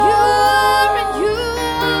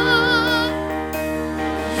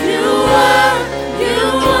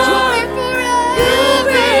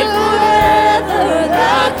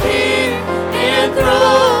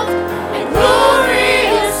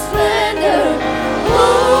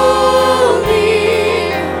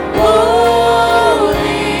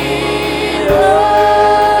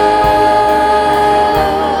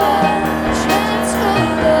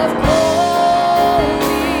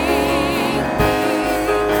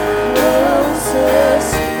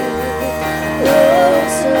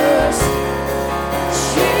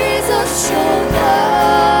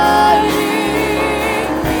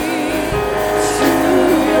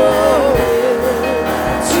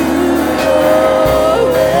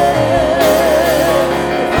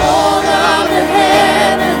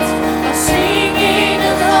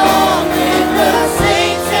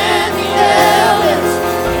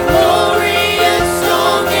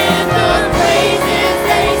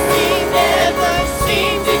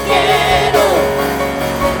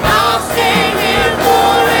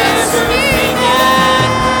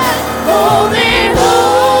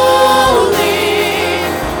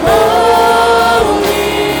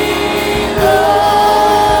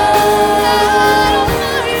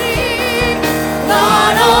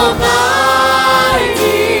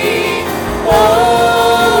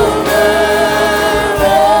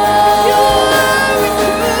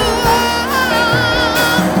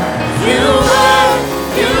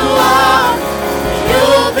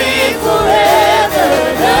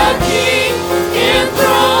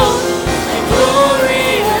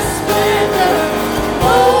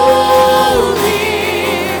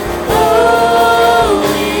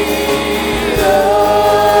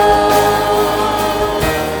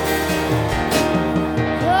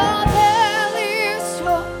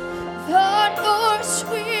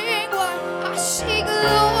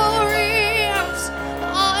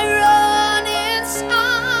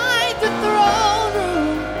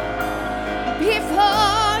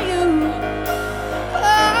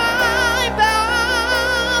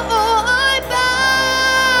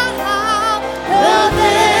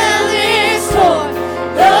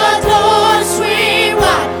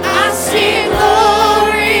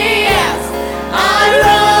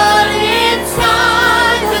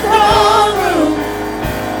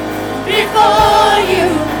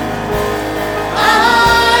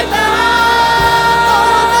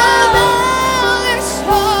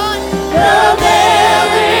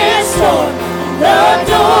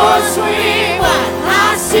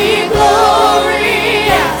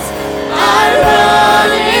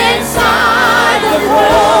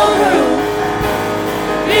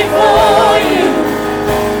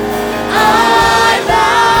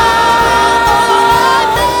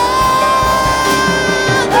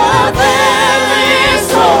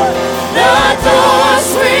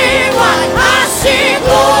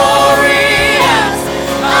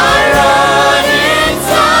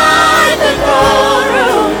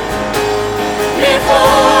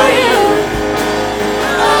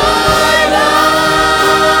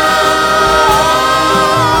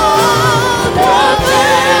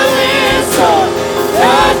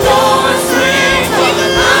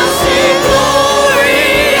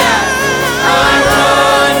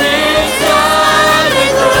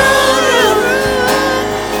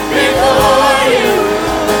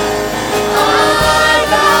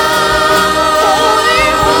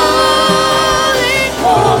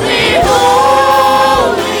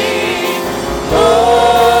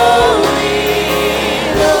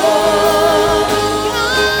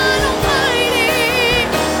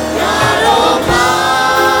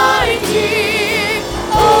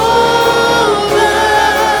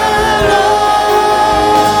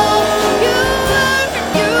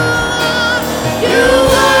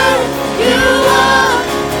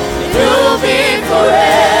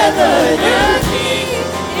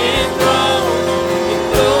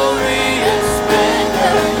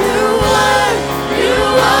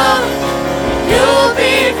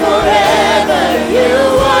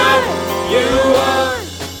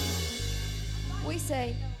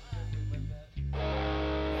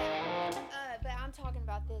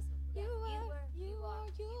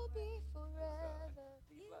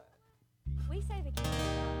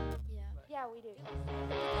Yeah, we do.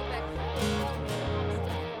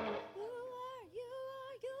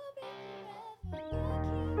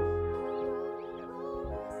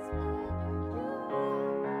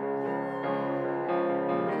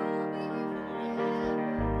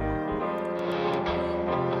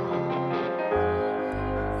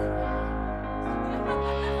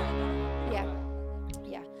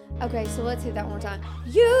 Okay, so let's hit that one more time.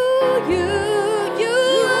 You are,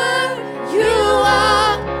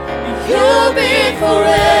 you'll be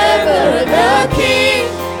forever the King,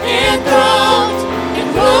 enthroned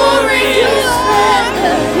in glorious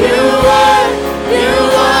splendor. You are,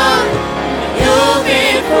 you'll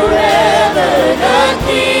be forever the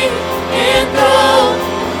King, enthroned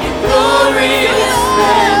in glorious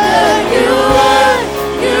splendor. You are,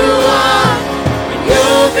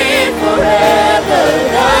 you'll be forever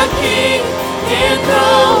the King,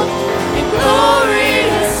 enthroned in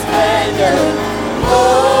glorious splendor.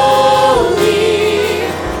 Holy,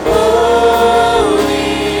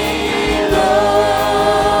 holy Lord.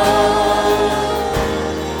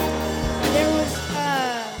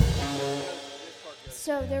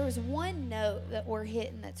 There was one note that we're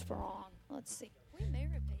hitting that's wrong. Let's see. We may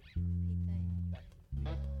repeat that.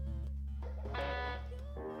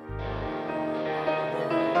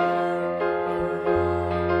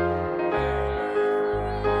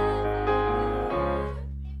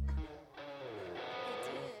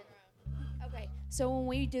 So when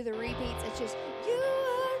we do the repeats, it's just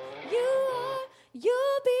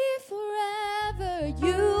you'll be forever.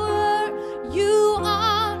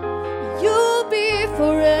 You'll be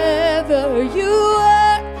forever.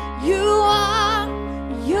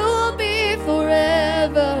 You'll be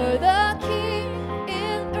forever. The King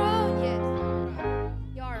enthroned. Yes,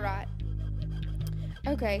 y'all are right.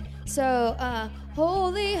 Okay, so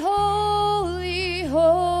holy, holy,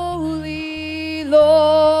 holy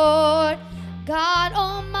Lord, God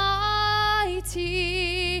Almighty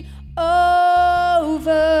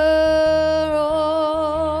over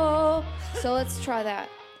all. So let's try that.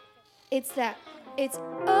 It's that. It's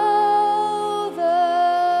over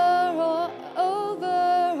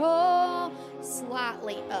all.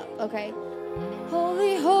 Slightly up, okay?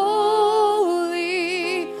 Holy,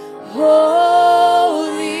 holy,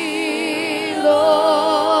 holy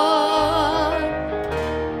Lord,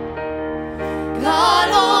 God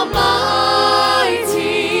Almighty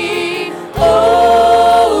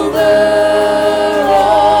over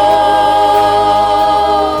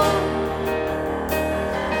all.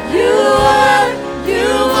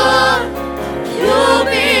 You'll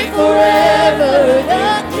be forever the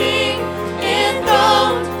King,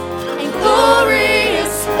 enthroned in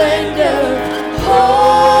glorious splendor.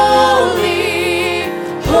 Holy,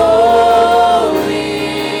 holy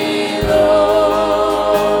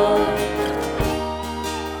Lord.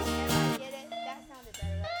 Get it? That sounded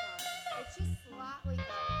better that time. It's just slightly up.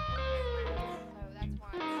 So that's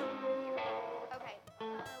why. Okay.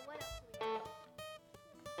 What else do we have?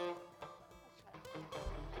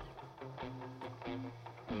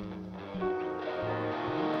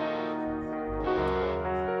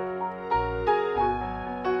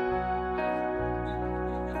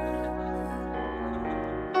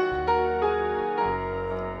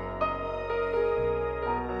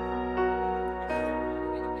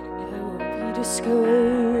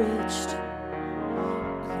 Discouraged,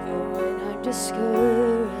 even when I'm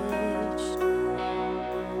discouraged,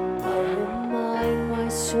 I remind my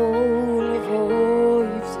soul of all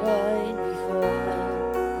you've done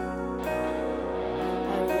before.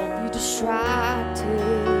 I won't be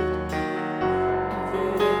distracted,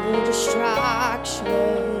 even in the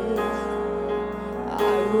distraction. I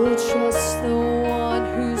will trust the one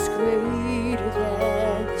who's greater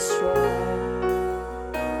than the storm.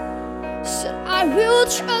 I will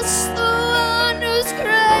trust the one who's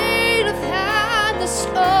greater than the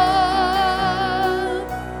storm.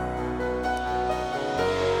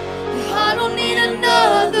 I don't need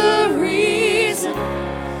another reason.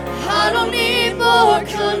 I don't need more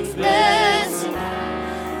confessing.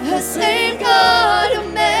 The same God who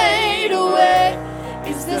made a way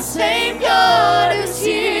is the same God who's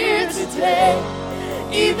here today.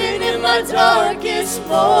 Even in my darkest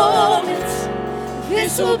moments,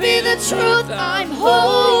 this will be the truth I'm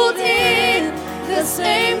holding. The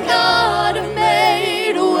same God who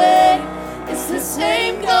made a way is the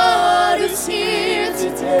same God who's here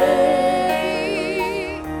today.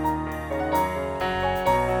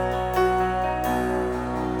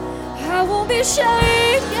 I won't be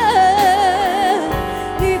shaken,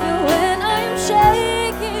 even when I'm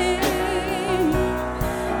shaking.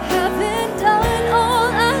 Having done all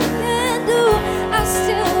I can do, I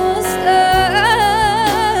still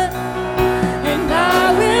stand.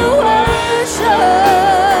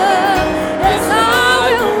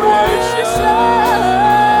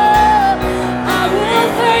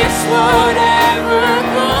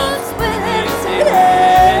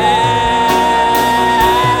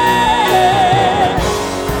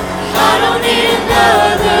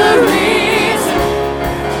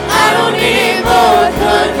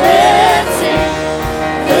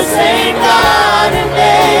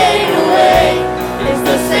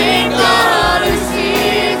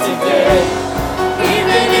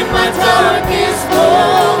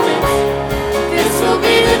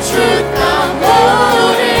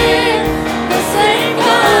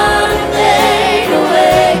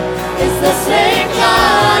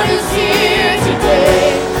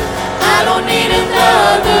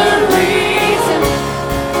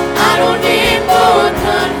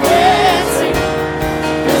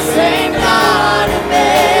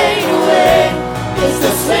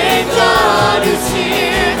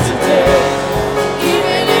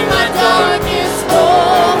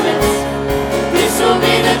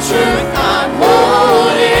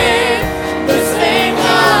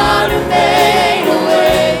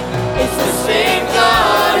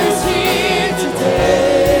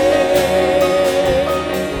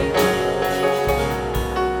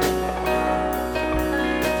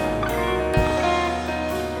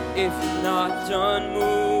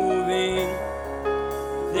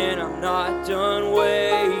 I'm not done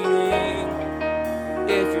waiting.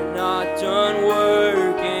 If you're not done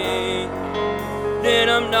working, then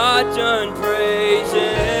I'm not done praising.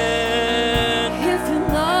 If you're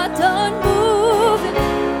not done moving,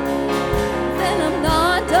 then I'm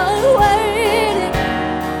not done waiting.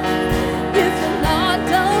 If you're not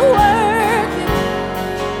done working,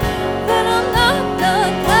 then I'm not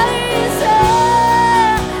done praising.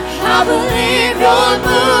 I believe you're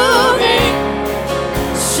moving,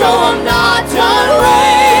 so I'm not done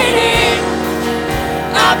waiting.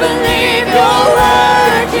 I believe you're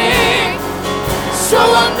working, so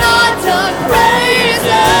I'm not done praising.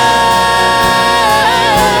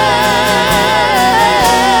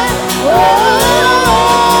 Oh,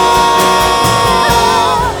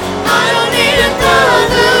 I don't need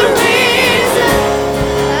another reason.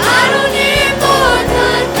 I don't need more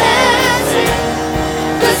convincing.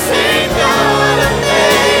 The same God who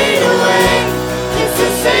made a way, it's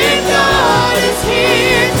the same God is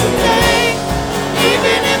here today.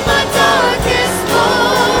 Even in my darkest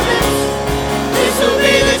moments, this will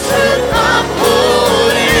be the truth I'm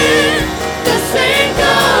holding. The same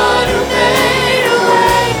God who made a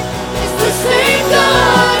way, it's the same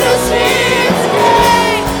God who's here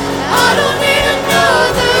today. I don't need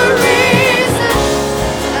another reason.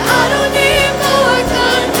 I don't need more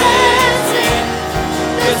convincing.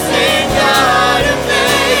 The same God who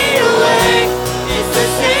made a way, it's the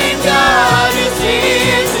same God who's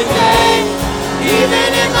here today. Even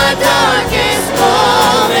in my darkest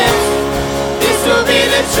moments, this will be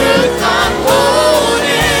the truth I'm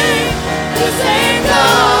holding. The same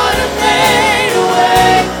God who made a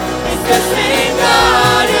way, it's the same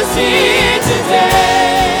God who's here today.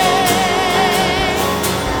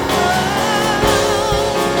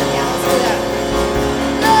 Yeah, let's do that.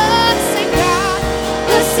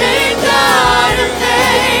 The same God who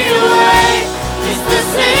made a way, it's the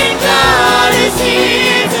same God who's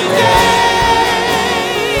here today.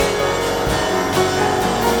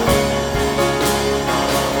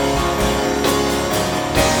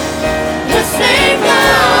 The same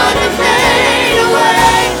God who made a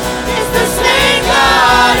way, it's the same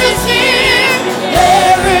God who's here.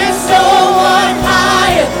 There is no one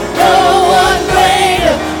higher, no one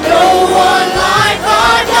greater, no one like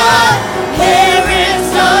our God. There is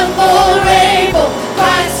none more able,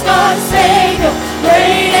 Christ our Savior,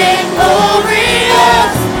 great and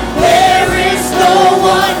glorious. There is no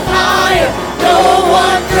one higher, no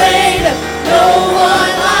one greater, no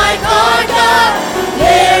one like our God.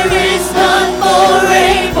 There is none more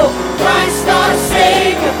able, Christ our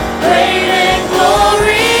Savior, great and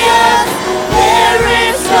glorious. There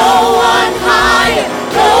is no one higher,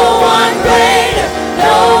 no one greater,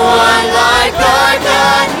 no one like our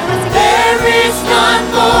God. There is none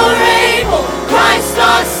more able, Christ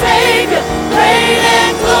our Savior, great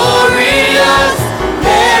and glorious.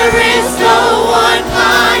 There is no one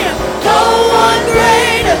higher, no one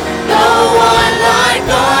greater, no one like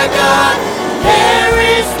our God. There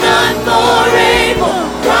is none more able,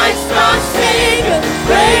 Christ our Savior,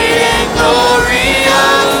 great and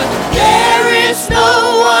glorious. There is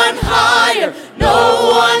no one higher, no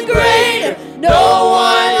one greater, no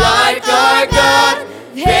one like our God.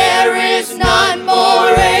 There is none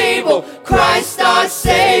more able, Christ our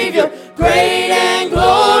Savior, great and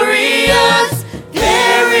glorious.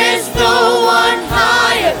 There is no one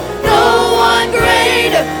higher, no one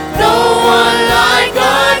greater, no one like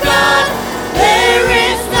our God. There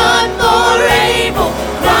is none more able,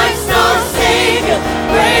 Christ our Savior,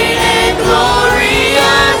 great and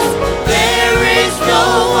glorious. There is no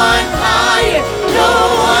one higher, no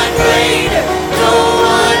one greater, no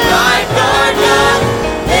one like our God.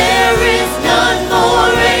 There is none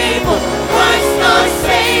more able, Christ our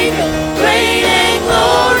Savior, great and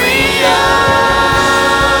glorious.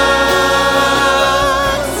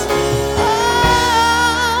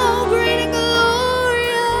 Oh, great and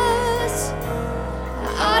glorious.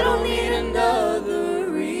 I don't need another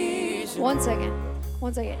reason. One second.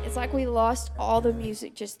 It's like we lost all the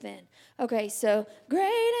music just then. Okay, so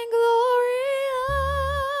great and glorious.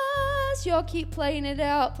 Y'all keep playing it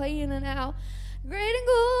out. Great and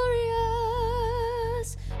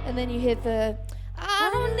glorious. And then you hit the, I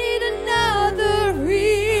don't need another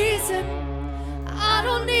reason. I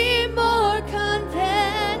don't need more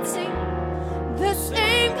convincing. The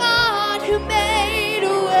same God who made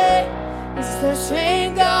a way, it's the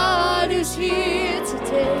same God who's here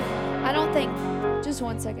today. I don't think, just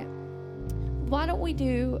one second. Why don't we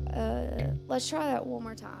do, let's try that one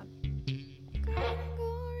more time.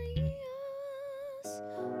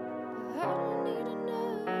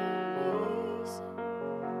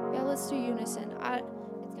 Yeah, let's do unison. It's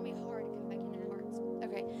going to be hard to come back in the hearts.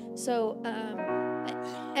 Okay, So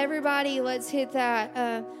everybody, let's hit that.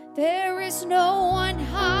 There is no one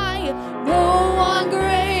higher, no one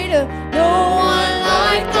greater, no one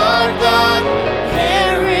like our God.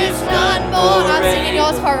 There is none more. I'm singing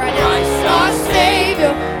y'all's part right now. Our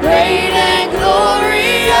Savior, great and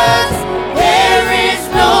glorious. There is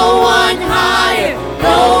no one higher,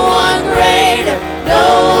 no one greater, no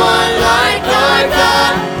one like our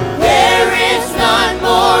God. There is none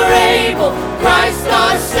more able. Christ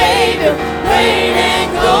our Savior, great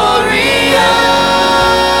and glorious.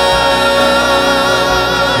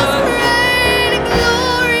 Great and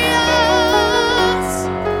glorious.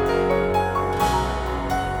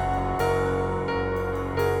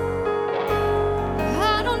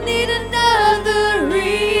 I don't need another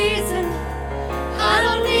reason. I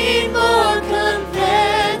don't need more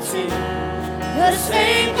convincing. The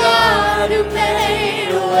same God who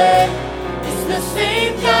made a way is the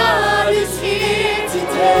same God who's here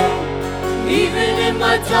today. Even in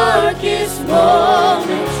my darkest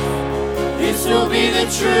moments, this will be the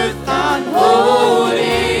truth I'm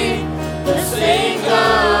holding. The same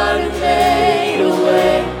God who made a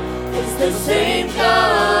way is the same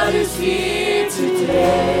God who's here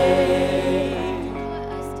today. You want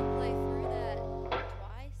us to play through that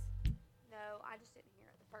twice? No, I just didn't hear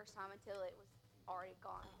it the first time until it was already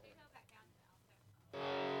gone.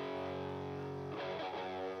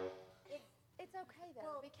 It's okay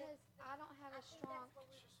though, because I don't have a strong.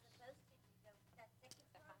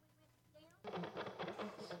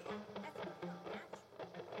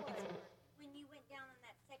 When you went down on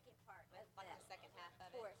that second part of the second half of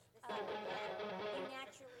course, the second half, you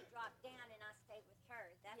naturally dropped down and I stayed with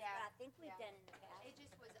her. That's Yeah. what I think we've done in the past. It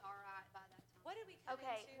just was all right by that time. What did we come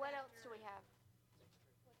Okay, into what else after- do we have?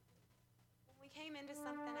 We came into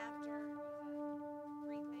something after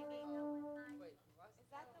Greek maybe. Is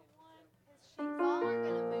that the one? 'Cause she Y'all are gonna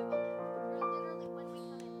move on. Literally, when we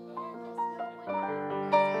come in, there's no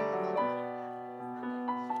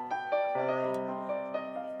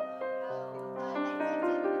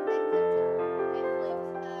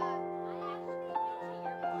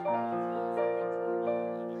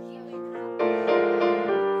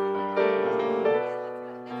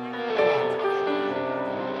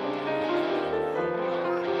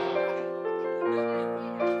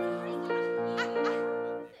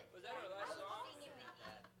Was that our last song?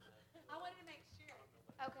 I wanted to make sure.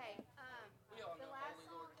 Okay, the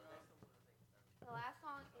last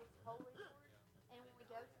song is Holy Lord, and when we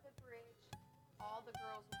go to the bridge, all the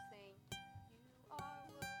girls will sing, "You are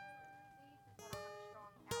worthy," since I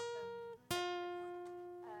don't have a strong alto.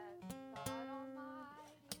 God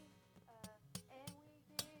Almighty, and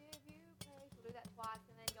we give you praise. We'll do that twice,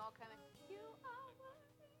 and then y'all come in, "You are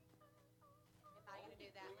worthy." Am I gonna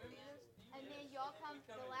do that one then? And then y'all come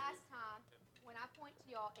the last time when I point to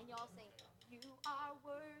y'all and y'all sing, "You are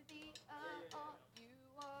worthy of all, you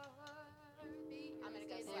are worthy." I'm gonna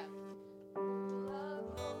go Say slow. that.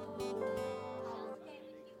 I'll stay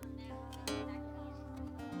with you on that one. She's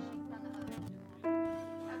She's on the other.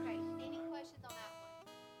 Okay, any questions on that one?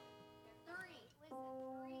 3, listen,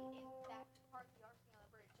 3 is that part you are singing on the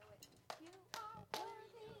bridge. So it's, "You are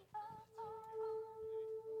worthy of all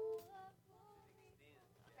glory."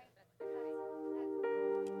 Okay, that's yes.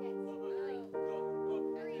 3,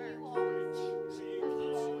 you always do. You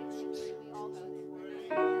always do. We all go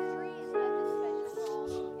there. 3 is nothing special. We're all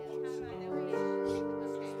together. 3 is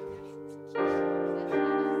okay. That's what I do.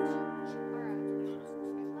 All right.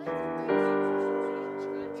 Let's pray.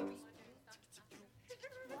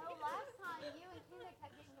 No, last time you and Kendra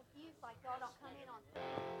kept getting confused, like y'all don't come in on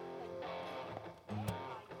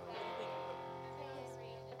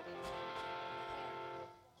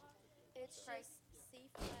It's just C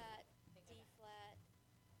flat, D flat,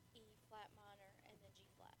 E flat minor, and then G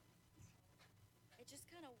flat. It just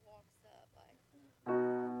kind of walks up like.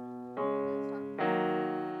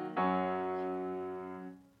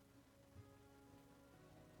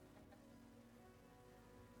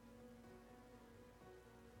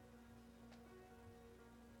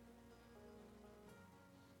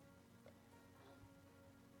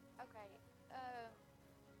 Okay.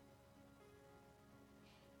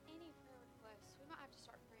 Any prayer requests? We might have to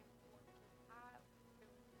start praying more because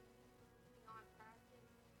beyond practice,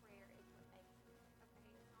 prayer is what makes it. Okay,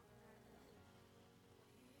 it's not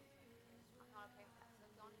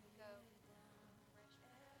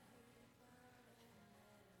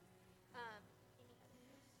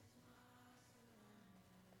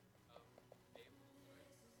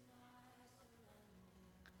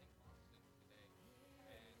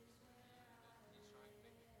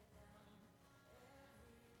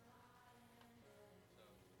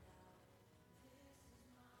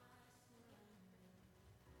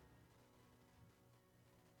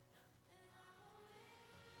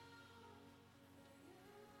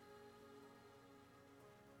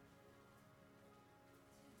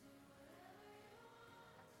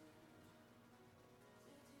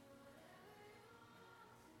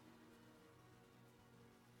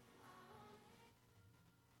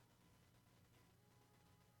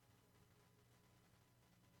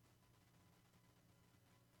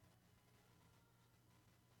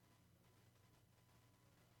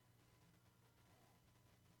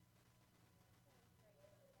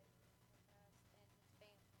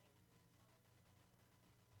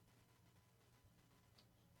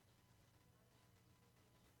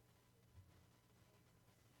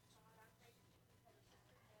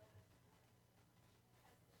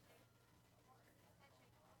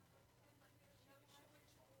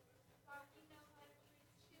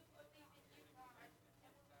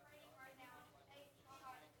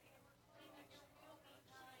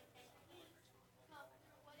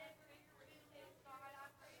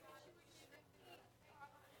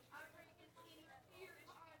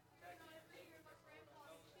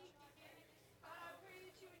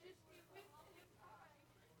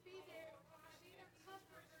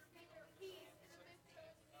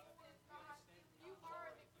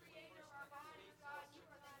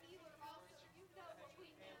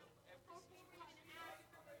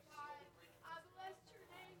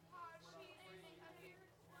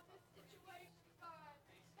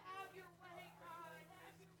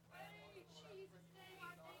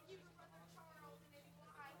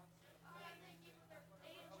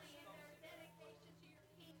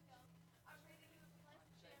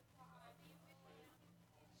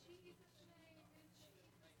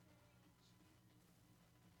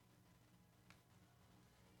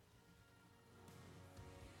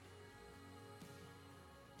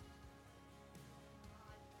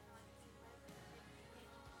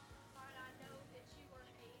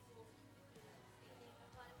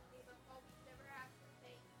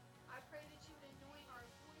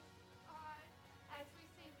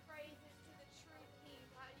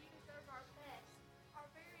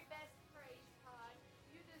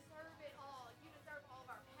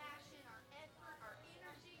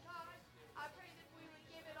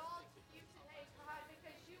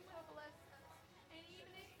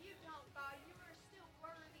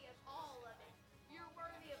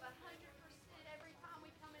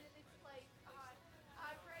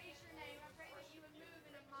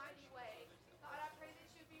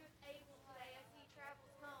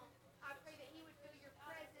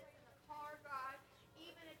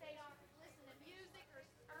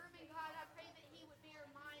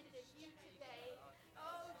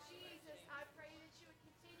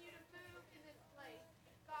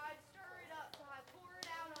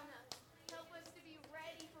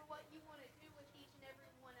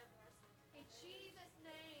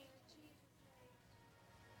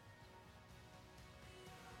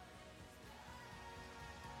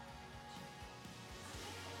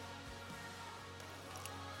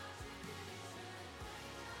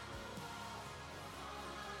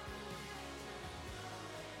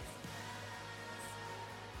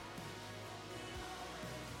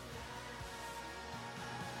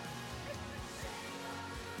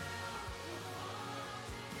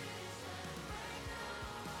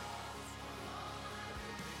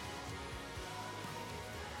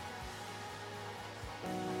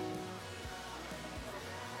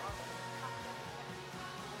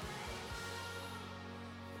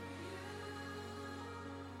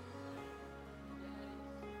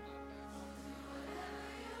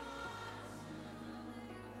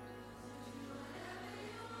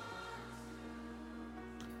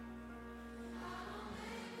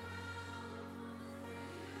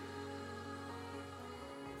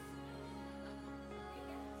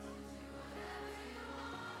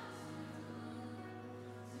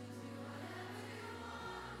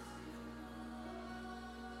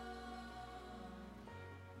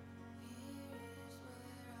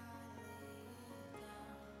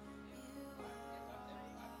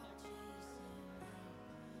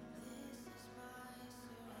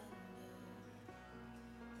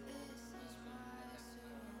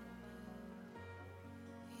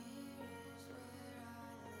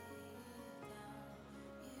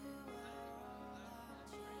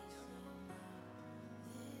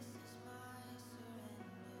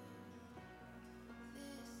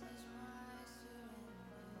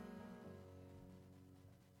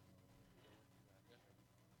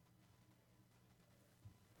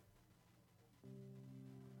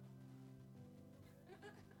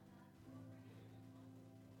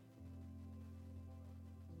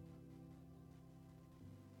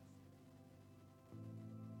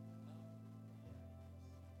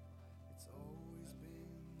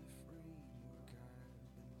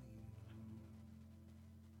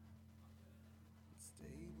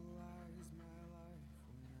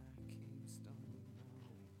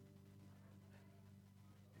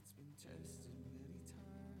tested many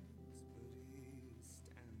times, but he is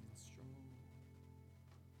standing strong.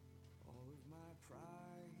 All of my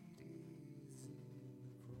pride is in the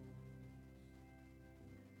cross.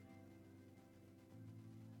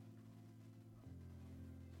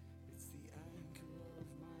 It's the anchor of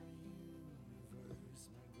my universe,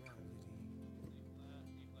 my gravity.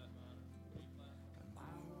 And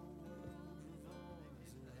my whole world revolves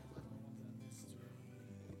around the mystery.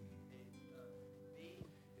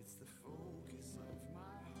 It's the focus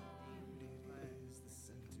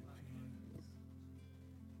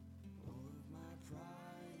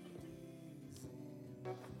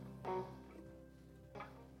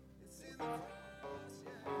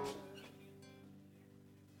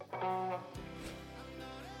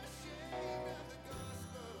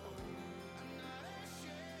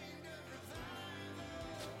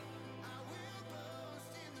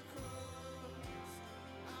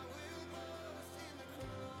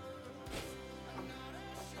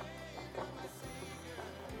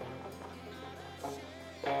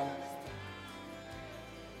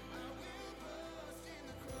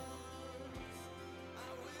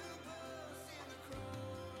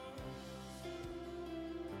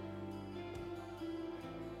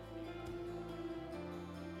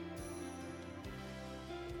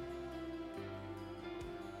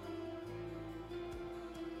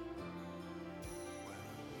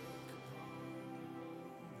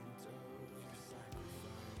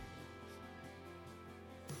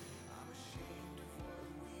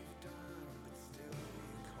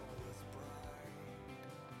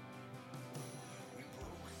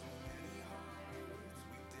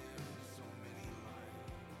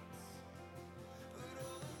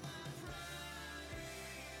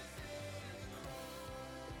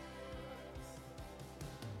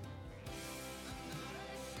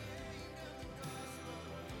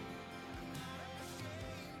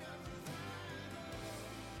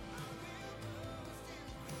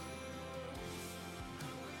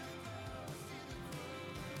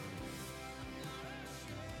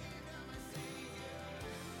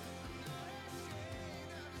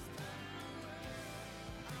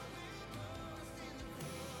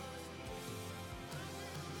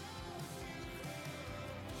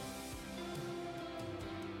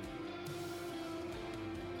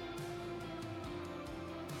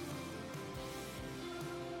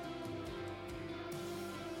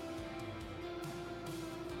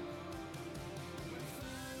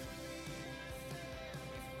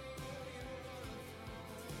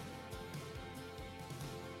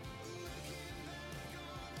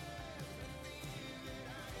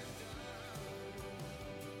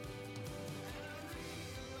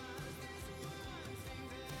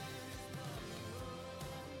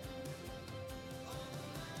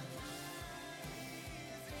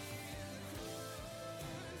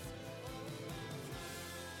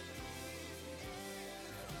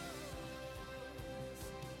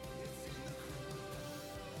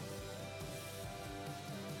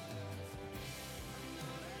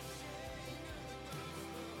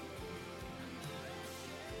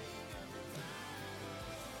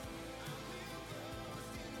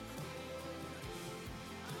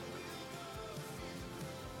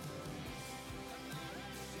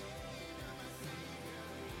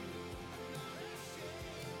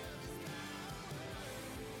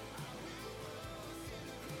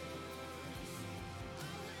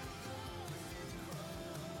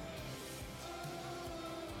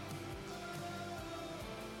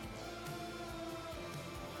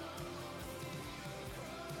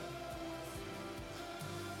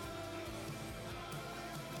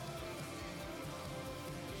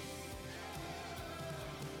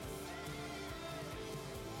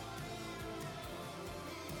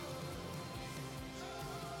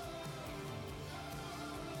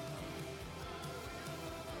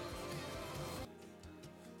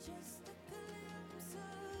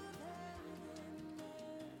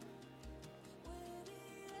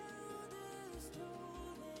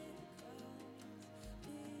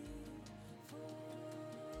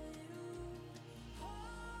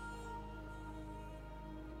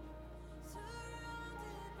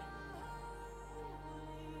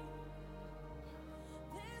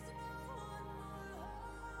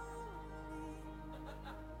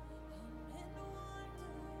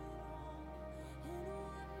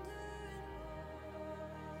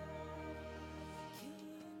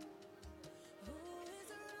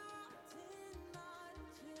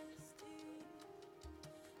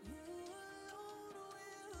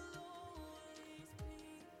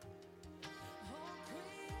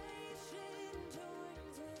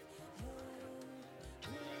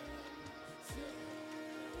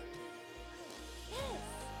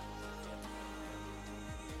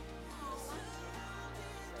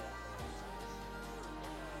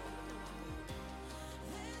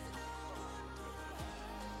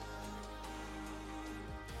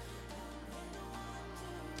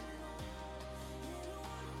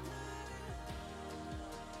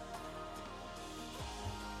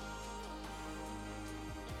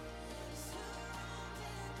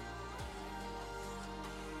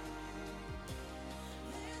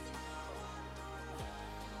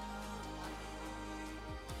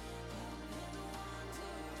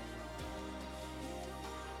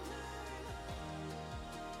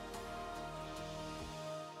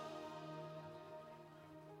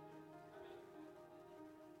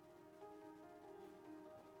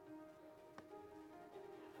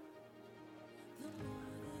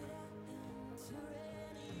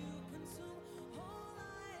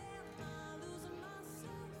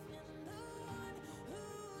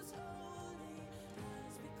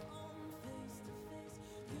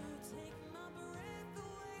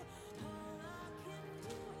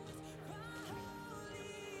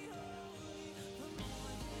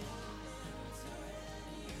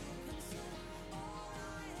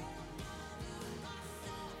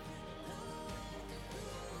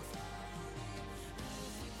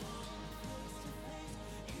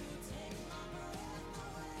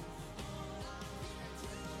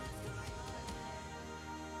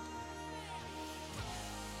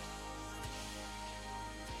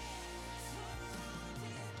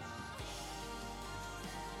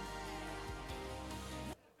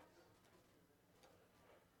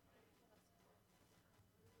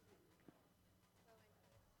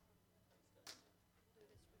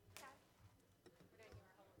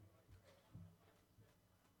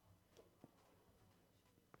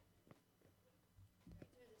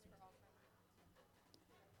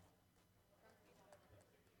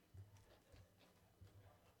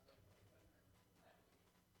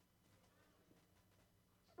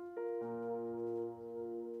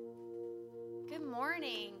Good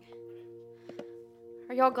morning.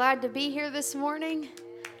 Are y'all glad to be here this morning?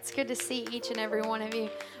 It's good to see each and every one of you.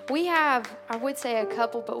 We have, I would say a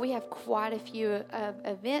couple, but we have quite a few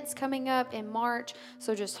events coming up in March,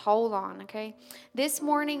 so just hold on, okay? This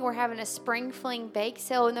morning, we're having a Spring Fling bake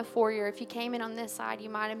sale in the foyer. If you came in on this side, you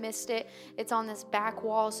might have missed it. It's on this back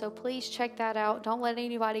wall, so please check that out. Don't let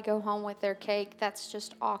anybody go home with their cake. That's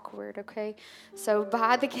just awkward, okay? So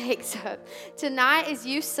buy the cakes up. Tonight is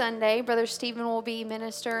Youth Sunday. Brother Stephen will be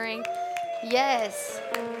ministering. Yes.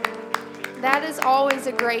 That is always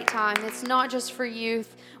a great time. It's not just for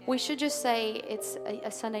youth. We should just say it's a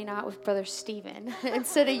Sunday night with Brother Stephen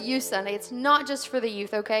instead of Youth Sunday. It's not just for the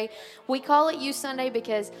youth, okay? We call it Youth Sunday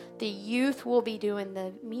because the youth will be doing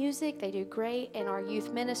the music. They do great, and our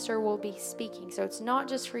youth minister will be speaking. So it's not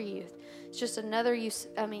just for youth. It's just another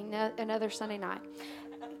Sunday night.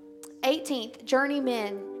 18th,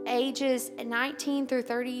 Journeymen, ages 19 through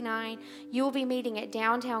 39. You will be meeting at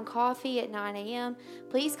Downtown Coffee at 9 a.m.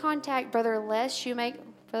 Please contact Brother Les Shoemaker.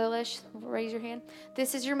 Brother Les, raise your hand.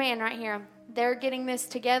 This is your man right here. They're getting this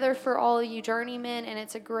together for all of you journeymen, and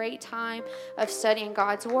it's a great time of studying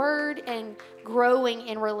God's Word and growing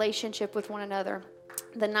in relationship with one another.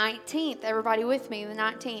 The 19th, everybody with me, the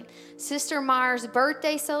 19th, Sister Meyer's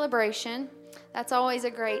birthday celebration. That's always a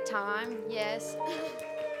great time, yes.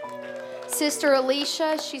 Sister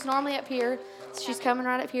Alicia, she's normally up here. She's coming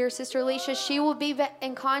right up here. Sister Alicia, she will be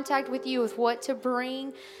in contact with you with what to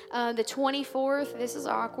bring. The 24th, this is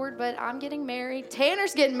awkward, but I'm getting married.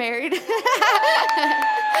 Tanner's getting married.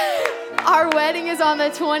 Our wedding is on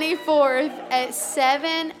the 24th at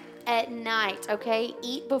 7 at night, okay?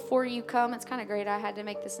 Eat before you come. It's kind of great I had to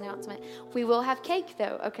make this announcement. We will have cake,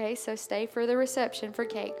 though, okay? So stay for the reception for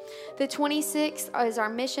cake. The 26th is our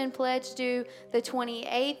mission pledge due. The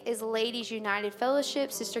 28th is Ladies United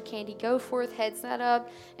Fellowship. Sister Candy Goforth heads that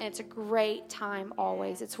up, and it's a great time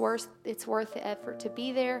always. It's worth the effort to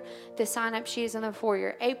be there. The sign-up sheet is in the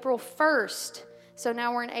foyer. April 1st, so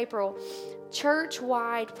now we're in April.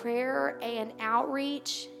 Church-wide prayer and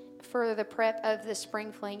outreach for the prep of the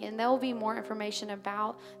Spring Fling, and there will be more information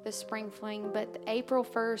about the Spring Fling, but April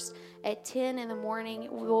 1st at 10 in the morning,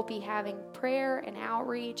 we will be having prayer and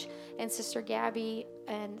outreach, and Sister Gabby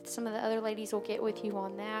and some of the other ladies will get with you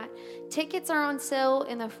on that. Tickets are on sale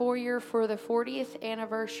in the foyer for the 40th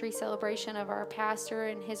anniversary celebration of our pastor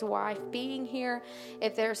and his wife being here.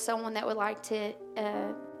 If there's someone that would like to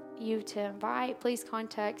you to invite, please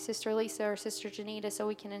contact Sister Lisa or Sister Janita so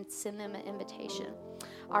we can send them an invitation.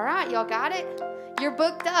 All right, y'all got it? You're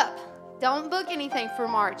booked up. Don't book anything for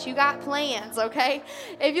March. You got plans, okay?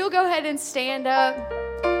 If you'll go ahead and stand up.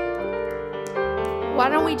 Why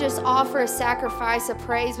don't we just offer a sacrifice of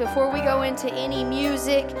praise before we go into any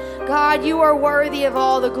music? God, you are worthy of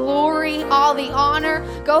all the glory, all the honor.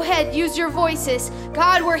 Go ahead, use your voices.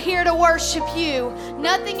 God, we're here to worship you.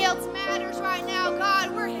 Nothing else matters right now.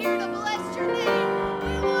 God, we're here to bless your name.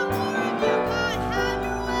 We want more of you, God. Have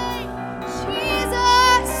your way.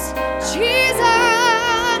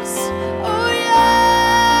 Jesus, oh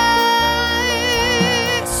yes.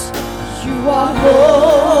 You are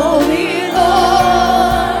holy,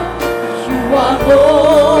 Lord. You are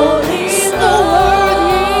holy, Lord.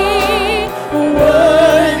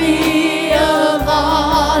 Worthy of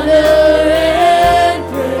honor and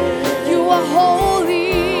praise. You are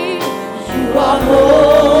holy.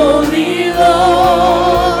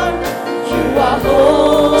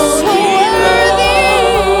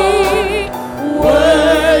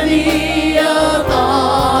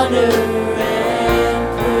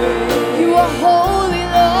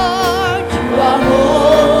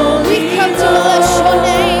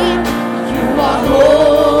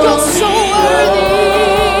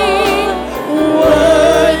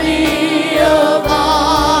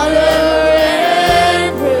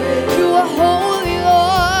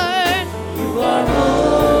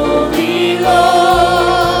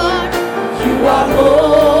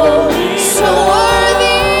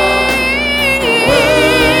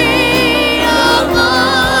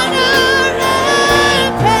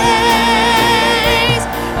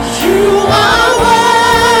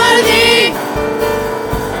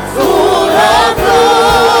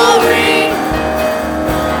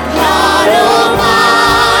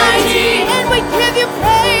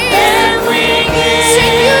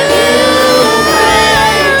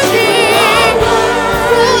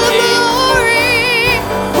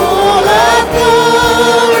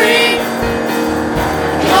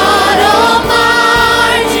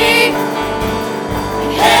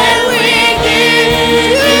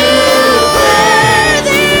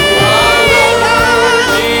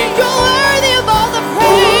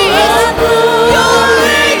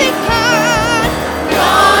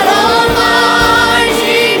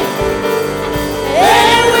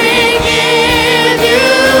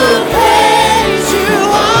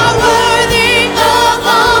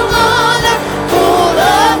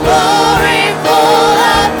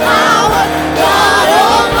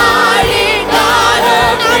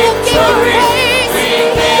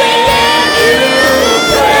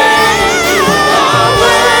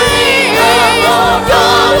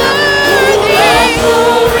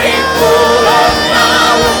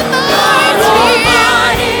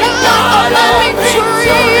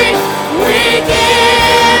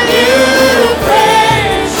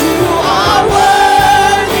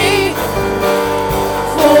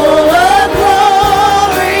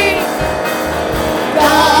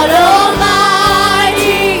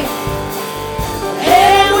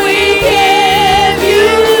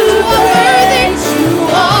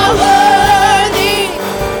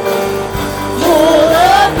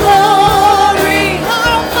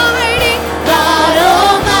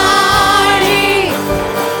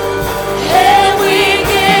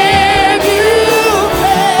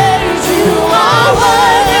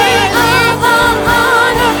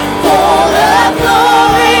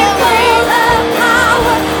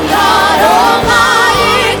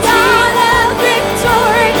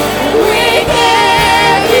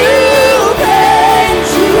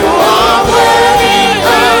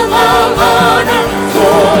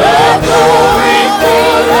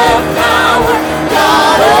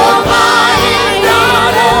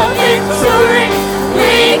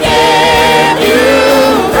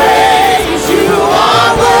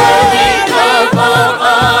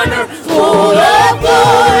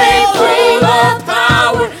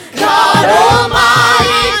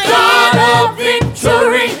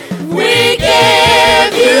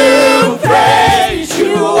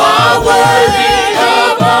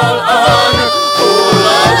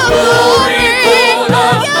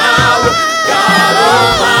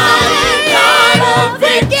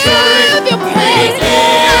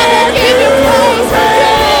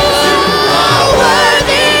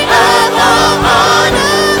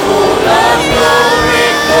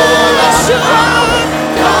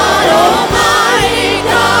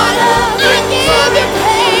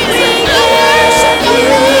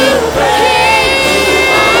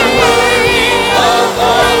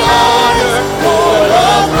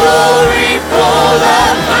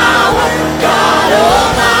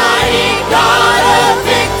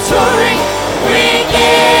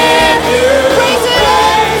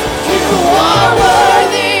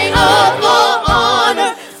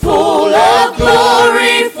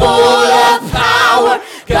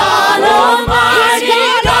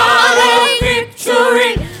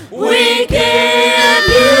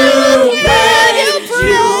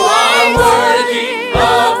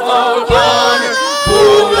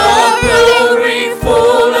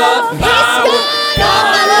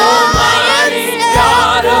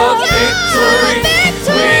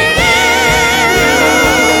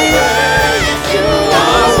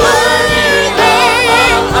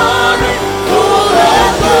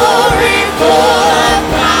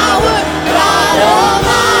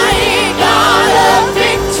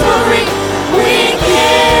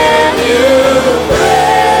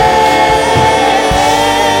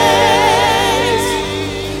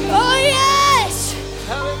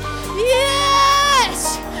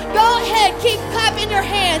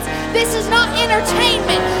 dance. This is not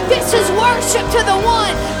entertainment. This is worship to the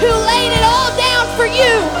one who laid it all down for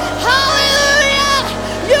you. Hallelujah!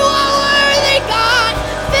 You are worthy, God.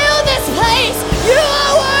 Fill this place. You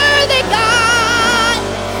are worthy, God.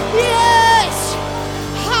 Yes.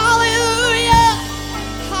 Hallelujah.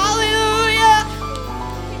 Hallelujah.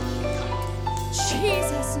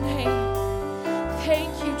 Jesus' name.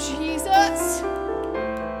 Thank you, Jesus.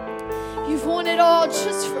 You've won it all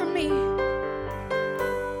just for me.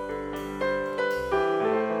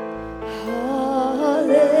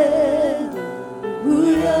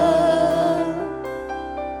 Hallelujah.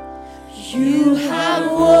 You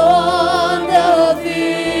have won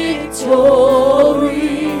the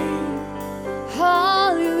victory.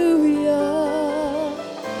 Hallelujah.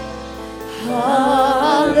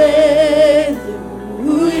 Hallelujah.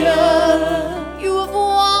 You have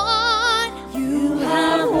won. You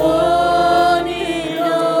have won it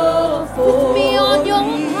all for me on your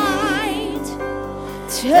mind.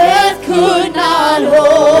 Death could not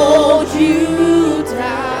hold you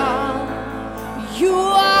down. You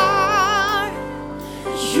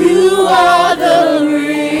are the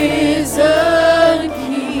risen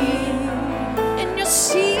King, and you're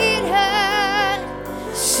seated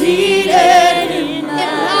in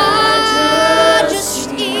majesty.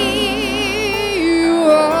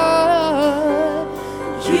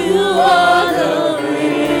 You are the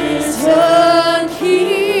risen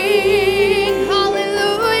King.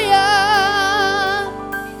 Hallelujah.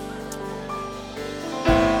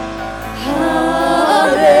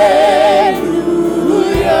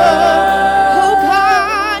 Hallelujah. Oh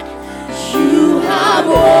God, you have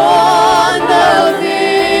won the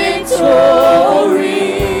victory.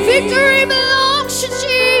 Victory belongs to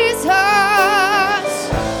Jesus.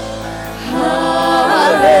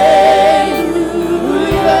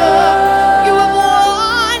 Hallelujah. You have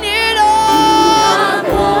won it all.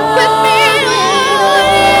 With me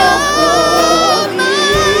all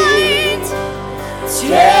night.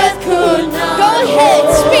 Death could not. Go ahead,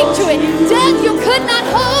 speak to it. Death, you could not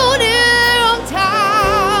hold him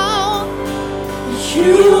down.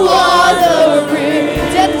 You are the ring.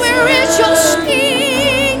 Death, where is your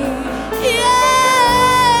sting?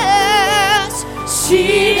 Yes,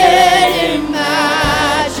 seated in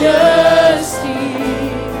majesty.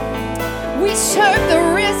 We serve the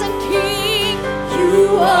risen King.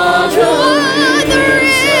 You are the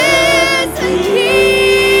risen King.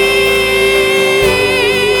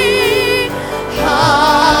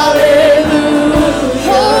 Hallelujah.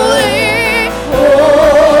 Holy,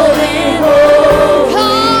 holy, holy.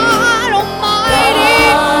 God Almighty.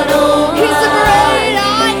 He's the great I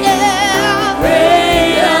am.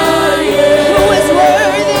 Who is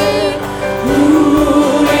worthy?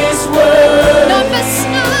 None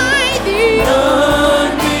beside thee.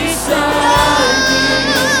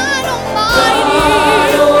 God Almighty.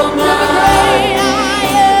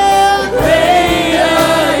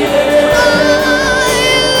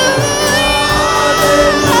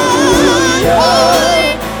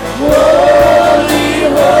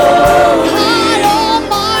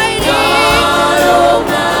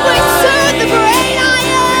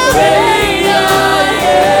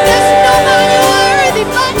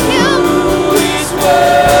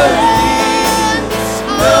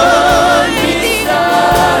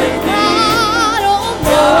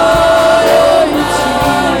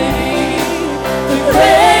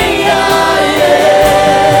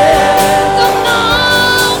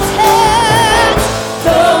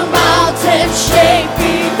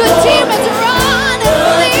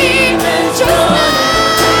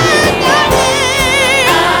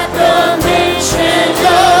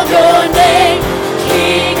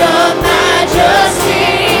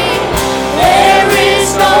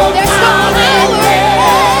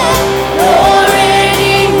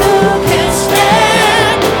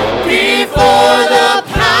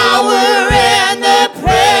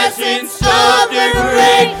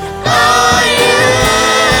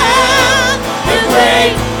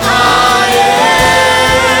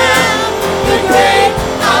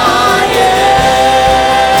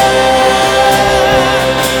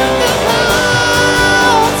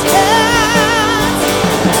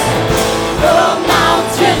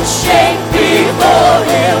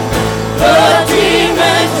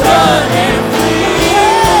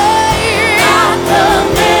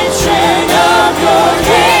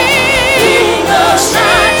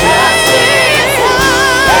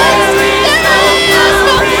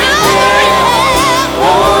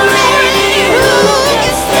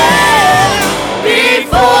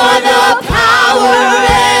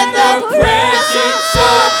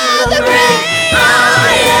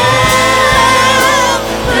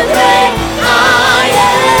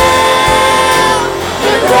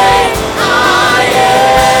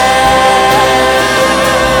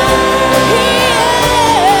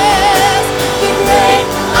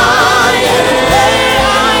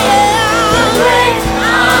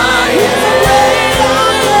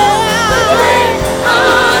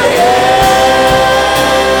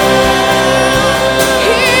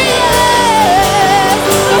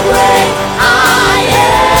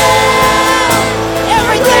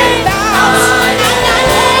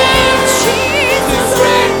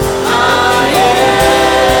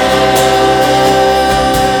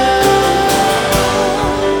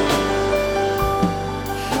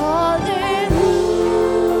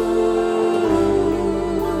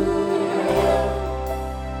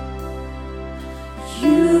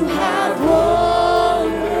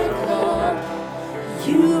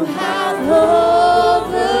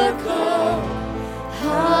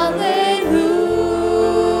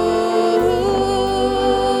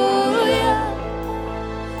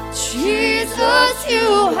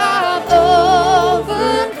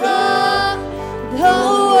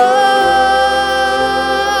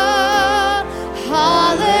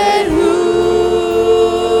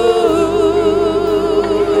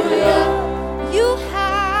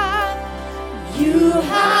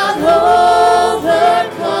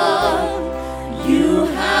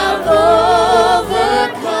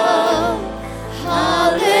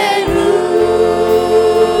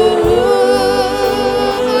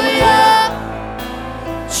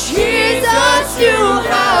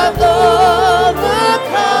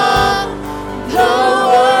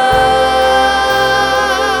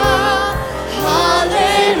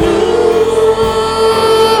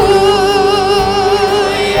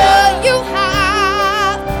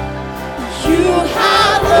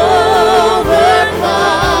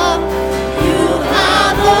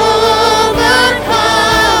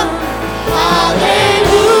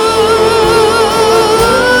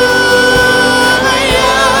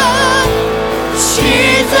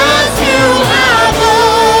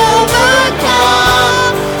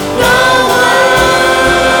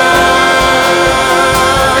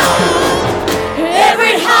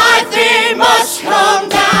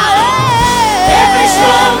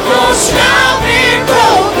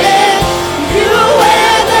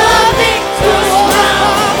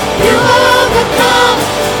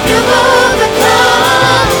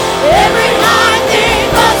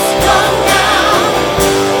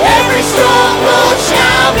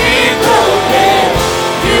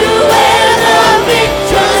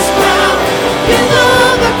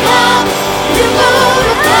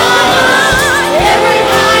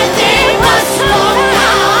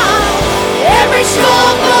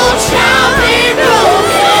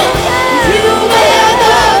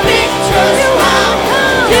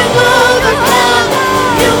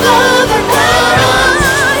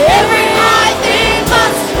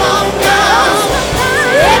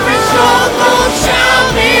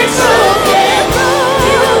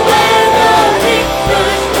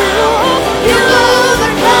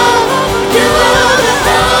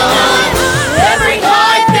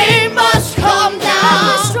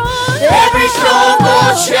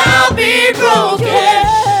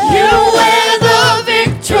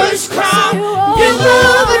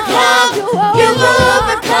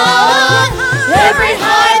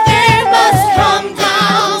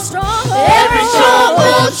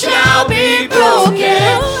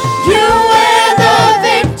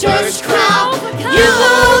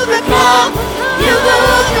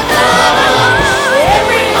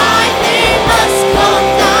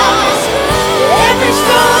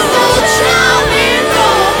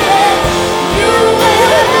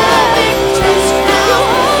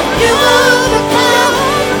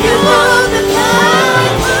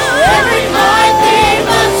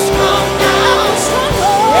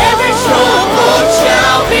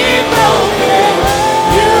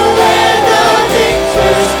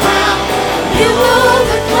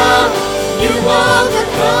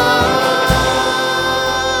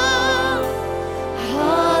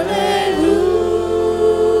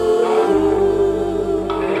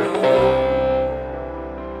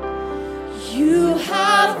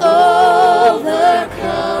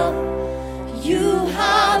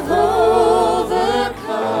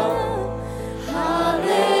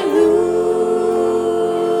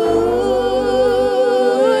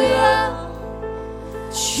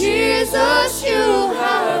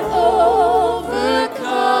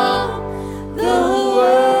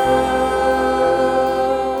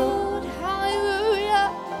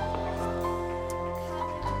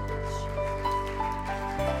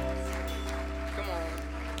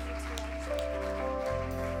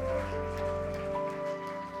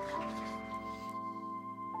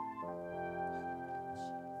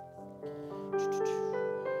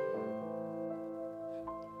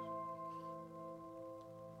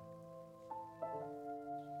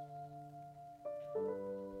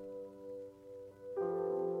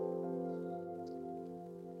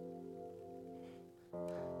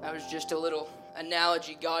 That was just a little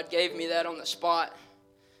analogy. God gave me that on the spot.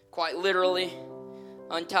 Quite literally,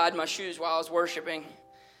 untied my shoes while I was worshiping.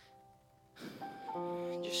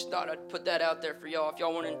 Just thought I'd put that out there for y'all. If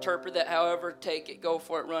y'all want to interpret that however, take it, go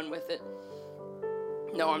for it, run with it.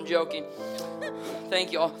 No, I'm joking.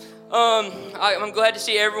 Thank y'all. I'm glad to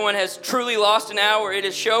see everyone has truly lost an hour. It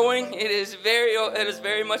is showing. It is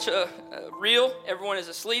very much real. Everyone is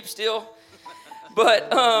asleep still.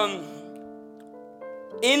 But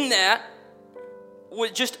in that,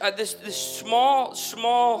 with just this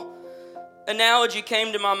small analogy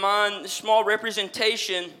came to my mind, this small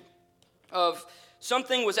representation of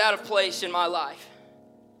something was out of place in my life.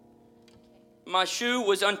 My shoe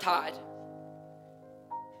was untied.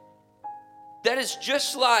 That is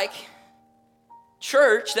just like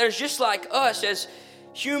church. That is just like us as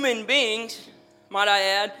human beings, might I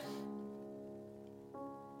add.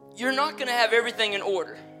 You're not going to have everything in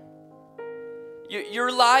order.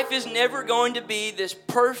 Your life is never going to be this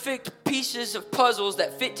perfect pieces of puzzles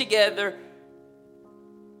that fit together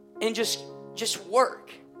and just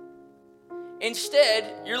work.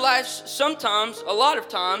 Instead, your life sometimes, a lot of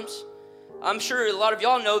times, I'm sure a lot of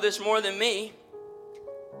y'all know this more than me,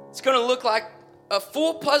 it's going to look like a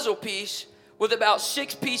full puzzle piece with about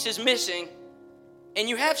 6 pieces missing, and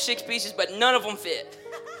you have 6 pieces, but none of them fit.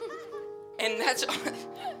 And that's,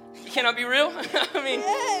 can I be real? I mean,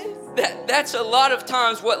 yes. That's a lot of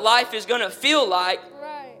times what life is going to feel like.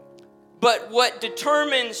 Right. But what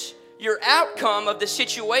determines your outcome of the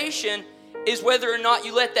situation is whether or not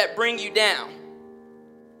you let that bring you down.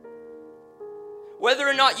 Whether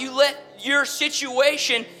or not you let your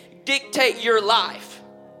situation dictate your life.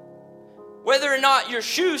 Whether or not your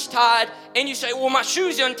shoe's tied and you say, well, my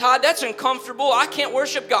shoe's untied, that's uncomfortable. I can't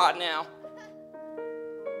worship God now.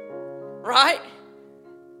 Right?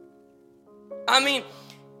 I mean,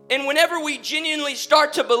 and whenever we genuinely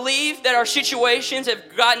start to believe that our situations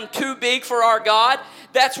have gotten too big for our God,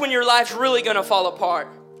 that's when your life's really going to fall apart.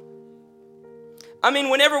 I mean,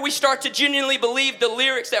 whenever we start to genuinely believe the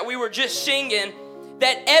lyrics that we were just singing,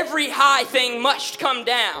 that every high thing must come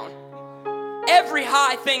down. Every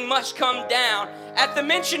high thing must come down. At the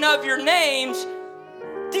mention of your names,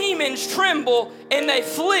 demons tremble and they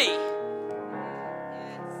flee.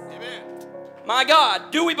 Amen. My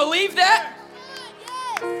God, do we believe that?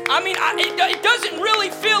 I mean, it doesn't really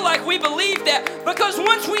feel like we believe that, because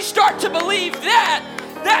once we start to believe that,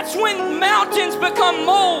 that's when mountains become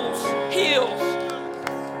moles, hills.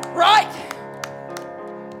 Right?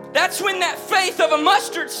 That's when that faith of a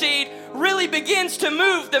mustard seed really begins to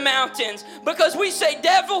move the mountains, because we say,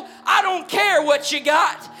 devil, I don't care what you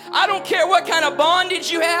got. I don't care what kind of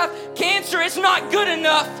bondage you have. Cancer, it's not good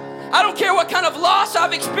enough. I don't care what kind of loss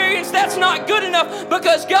I've experienced. That's not good enough,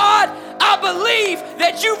 because God, I believe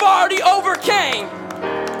that you've already overcame.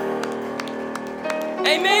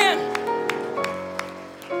 Amen.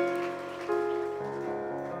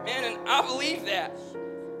 Man, and I believe that.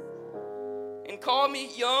 And call me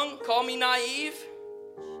young, call me naive,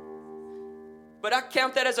 but I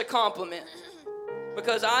count that as a compliment,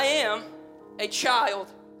 because I am a child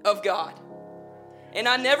of God. And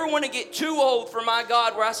I never want to get too old for my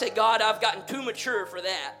God, where I say, God, I've gotten too mature for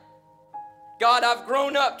that. God, I've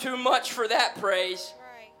grown up too much for that praise.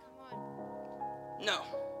 Right, come on. No.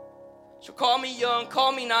 So call me young,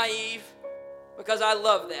 call me naive, because I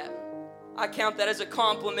love that. I count that as a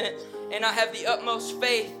compliment, and I have the utmost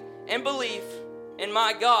faith and belief in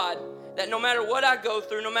my God that no matter what I go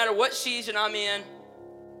through, no matter what season I'm in,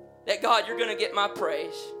 that God, you're going to get my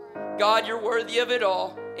praise. God, you're worthy of it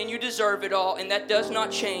all, and you deserve it all, and that does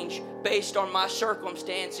not change based on my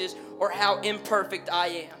circumstances or how imperfect I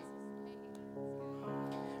am.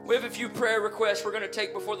 We have a few prayer requests we're going to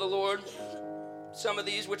take before the Lord. Some of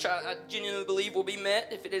these, which I genuinely believe will be met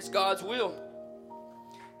if it is God's will.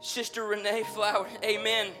 Sister Renee Flower,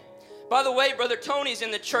 amen. By the way, Brother Tony's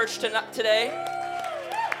in the church today.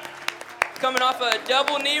 Coming off a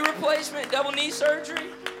double knee replacement, double knee surgery.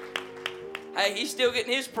 Hey, he's still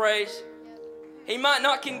getting his praise. He might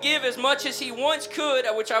not can give as much as he once could,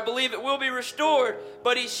 which I believe it will be restored,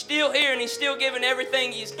 but he's still here and he's still giving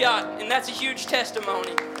everything he's got, and that's a huge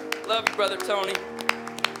testimony. Love you, Brother Tony.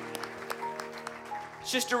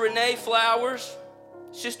 Sister Renee Flowers,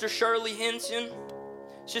 Sister Shirley Henson,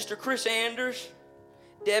 Sister Chris Anders,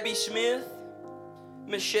 Debbie Smith,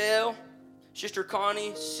 Michelle, Sister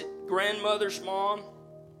Connie, grandmother's mom,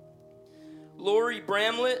 Lori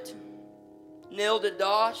Bramlett, Nelda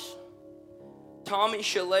Doss, Tommy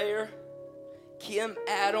Shalair, Kim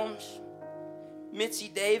Adams, Mitzi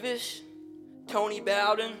Davis, Tony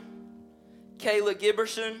Bowden, Kayla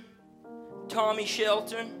Giberson, Tommy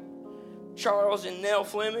Shelton, Charles and Nell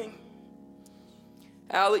Fleming,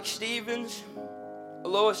 Alex Stevens,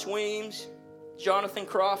 Lois Weems, Jonathan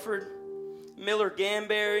Crawford, Miller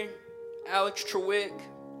Gamberry, Alex Trewick,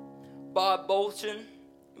 Bob Bolton,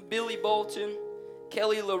 Billy Bolton,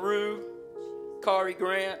 Kelly LaRue, Kari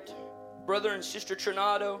Grant, Brother and Sister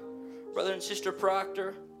Trinado, Brother and Sister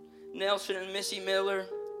Proctor, Nelson and Missy Miller,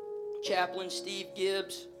 Chaplain Steve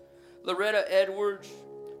Gibbs, Loretta Edwards,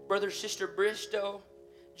 Brother Sister Bristow,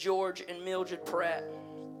 George and Mildred Pratt.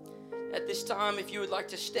 At this time, if you would like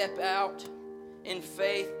to step out in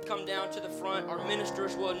faith, come down to the front. Our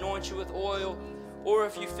ministers will anoint you with oil. Or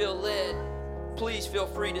if you feel led, please feel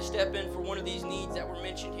free to step in for one of these needs that were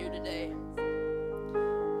mentioned here today.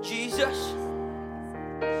 Jesus,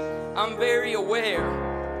 I'm very aware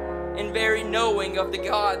and very knowing of the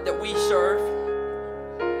God that we serve.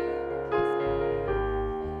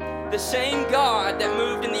 The same God that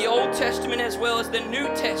moved in the Old Testament as well as the New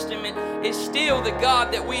Testament is still the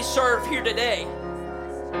God that we serve here today.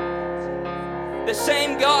 The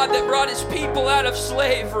same God that brought His people out of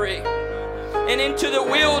slavery and into the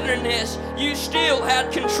wilderness, you still had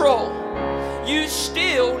control. You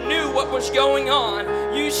still knew what was going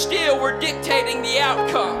on. You still were dictating the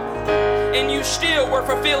outcome. And you still were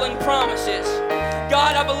fulfilling promises.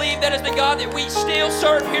 God, I believe that is the God that we still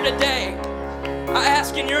serve here today. I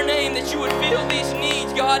ask in your name that you would fill these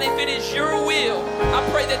needs, God. If it is your will, I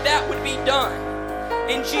pray that that would be done.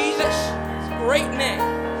 In Jesus' great name,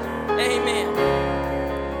 amen.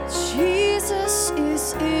 Jesus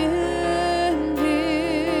is in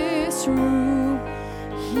this room.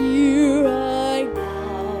 Here I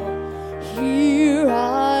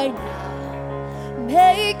now,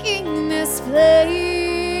 making this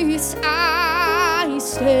place I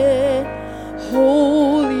stand.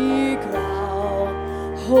 Holy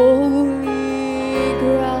ground, holy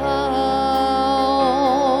ground.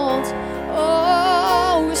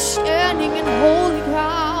 Oh, we're standing in holy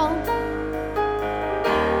ground.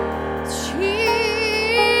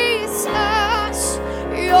 Jesus,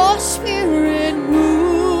 your spirit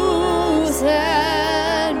moves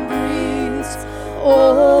and breathes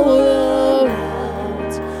all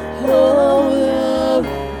around, all around.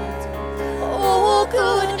 Oh,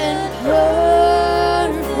 good and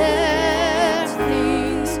perfect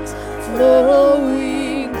things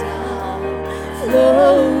flowing down,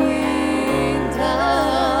 flowing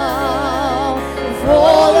down.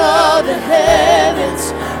 All of the heavens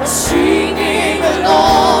are singing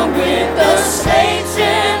along with the saints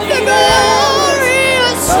in the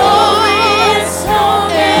glorious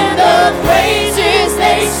song, and the praises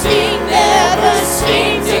they sing never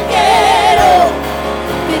seem to get old.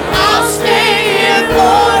 Then I'll stay here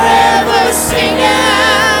forever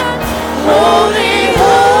singing, holy,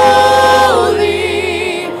 holy,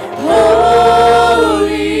 holy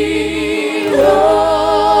Lord.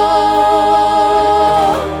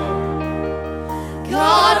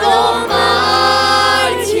 God Almighty,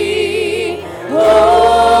 over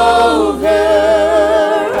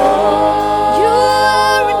all.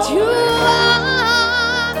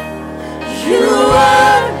 You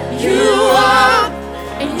are and you are,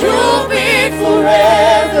 and you'll be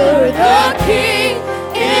forever the King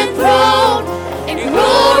enthroned in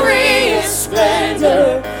glorious splendor.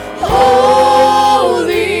 Holy,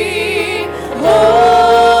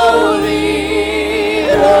 holy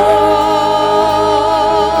Lord.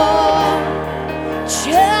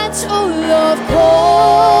 Gentle love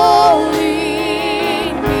calling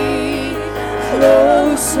me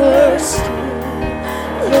closer still,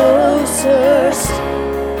 closer still.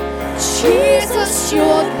 Jesus,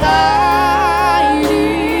 you're guiding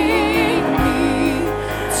me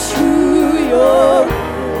to your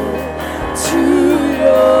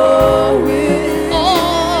will.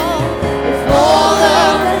 All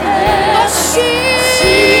of the heavens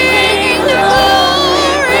singing the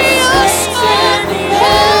glorious song,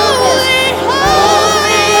 holy,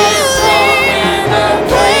 holy, and the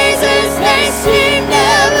praises they sing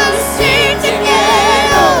never seem to get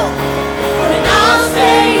old. And I'll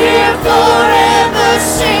stay here forever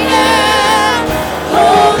singing.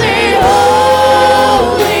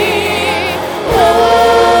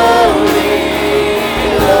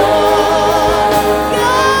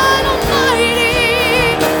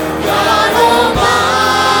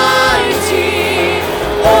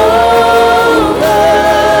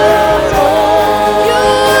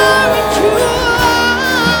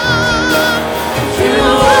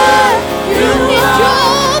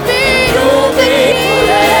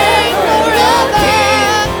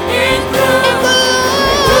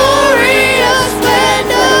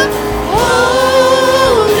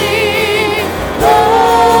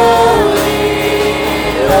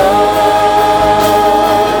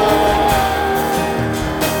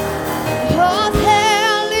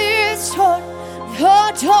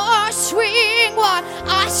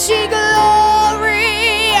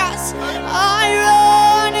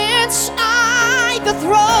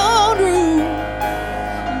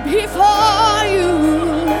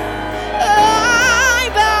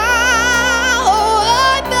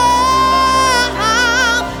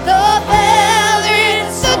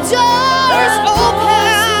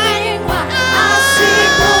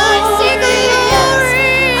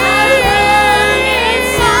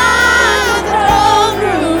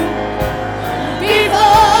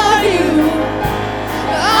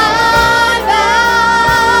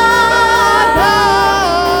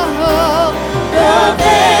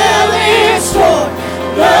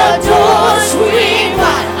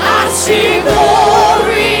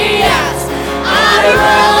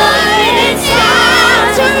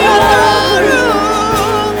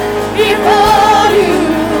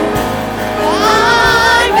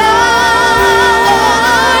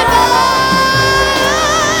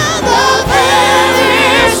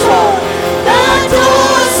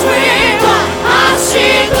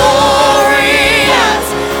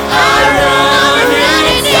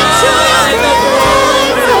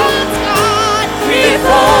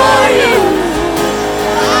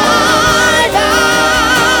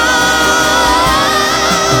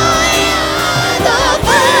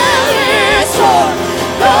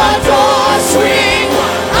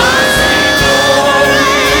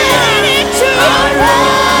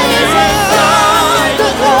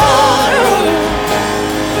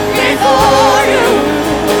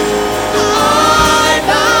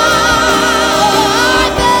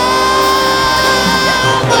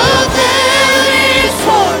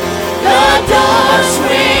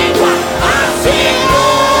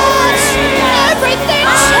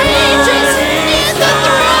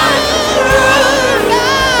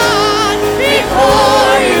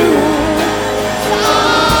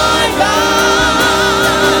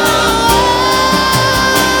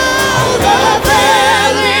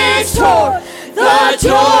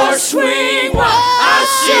 doors swing wide. I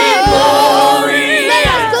see glory.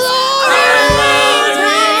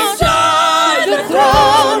 Inside the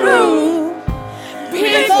throne room.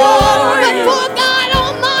 Before God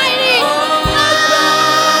Almighty.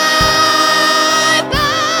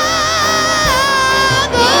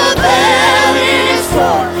 The veil is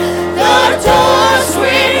torn. The doors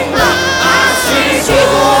swing wide. I see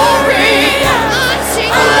glory.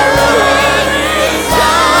 I run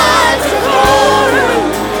inside the throne room.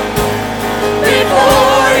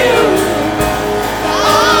 Before you, I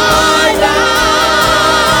die.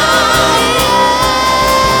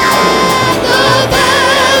 The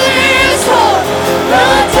veil is torn. The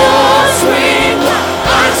doors swing wide. I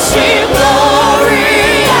see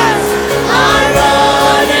glory as I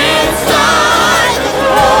run inside the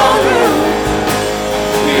throne room.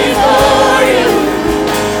 Before you,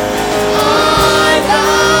 I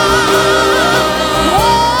die.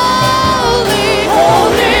 Holy,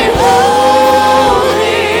 holy,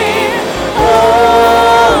 holy,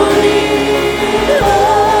 holy,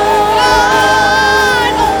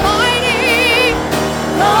 God Almighty,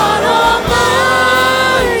 God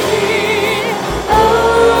Almighty,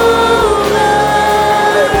 over all.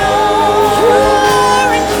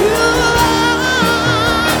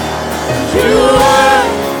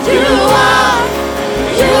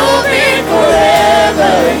 You'll be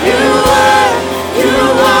forever.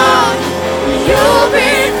 You'll be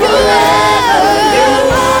forever.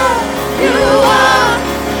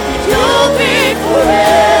 You'll be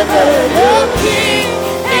forever. The King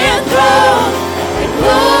enthroned in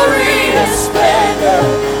glorious splendor.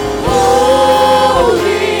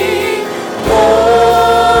 Holy,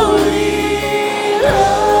 holy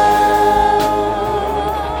Lord.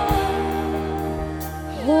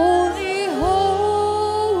 Holy,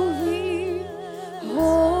 holy,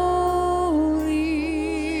 holy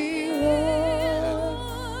Lord.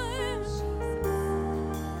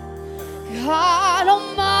 God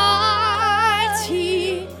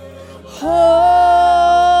Almighty, over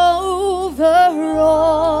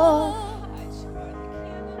all.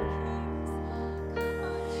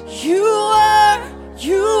 You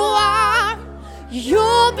are,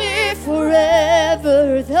 you'll be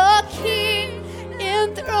forever the King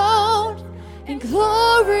enthroned in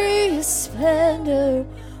glorious splendor.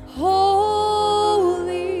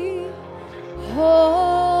 Holy,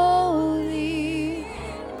 holy,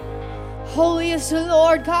 holy is the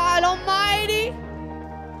Lord God Almighty.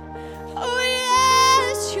 Oh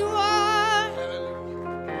yes, you are.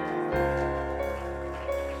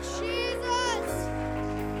 Jesus.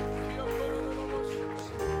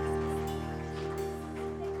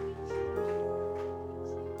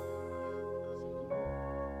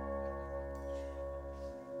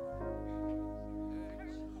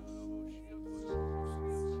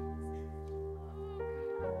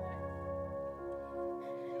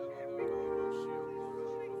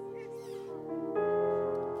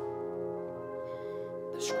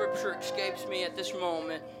 The scripture escapes me at this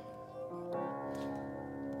moment.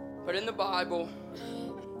 But in the Bible,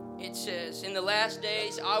 it says, in the last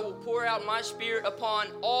days, I will pour out my spirit upon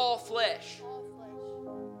all flesh.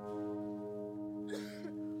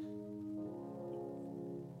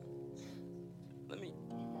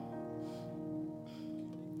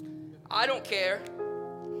 I don't care,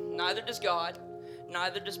 neither does God,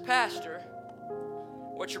 neither does Pastor,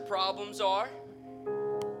 what your problems are,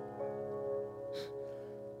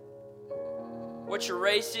 what your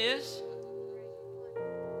race is,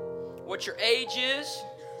 what your age is.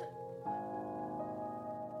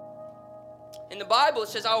 In the Bible, it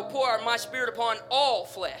says, I will pour out my spirit upon all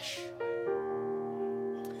flesh.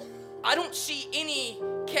 I don't see any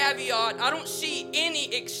caveat, I don't see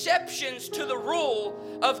any exceptions to the rule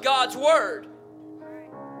of God's word.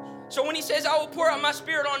 So when he says, I will pour out my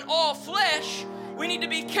spirit on all flesh, we need to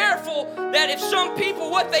be careful that if some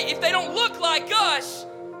people, if they don't look like us,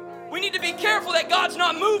 we need to be careful that God's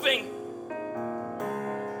not moving.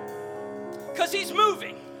 Because he's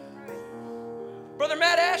moving. Brother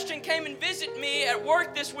Matt Ashton came and visited me at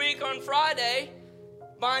work this week on Friday,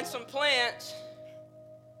 buying some plants.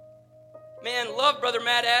 Man, love Brother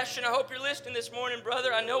Matt Ashton. I hope you're listening this morning,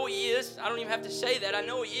 brother. I know he is. I don't even have to say that. I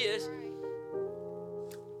know he is.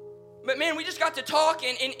 But man, we just got to talk,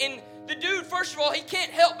 and the dude, first of all, he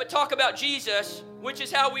can't help but talk about Jesus, which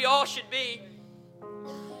is how we all should be.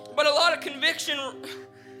 But a lot of conviction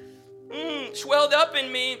swelled up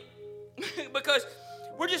in me because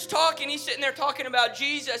we're just talking. He's sitting there talking about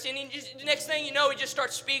Jesus, and the next thing you know, he just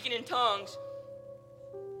starts speaking in tongues.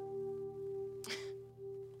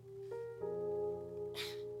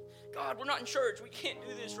 God, we're not in church. We can't do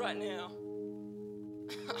this right now.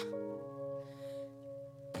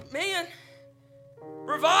 man,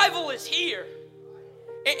 revival is here.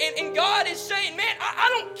 And God is saying, man,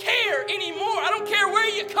 I don't care anymore. I don't care where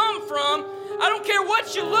you come from. I don't care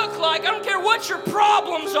what you look like. I don't care what your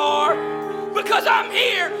problems are, because I'm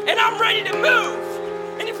here and I'm ready to move.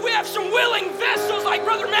 And if we have some willing vessels like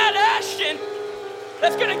Brother Matt Ashton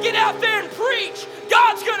that's going to get out there and preach,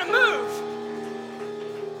 God's going to move.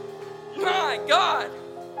 My God.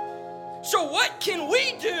 So what can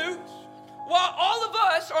we do while all of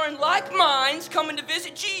us are in like minds coming to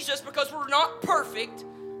visit Jesus because we're not perfect?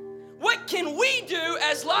 What can we do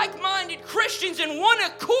as like-minded Christians in one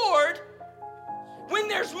accord when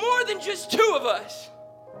there's more than just two of us?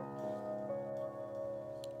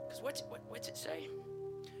 Because what's it say?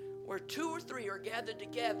 Where two or three are gathered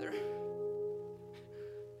together,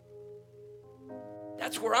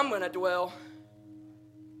 that's where I'm going to dwell.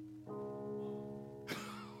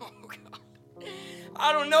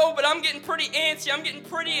 I don't know, but I'm getting pretty antsy. I'm getting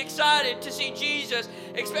pretty excited to see Jesus,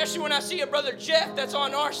 especially when I see a brother Jeff that's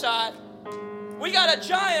on our side. We got a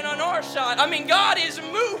giant on our side. I mean, God is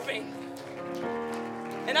moving.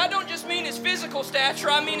 And I don't just mean his physical stature,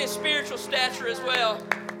 I mean his spiritual stature as well.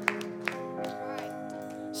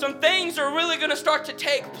 Some things are really going to start to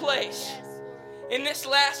take place in this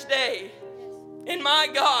last day. And my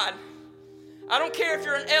God, I don't care if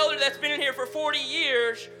you're an elder that's been in here for 40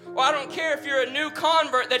 years, or I don't care if you're a new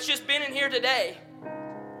convert that's just been in here today,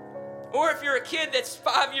 or if you're a kid that's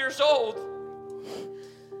 5 years old.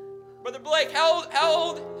 Brother Blake, how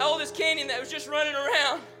old is Canyon that was just running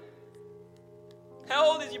around?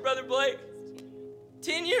 How old is you, Brother Blake?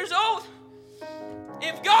 10 years old?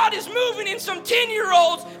 If God is moving in some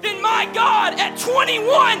 10-year-olds, then my God, at 21,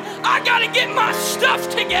 I got to get my stuff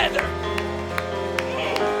together.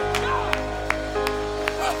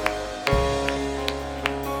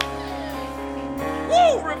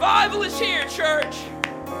 Woo! Revival is here, church.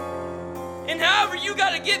 And however you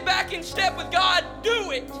got to get back in step with God, do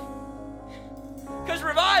it. Because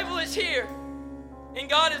revival is here. And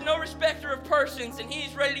God is no respecter of persons, and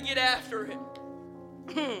he's ready to get after it.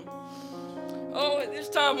 Oh, at this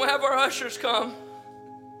time we'll have our ushers come.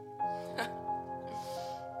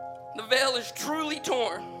 The veil is truly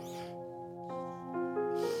torn.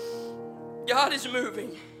 God is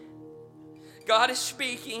moving. God is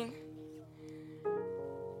speaking.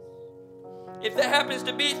 If that happens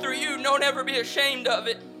to be through you, don't ever be ashamed of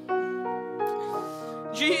it.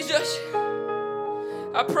 Jesus,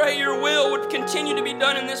 I pray your will would continue to be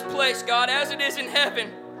done in this place, God, as it is in heaven.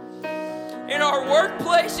 In our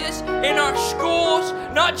workplaces, in our schools,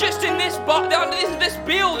 not just in this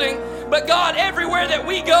building, but God, everywhere that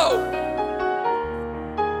we go.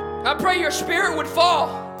 I pray your spirit would fall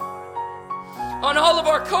on all of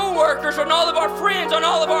our co-workers, on all of our friends, on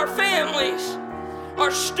all of our families,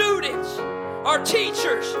 our students, our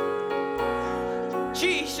teachers.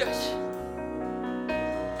 Jesus,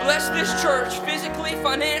 bless this church physically,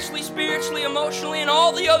 financially, spiritually, emotionally, and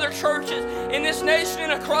all the other churches in this nation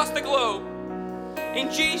and across the globe. In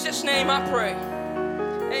Jesus' name I pray.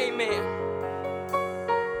 Amen.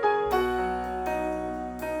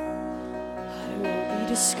 I won't be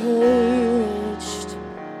discouraged,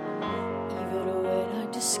 even when I'm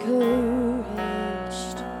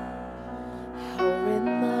discouraged. I'll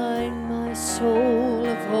remind my soul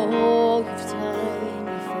of all you've done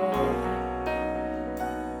before.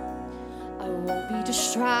 I won't be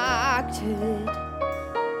distracted,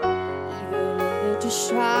 even in the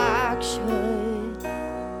distraction.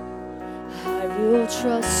 I will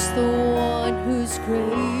trust the one who's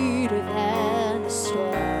greater than the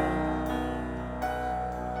storm.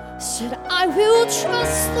 Said I will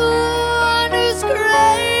trust the one who's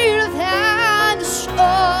greater than the storm.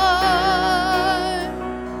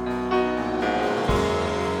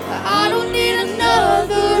 I don't need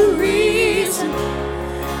another reason.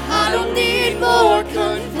 I don't need more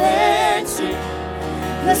convincing.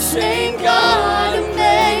 The same God who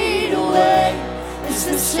made a way is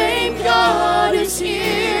the same God who's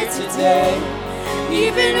here today.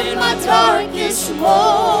 Even in my darkest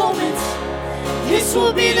moments, this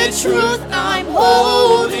will be the truth I'm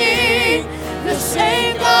holding. The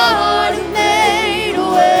same God who made a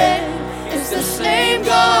way is the same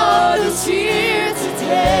God who's here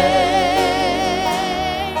today.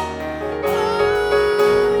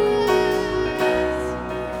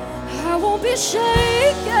 I won't be shaken,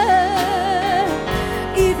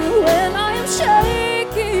 even when I am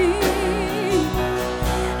shaking.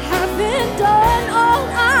 Having done all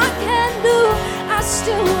I can do, I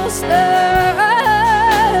still will stand.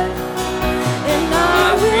 And I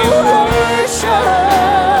will worship.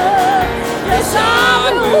 Yes, I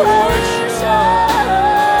will worship.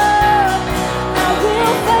 I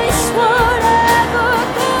will face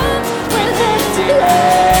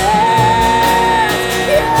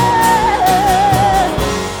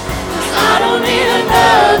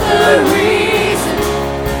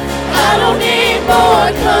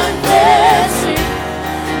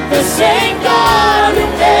The same God who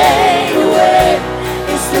made a way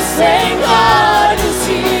is the same God who's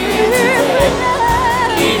here today.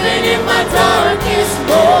 Even in my darkest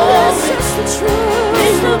moments,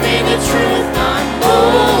 this will be the truth I'm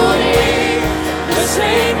holding. The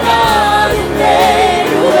same God who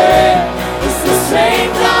made a way is the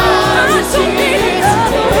same God who's here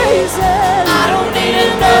today. I don't need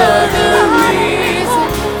another reason.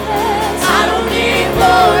 I don't need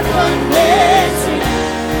more convincing.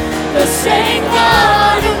 The same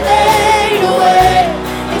God who made a way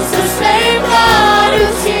is the same God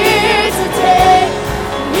who's here today.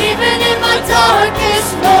 Even in my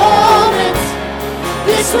darkest moments,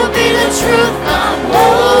 this will be the truth I'm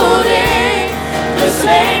holding. The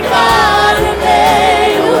same God who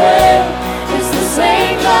made a way is the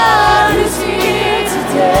same God who's here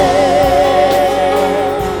today.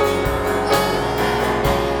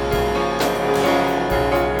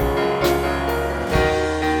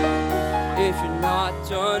 If you're not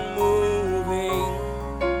done moving,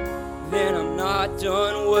 then I'm not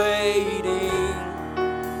done waiting.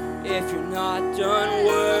 If you're not done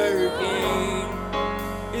working,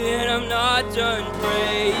 then I'm not done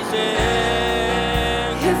praising.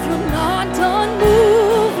 If you're not done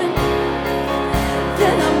moving,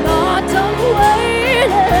 then I'm not done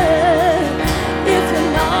waiting. If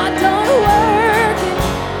you're not done working,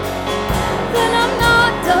 then I'm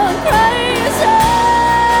not done praising.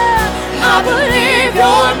 I believe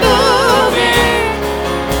you're moving,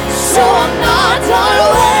 so I'm not done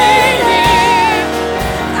waiting.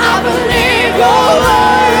 I believe you're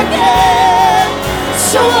working,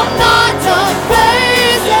 so I'm not done praising.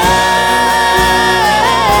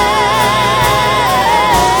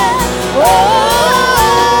 Oh,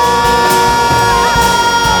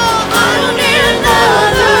 I don't need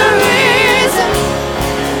another reason.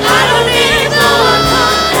 I don't need no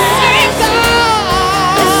same God.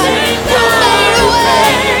 The same God who made a way.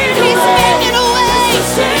 He's making a way. The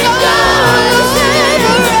same God who's made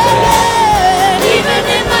a way. Even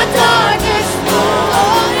in my darkest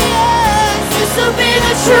moments, this will be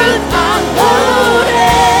the truth I'm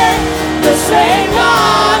holding. The same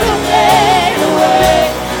God who made a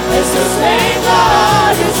way is the same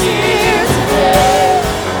God who's here today.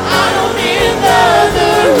 I don't need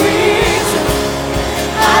another reason.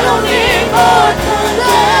 I don't need more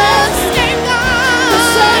convincing. The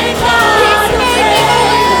same God who's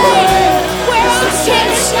making a way where I'm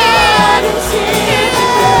scared who's here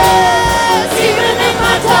today. Even in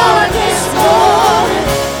my darkest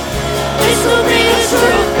moments, this will be the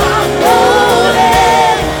truth I'm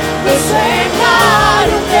holding. The same God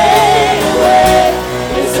who made a way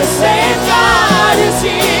is the same God who's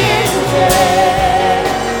here today.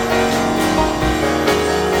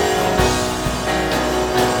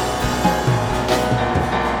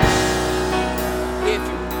 If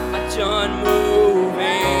you're not done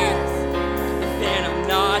moving, then I'm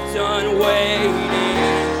not done waiting.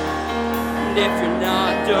 And if you're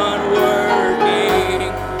not done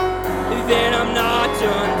working, then I'm not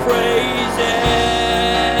done praising.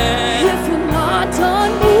 If you're not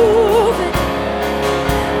done moving,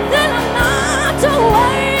 then I'm not done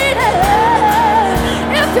waiting.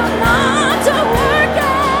 If you're not done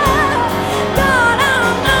working, God,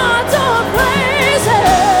 I'm not done praising.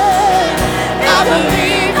 I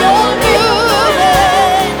believe you're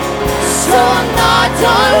moving, so I'm not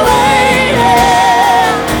done waiting.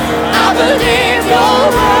 I believe you're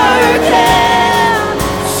working,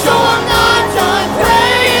 so I'm not done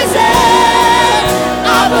praising.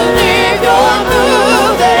 I believe you're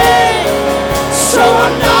moving, so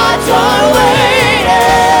I'm not done waiting.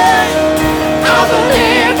 I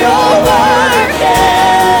believe you're working,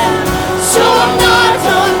 so I'm not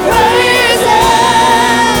done praising.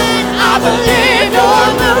 I believe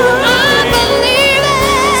you're moving, I believe it,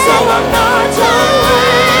 so I'm not done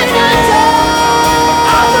waiting.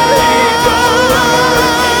 I believe you're working,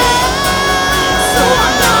 so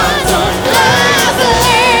I'm not done praising.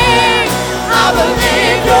 I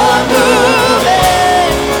believe you're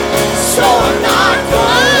moving, so I'm not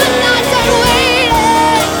done waiting.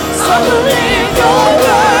 I believe you're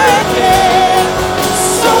working,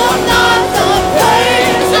 so I'm not done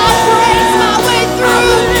praising. I praise my way through. I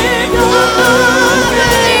believe you're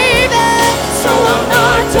moving, so I'm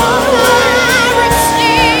not done waiting. I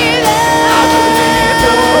receive it. I believe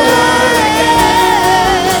you're working,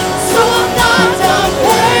 so I'm not done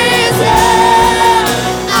praising.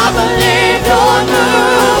 I believe you're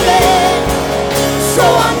moving, so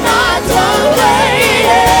I'm not done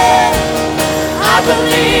waiting. I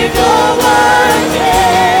believe you're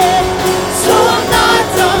working, so I'm not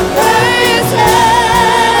done praising.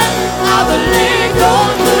 I believe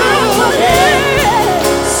you're moving,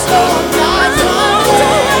 so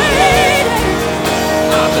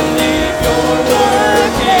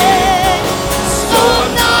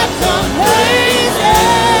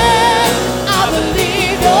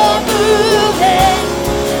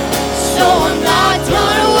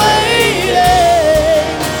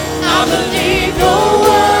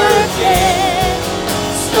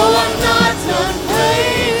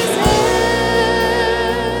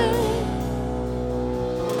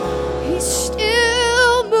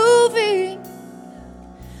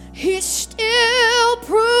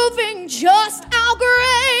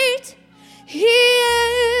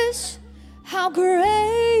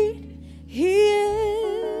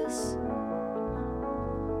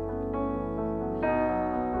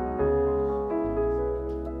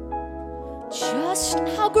just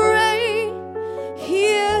how great He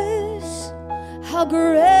is, how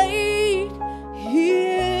great He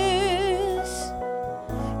is.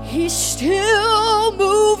 He's still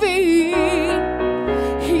moving,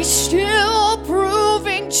 He's still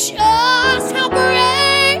proving just how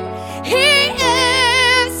great He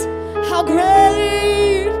is, how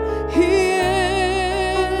great He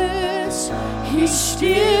is. He's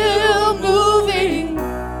still moving,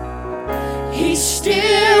 He's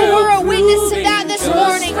still, we're a witness to that this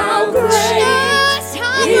morning. Just how great,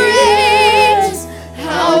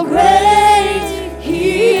 how great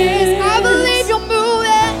He is. I believe you're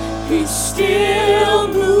moving. He's still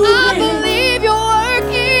moving. I believe you're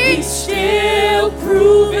working. He's still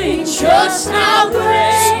proving just how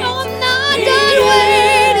great. So I'm not done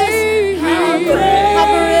waiting. How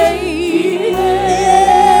great He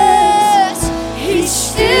is. He's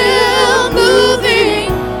still moving.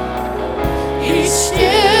 He's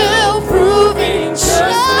still proving just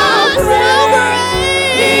how great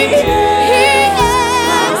He is.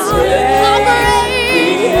 How great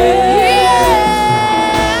He is.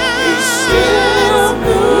 He's still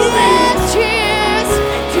moving. Yes,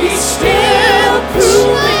 He's still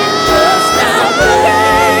proving just how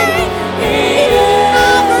great He is.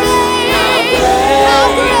 How great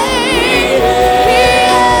He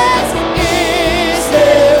is. Is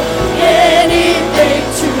there anything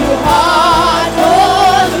too hard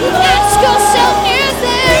for the Lord? Ask yourself, is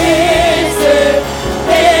there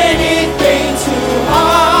anything too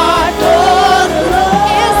hard for the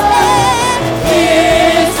Lord?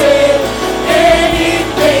 Is there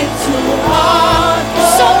anything too hard for the Lord?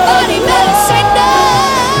 Somebody better say no.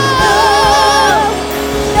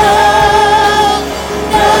 No,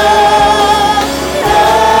 no, no.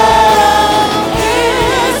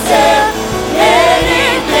 Is there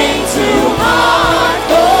anything too hard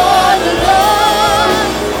for the Lord?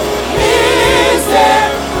 Is there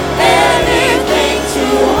anything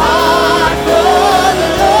too hard for the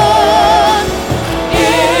Lord?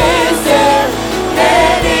 Is there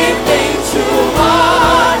anything too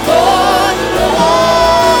hard for the Lord?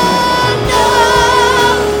 No, no,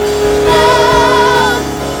 no,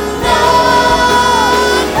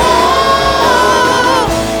 no.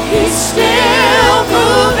 He's still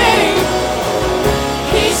moving.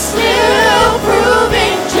 He's still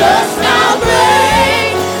proving just how great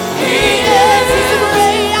He is.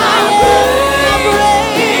 How great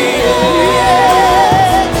He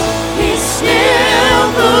is. He's still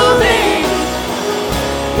moving.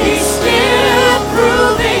 He's still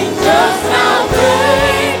proving just how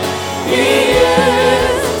great He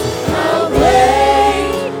is. How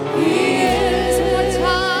great He is. One more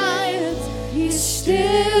time. He's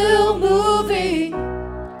still moving.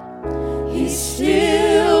 He's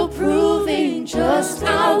still proving just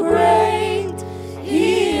how great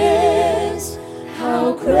He is.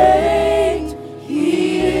 How great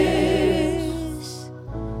He is.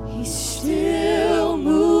 He's still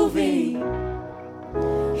moving.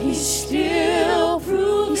 He's still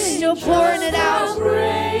proving. He's still pouring it out.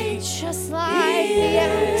 Just like the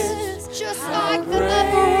ashes, just like the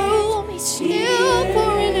upper room. He's still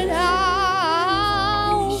pouring it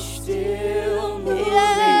out. He's still moving.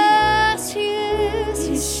 Yes, He is.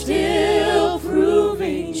 He's still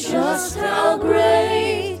proving just how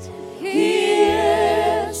great He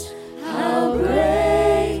is. How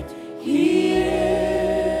great He is.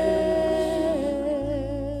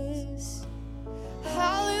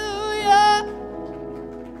 Hallelujah.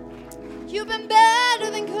 You've been better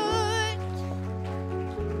than good.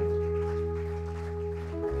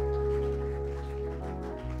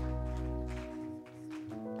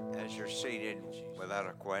 As you're seated, without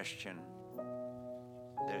a question,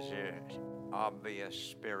 there's an obvious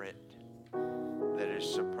spirit that is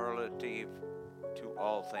superlative to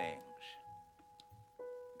all things.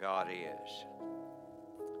 God is.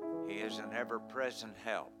 He is an ever-present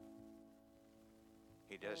help.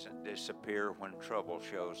 He doesn't disappear when trouble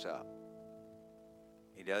shows up.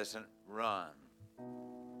 He doesn't run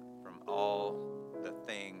from all the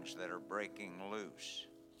things that are breaking loose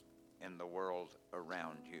in the world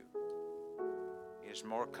around you. He is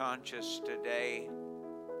more conscious today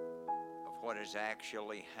of what is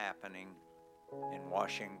actually happening in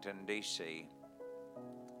Washington, D.C.,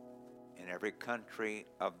 in every country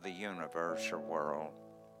of the universe or world.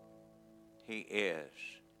 He is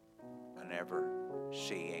an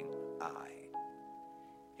ever-seeing eye.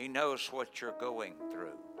 He knows what you're going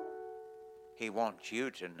through. He wants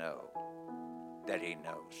you to know that He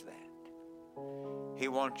knows that. He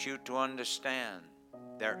wants you to understand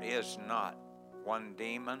there is not one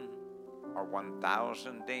demon or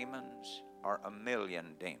 1,000 demons or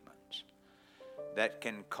 1,000,000 demons that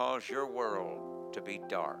can cause your world to be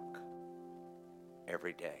dark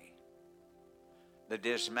every day. The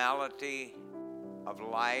dismality of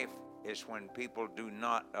life is when people do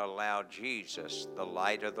not allow Jesus, the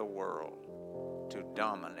light of the world, to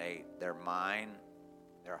dominate their mind,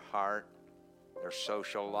 their heart, their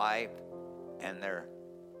social life, and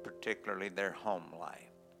particularly their home life.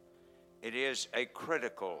 It is a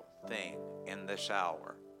critical thing in this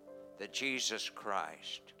hour that Jesus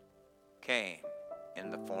Christ came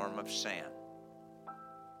in the form of sin.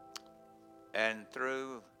 And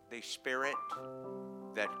through the Spirit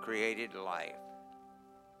that created life,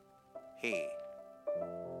 He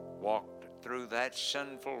walked through that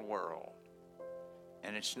sinful world.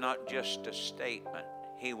 And it's not just a statement.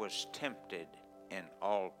 He was tempted in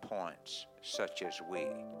all points, such as we,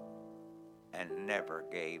 and never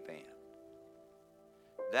gave in.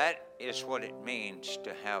 That is what it means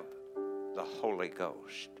to have the Holy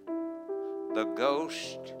Ghost. The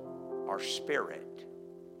ghost or spirit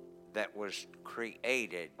that was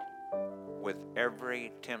created with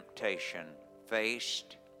every temptation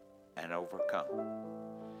faced and overcome.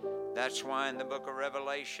 That's why in the book of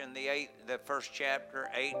Revelation, the first chapter,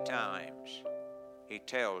 8 times, he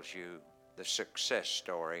tells you the success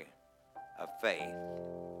story of faith,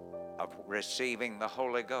 of receiving the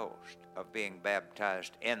Holy Ghost, of being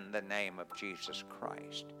baptized in the name of Jesus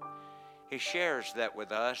Christ. He shares that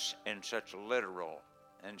with us in such literal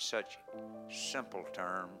and such simple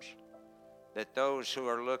terms that those who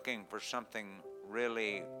are looking for something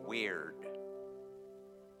really weird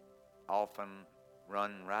often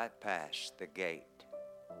run right past the gate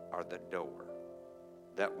or the door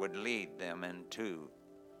that would lead them into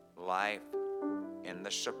life in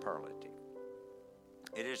the superlative.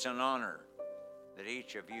 It is an honor that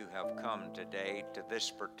each of you have come today to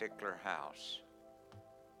this particular house.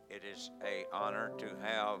 It is an honor to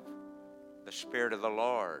have the Spirit of the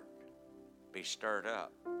Lord be stirred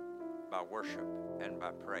up by worship and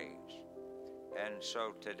by praise. And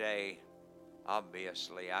so today,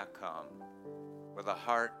 obviously, I come with a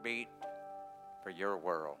heartbeat for your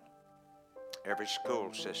world. Every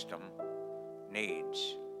school system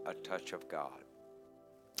needs a touch of God.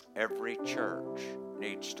 Every church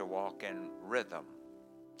needs to walk in rhythm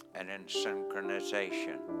and in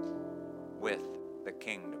synchronization with the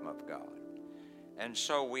kingdom of God. And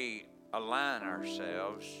so we align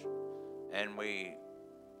ourselves, and we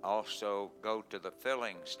also go to the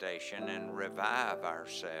filling station and revive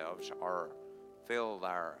ourselves or fill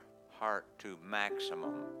our heart to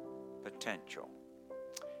maximum potential.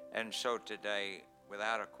 And so today,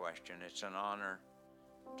 without a question, it's an honor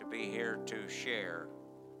to be here to share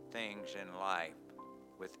things in life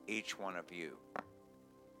with each one of you.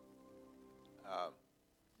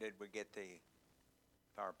 Did we get the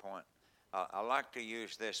PowerPoint? I like to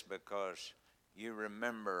use this because you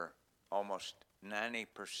remember almost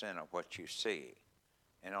 90% of what you see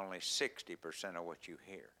and only 60% of what you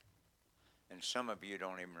hear. And some of you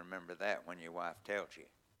don't even remember that when your wife tells you.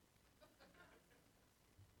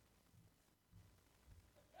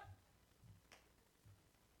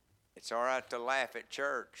 It's all right to laugh at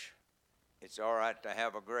church. It's all right to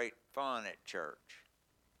have a great fun at church.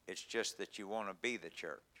 It's just that you want to be the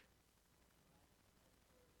church.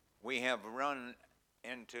 We have run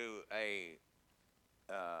into a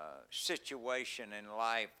situation in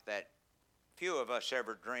life that few of us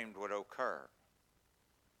ever dreamed would occur.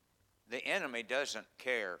 The enemy doesn't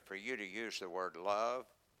care for you to use the word love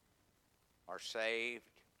or saved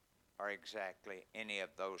or exactly any of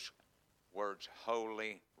those words,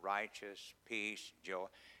 holy, righteous, peace, joy.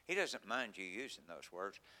 He doesn't mind you using those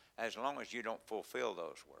words as long as you don't fulfill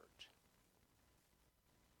those words.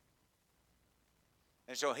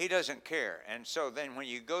 And so he doesn't care. And so then when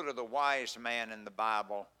you go to the wise man in the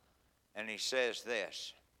Bible and he says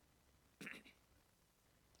this, I'm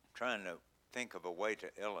trying to think of a way to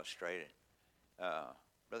illustrate it.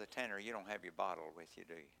 Brother Tanner, you don't have your bottle with you,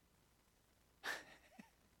 do you?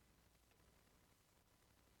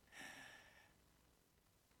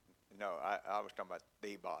 No, I was talking about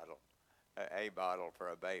the bottle, a bottle for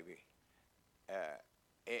a baby.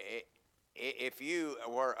 If you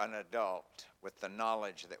were an adult with the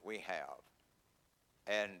knowledge that we have,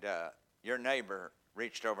 and your neighbor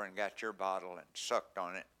reached over and got your bottle and sucked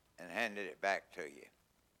on it and handed it back to you,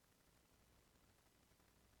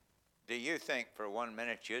 do you think for 1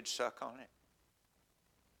 minute you'd suck on it?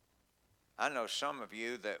 I know some of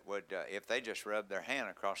you that would, if they just rubbed their hand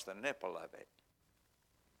across the nipple of it,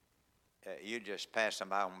 you just pass them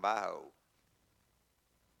by on by.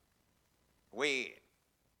 We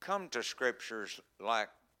come to scriptures like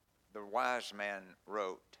the wise man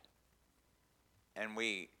wrote, and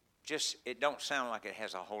we it don't sound like it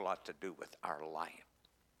has a whole lot to do with our life.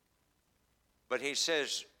 But he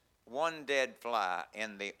says, one dead fly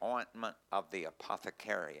in the ointment of the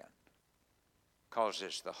apothecarian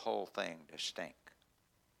causes the whole thing to stink.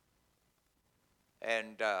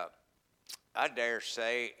 And I dare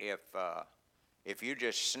say if you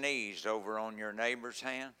just sneezed over on your neighbor's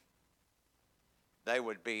hand, they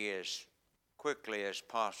would be as quickly as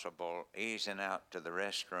possible easing out to the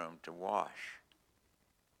restroom to wash,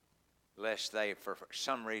 lest they for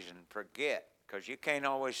some reason forget, because you can't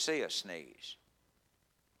always see a sneeze.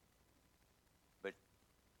 But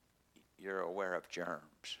you're aware of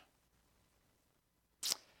germs.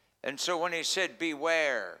 And so when he said,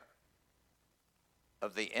 beware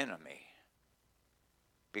of the enemy,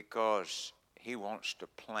 because he wants to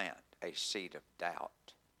plant a seed of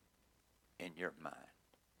doubt in your mind.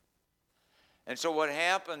 And so what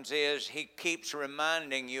happens is he keeps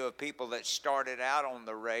reminding you of people that started out on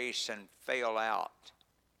the race and fail out,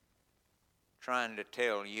 trying to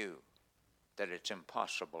tell you that it's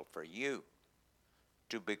impossible for you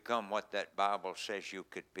to become what that Bible says you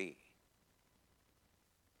could be.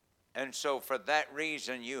 And so for that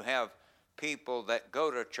reason, you have people that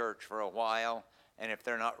go to church for a while, and if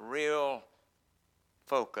they're not real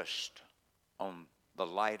focused on the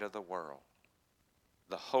light of the world,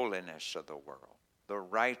 the holiness of the world, the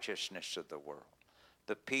righteousness of the world,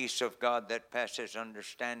 the peace of God that passes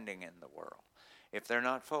understanding in the world, if they're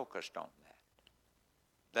not focused on that,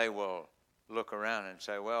 they will look around and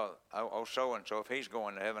say, well, oh, so-and-so, if he's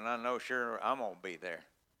going to heaven, I know sure I'm going to be there.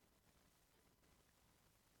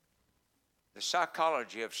 The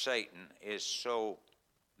psychology of Satan is so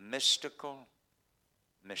mystical,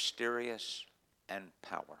 mysterious, and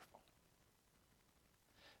powerful.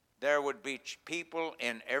 There would be people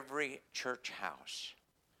in every church house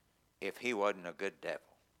if he wasn't a good devil.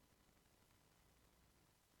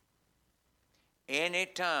 Any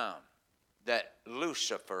time that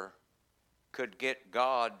Lucifer could get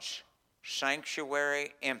God's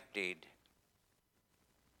sanctuary emptied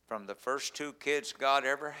from the first two kids God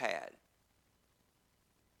ever had,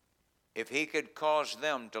 if he could cause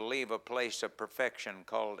them to leave a place of perfection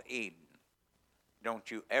called Eden,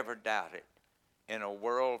 don't you ever doubt it. In a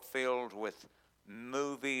world filled with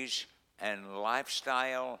movies and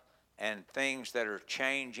lifestyle and things that are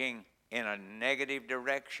changing in a negative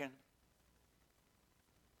direction,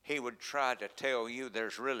 he would try to tell you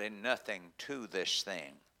there's really nothing to this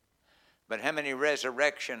thing. But how many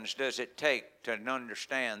resurrections does it take to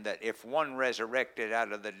understand that if one resurrected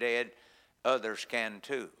out of the dead, others can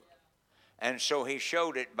too? And so he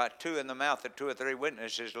showed it by two in the mouth of two or three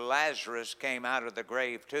witnesses. Lazarus came out of the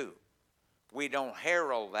grave too. We don't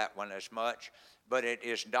herald that one as much, but it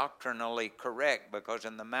is doctrinally correct, because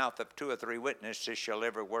in the mouth of two or three witnesses shall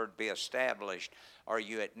every word be established. Or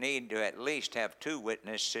you need to at least have two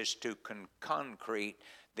witnesses to concrete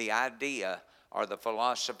the idea or the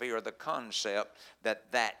philosophy or the concept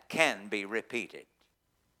that can be repeated.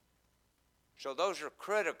 So those are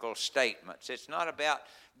critical statements. It's not about,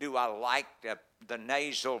 do I like the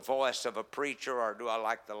nasal voice of a preacher, or do I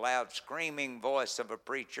like the loud screaming voice of a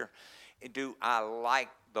preacher? Do I like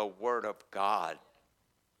the Word of God?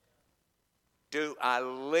 Do I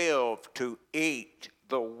live to eat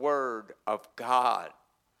the Word of God?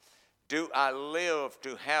 Do I live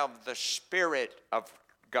to have the Spirit of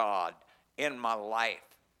God in my life?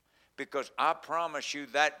 Because I promise you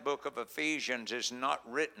that book of Ephesians is not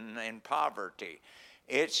written in poverty.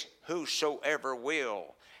 It's whosoever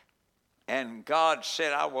will. And God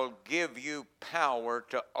said, I will give you power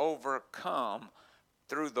to overcome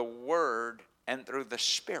through the Word and through the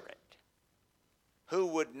Spirit. Who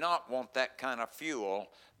would not want that kind of fuel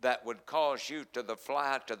that would cause you to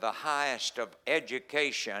fly to the highest of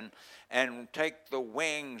education and take the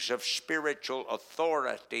wings of spiritual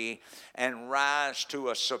authority and rise to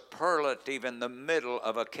a superlative in the middle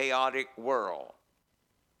of a chaotic world?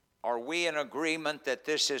 Are we in agreement that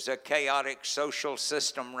this is a chaotic social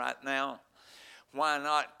system right now? Why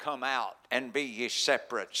not come out and be ye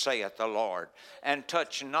separate, saith the Lord, and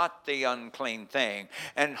touch not the unclean thing,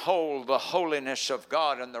 and hold the holiness of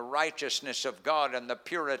God and the righteousness of God and the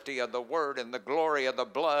purity of the Word and the glory of the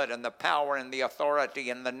blood and the power and the authority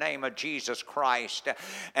in the name of Jesus Christ,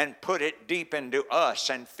 and put it deep into us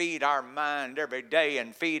and feed our mind every day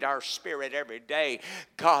and feed our spirit every day.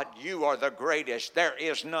 God, you are the greatest. There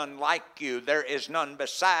is none like you. There is none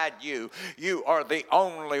beside you. You are the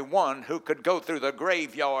only one who could go through the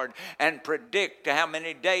graveyard and predict how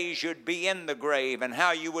many days you'd be in the grave and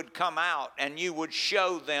how you would come out, and you would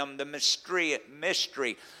show them the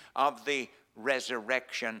mystery of the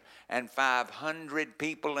resurrection. And 500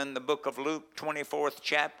 people in the book of Luke, 24th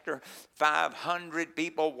chapter, 500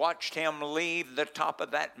 people watched him leave the top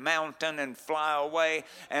of that mountain and fly away,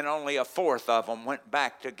 and only a fourth of them went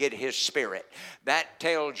back to get his spirit. That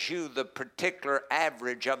tells you the particular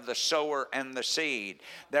average of the sower and the seed.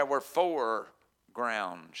 There were 4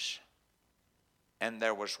 grounds, and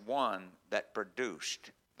there was one that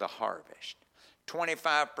produced the harvest.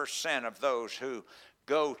 25% of those who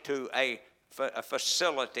go to a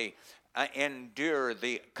facility endure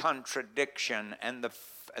the contradiction and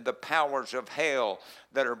the powers of hell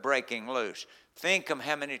that are breaking loose. Think of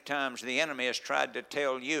how many times the enemy has tried to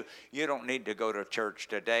tell you, you don't need to go to church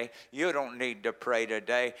today. You don't need to pray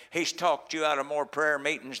today. He's talked you out of more prayer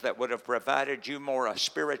meetings that would have provided you more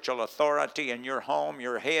spiritual authority in your home,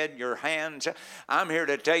 your head, your hands. I'm here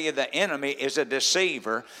to tell you the enemy is a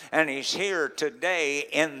deceiver, and he's here today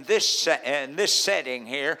in this setting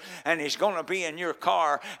here, and he's going to be in your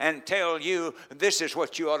car and tell you this is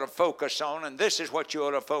what you ought to focus on, and this is what you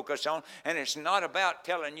ought to focus on. And it's not about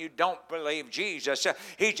telling you don't believe Jesus.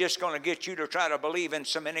 He's just going to get you to try to believe in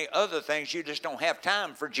so many other things. You just don't have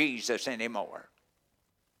time for Jesus anymore.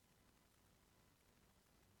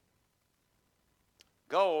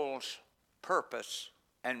 Goals, purpose,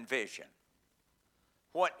 and vision.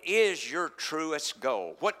 What is your truest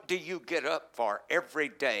goal? What do you get up for every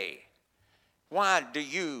day? Why do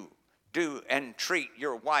you do and treat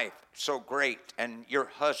your wife so great, and your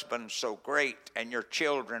husband so great, and your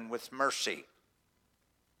children with mercy?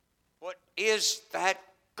 What is that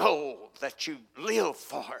goal that you live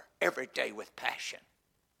for every day with passion?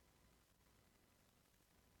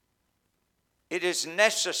 It is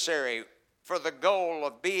necessary for the goal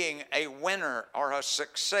of being a winner or a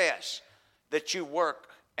success that you work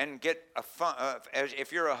and get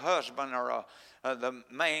if you're a husband or the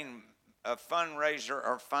main fundraiser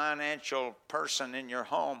or financial person in your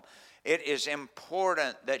home, it is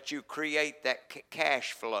important that you create that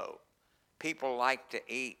cash flow. People like to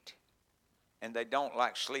eat, and they don't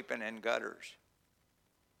like sleeping in gutters.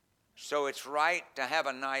 So it's right to have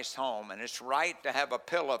a nice home, and it's right to have a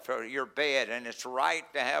pillow for your bed, and it's right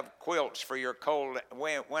to have quilts for your cold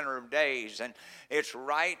winter days, and it's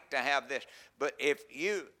right to have this. But if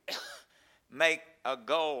you make a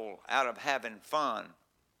goal out of having fun,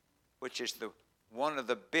 which is one of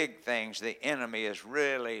the big things the enemy is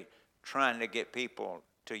really trying to get people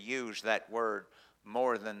to use that word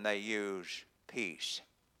more than they use peace.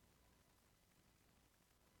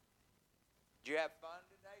 Did you have fun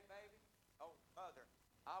today, baby? Oh, mother,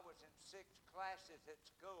 I was in 6 classes at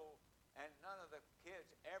school, and none of the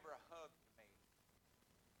kids ever hugged me.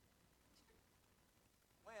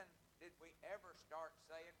 When did we ever start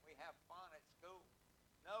saying we have fun at school?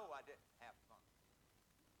 No, I didn't have fun.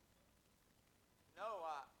 No,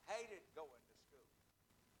 I hated going to school.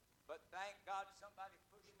 But thank God somebody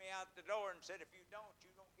pushed me out the door and said, if you don't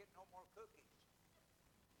get no more cookies.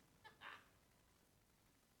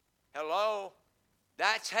 Hello?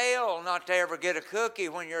 That's hell not to ever get a cookie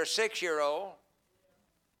when you're a 6-year-old.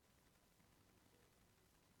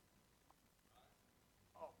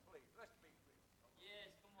 Oh, please, let's be real.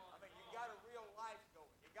 Yes, come on. I mean, you got a real life going.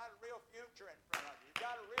 You got a real future in front of you. You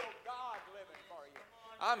got a real God living for you.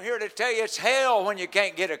 I'm here to tell you it's hell when you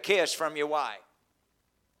can't get a kiss from your wife.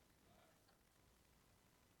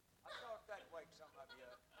 I thought that'd wake some of you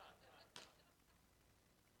up.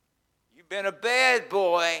 You've been a bad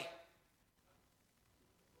boy.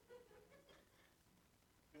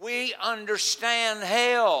 We understand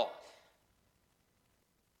hell.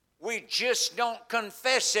 We just don't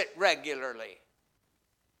confess it regularly.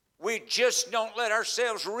 We just don't let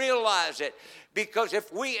ourselves realize it. Because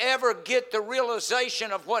if we ever get the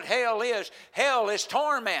realization of what hell is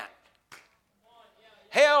torment.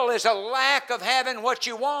 Hell is a lack of having what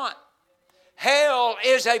you want. Hell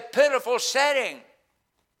is a pitiful setting.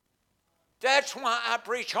 That's why I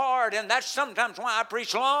preach hard, and that's sometimes why I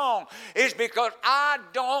preach long, is because I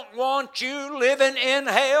don't want you living in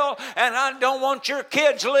hell, and I don't want your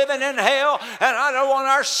kids living in hell, and I don't want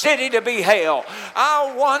our city to be hell.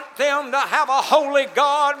 I want them to have a holy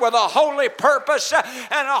God with a holy purpose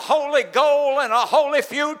and a holy goal and a holy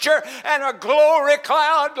future and a glory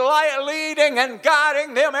cloud leading and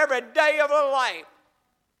guiding them every day of their life.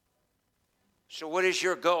 So what is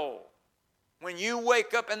your goal? When you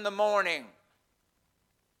wake up in the morning,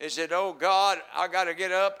 is it, oh God, I got to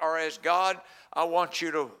get up? Or is God, I want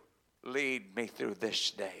you to lead me through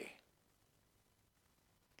this day?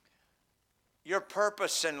 Your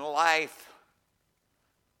purpose in life,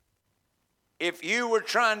 if you were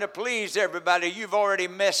trying to please everybody, you've already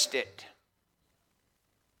missed it.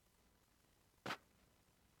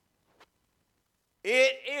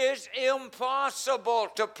 It is impossible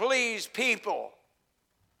to please people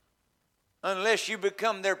unless you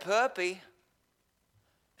become their puppy.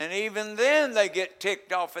 And even then they get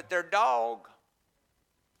ticked off at their dog.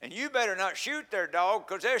 And you better not shoot their dog,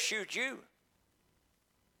 because they'll shoot you.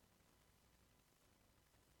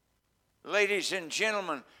 Ladies and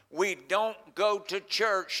gentlemen, we don't go to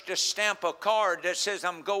church to stamp a card that says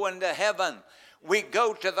I'm going to heaven. We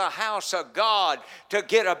go to the house of God to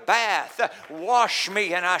get a bath. Wash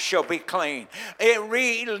me and I shall be clean. It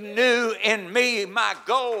renew in me my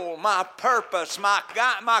goal, my purpose,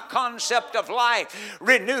 my concept of life.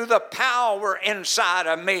 Renew the power inside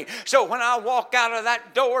of me. So when I walk out of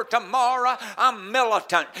that door tomorrow, I'm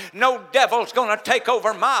militant. No devil's going to take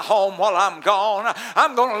over my home while I'm gone.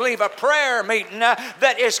 I'm going to leave a prayer meeting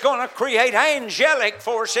that is going to create angelic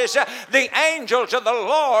forces. The angels of the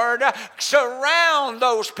Lord surround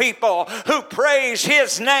those people who praise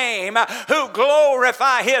His name, who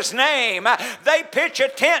glorify His name. They pitch a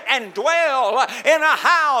tent and dwell in a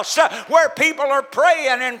house where people are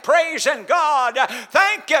praying and praising God.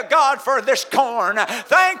 Thank you, God, for this corn.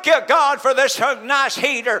 Thank you, God, for this nice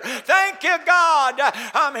heater. Thank you, God.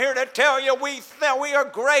 I'm here to tell you we are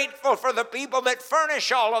grateful for the people that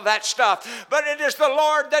furnish all of that stuff. But it is the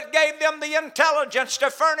Lord that gave them the intelligence to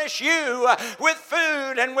furnish you with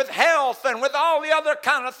food and with health and with all the other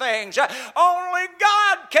kind of things. Only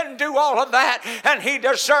God can do all of that, and He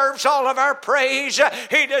deserves all of our praise.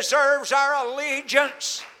 He deserves our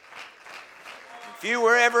allegiance. If you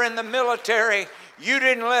were ever in the military, you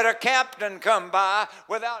didn't let a captain come by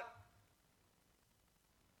without.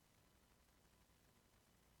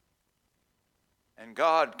 And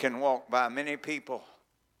God can walk by many people,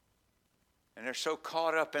 and they're so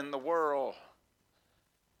caught up in the world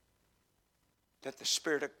that the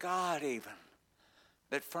Spirit of God even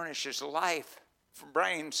that furnishes life from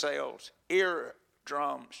brain cells,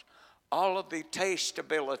 eardrums, all of the taste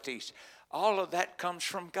abilities, all of that comes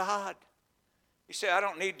from God. You say, I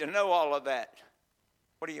don't need to know all of that.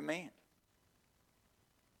 What do you mean?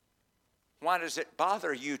 Why does it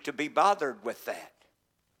bother you to be bothered with that?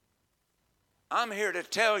 I'm here to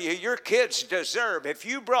tell you, your kids deserve, if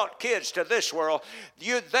you brought kids to this world,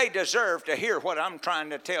 they deserve to hear what I'm trying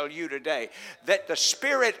to tell you today. That the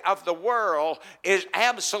spirit of the world is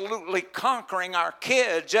absolutely conquering our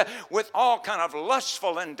kids with all kind of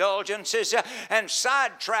lustful indulgences and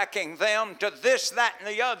sidetracking them to this, that, and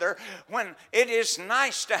the other, when it is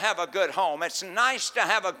nice to have a good home. It's nice to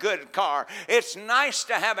have a good car. It's nice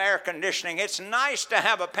to have air conditioning. It's nice to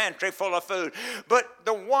have a pantry full of food. But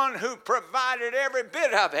the one who provided every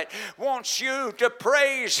bit of it wants you to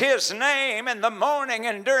praise His name in the morning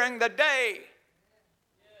and during the day.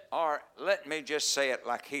 Or let me just say it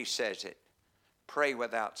like He says it. Pray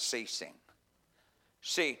without ceasing.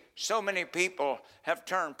 See, so many people have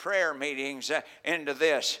turned prayer meetings into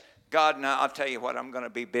this. God, now I'll tell you what, I'm going to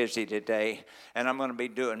be busy today, and I'm going to be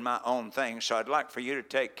doing my own thing, so I'd like for you to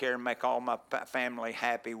take care and make all my family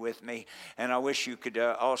happy with me, and I wish you could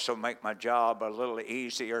also make my job a little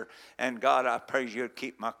easier, and God, I pray you'd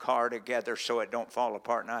keep my car together so it don't fall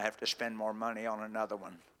apart and I have to spend more money on another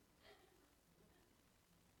one.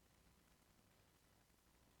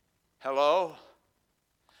 Hello?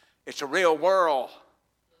 It's a real world.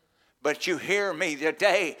 But you hear me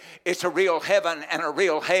today, it's a real heaven and a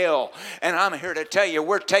real hell. And I'm here to tell you,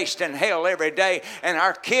 we're tasting hell every day. And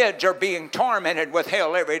our kids are being tormented with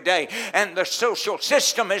hell every day. And the social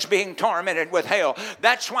system is being tormented with hell.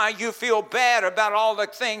 That's why you feel bad about all the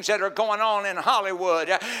things that are going on in Hollywood.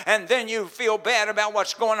 And then you feel bad about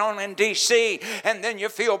what's going on in D.C. And then you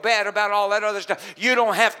feel bad about all that other stuff. You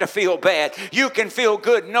don't have to feel bad. You can feel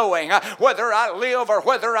good knowing whether I live or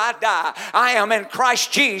whether I die, I am in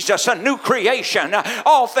Christ Jesus, a new creation.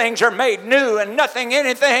 All things are made new, and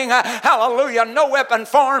anything, hallelujah, no weapon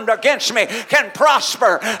formed against me can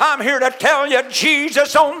prosper. I'm here to tell you,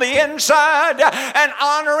 Jesus on the inside and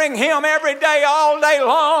honoring Him every day, all day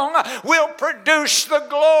long, will produce the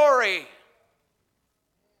glory.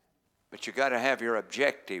 But you got to have your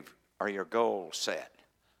objective or your goal set.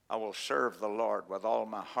 I will serve the Lord with all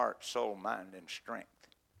my heart, soul, mind, and strength.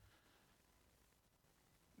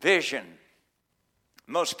 Vision.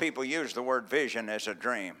 Most people use the word vision as a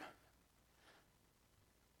dream.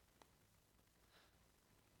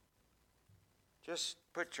 Just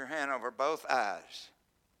put your hand over both eyes,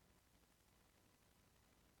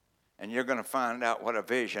 and you're going to find out what a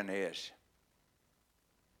vision is.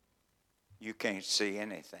 You can't see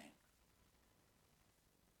anything.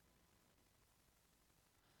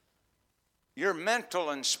 Your mental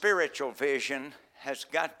and spiritual vision has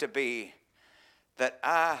got to be that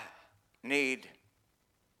I need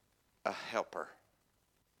a helper.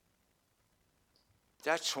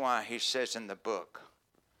 That's why he says in the book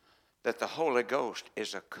that the Holy Ghost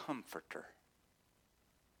is a comforter.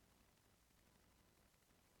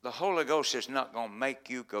 The Holy Ghost is not going to make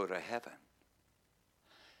you go to heaven.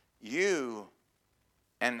 You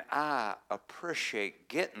and I appreciate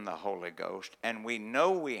getting the Holy Ghost, and we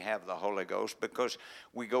know we have the Holy Ghost because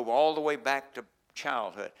we go all the way back to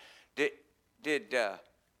childhood.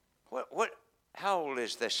 How old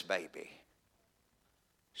is this baby?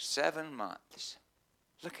 7 months.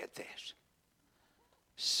 Look at this.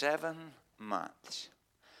 7 months.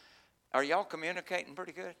 Are y'all communicating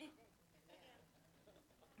pretty good?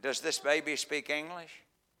 Does this baby speak English?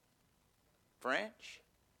 French?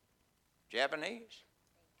 Japanese?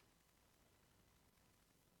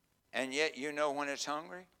 And yet you know when it's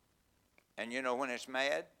hungry? And you know when it's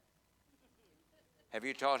mad? Have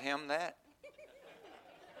you taught him that?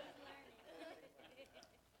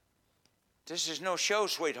 This is no show,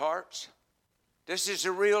 sweethearts. This is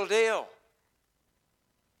the real deal.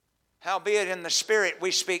 Howbeit in the Spirit we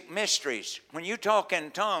speak mysteries. When you talk in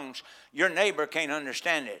tongues, your neighbor can't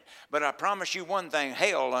understand it. But I promise you one thing,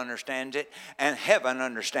 hell understands it and heaven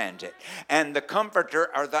understands it. And the Comforter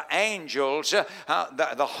or the angels,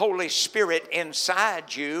 the Holy Spirit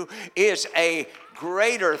inside you is a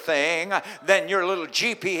greater thing than your little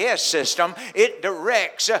GPS system. It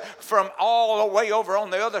directs from all the way over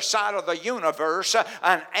on the other side of the universe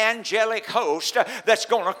an angelic host that's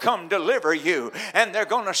going to come deliver you. And they're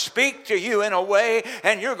going to speak to you in a way,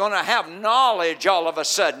 and you're going to have knowledge all of a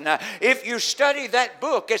sudden. If you study that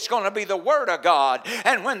book, it's going to be the Word of God.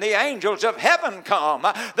 And when the angels of heaven come,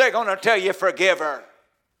 they're going to tell you, forgive her.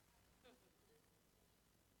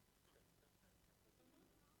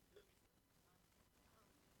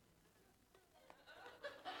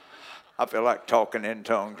 I feel like talking in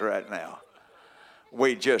tongues right now.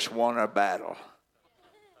 We just won a battle.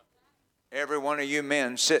 Every one of you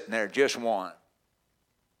men sitting there just won.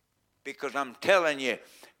 Because I'm telling you,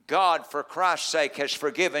 God, for Christ's sake, has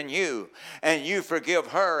forgiven you. And you forgive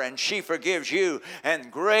her, and she forgives you.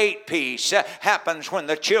 And great peace happens when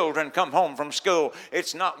the children come home from school.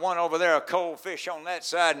 It's not one over there, a cold fish on that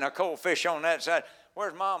side and a cold fish on that side.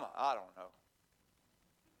 Where's Mama? I don't know.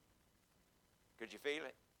 Could you feel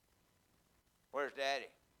it? Where's Daddy?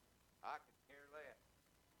 I can hear that.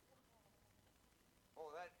 Oh,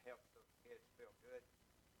 that helps those kids feel good.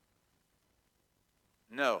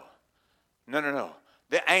 No.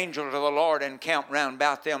 The angels of the Lord encamp round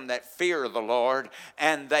about them that fear the Lord,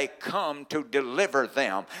 and they come to deliver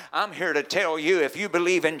them. I'm here to tell you, if you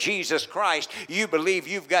believe in Jesus Christ, you believe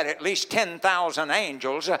you've got at least 10,000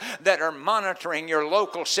 angels that are monitoring your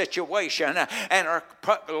local situation and are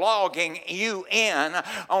logging you in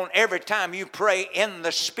on every time you pray in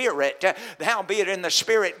the Spirit. Howbeit in the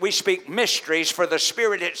Spirit we speak mysteries, for the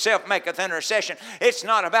Spirit itself maketh intercession. It's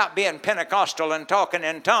not about being Pentecostal and talking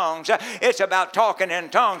in tongues. It's about talking in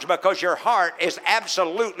tongues because your heart is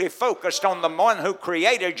absolutely focused on the one who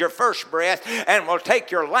created your first breath and will take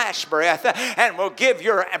your last breath and will give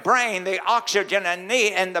your brain the oxygen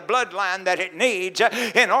and the bloodline that it needs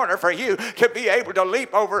in order for you to be able to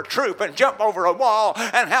leap over a troop and jump over a wall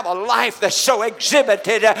and have a life that's so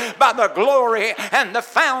exhibited by the glory and the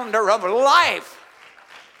founder of life.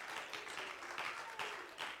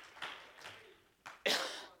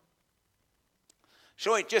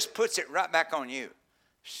 So it just puts it right back on you.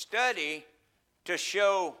 Study to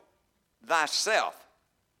show thyself.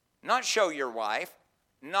 Not show your wife,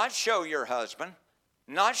 not show your husband,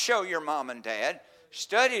 not show your mom and dad.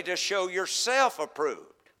 Study to show yourself approved.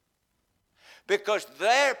 Because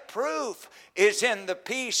their proof is in the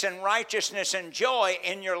peace and righteousness and joy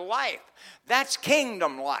in your life. That's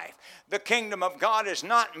kingdom life. The kingdom of God is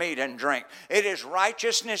not meat and drink. It is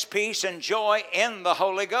righteousness, peace, and joy in the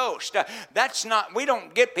Holy Ghost. We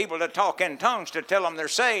don't get people to talk in tongues to tell them they're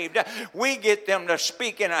saved. We get them to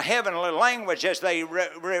speak in a heavenly language as they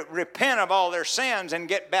repent of all their sins and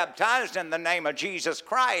get baptized in the name of Jesus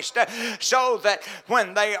Christ, so that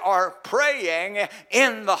when they are praying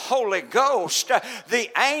in the Holy Ghost, the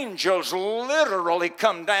angels literally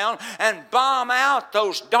come down and bomb out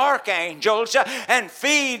those dark angels and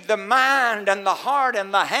feed the mind and the heart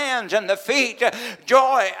and the hands and the feet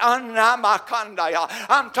joy.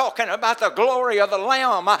 I'm talking about the glory of the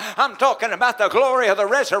Lamb. I'm talking about the glory of the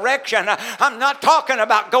resurrection. I'm not talking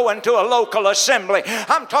about going to a local assembly.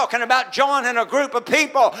 I'm talking about joining a group of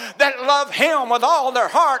people that love Him with all their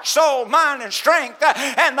heart, soul, mind, and strength,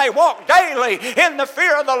 and they walk daily in the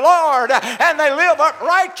fear of the Lord, and they live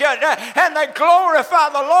upright, and they glorify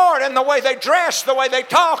the Lord in the way they dress, the way they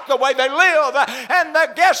talk, the way they live. And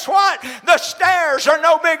guess what? The stairs are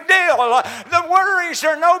no big deal. The worries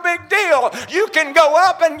are no big deal. You can go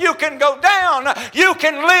up and you can go down. You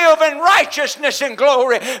can live in righteousness and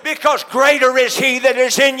glory, because greater is He that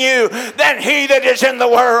is in you than he that is in the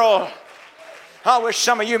world. I wish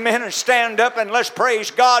some of you men would stand up and let's praise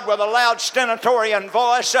God with a loud stentorian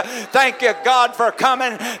voice. Thank you, God, for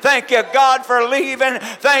coming. Thank you, God, for leaving.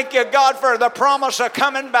 Thank you, God, for the promise of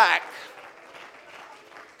coming back.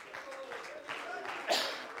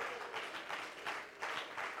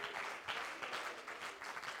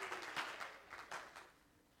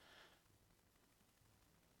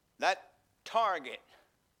 That target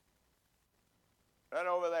right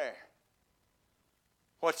over there,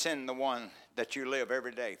 what's in the one that you live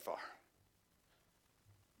every day for?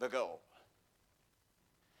 The goal.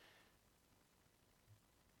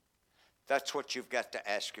 That's what you've got to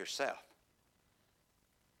ask yourself.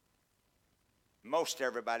 Most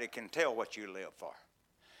everybody can tell what you live for,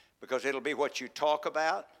 because it'll be what you talk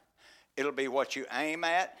about, it'll be what you aim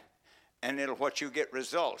at, and it'll what you get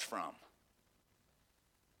results from.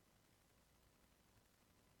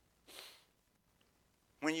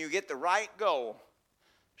 When you get the right goal,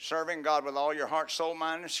 serving God with all your heart, soul,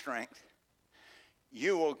 mind, and strength,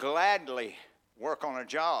 you will gladly work on a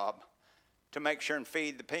job to make sure and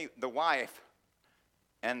feed the wife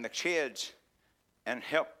and the kids and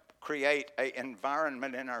help create an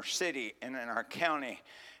environment in our city and in our county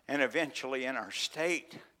and eventually in our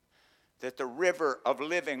state that the river of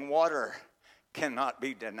living water cannot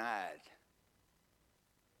be denied.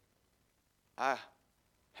 I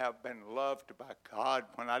have been loved by God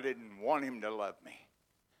when I didn't want Him to love me.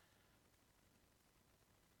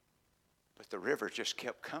 But the river just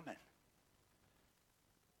kept coming.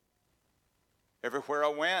 Everywhere I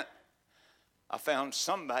went, I found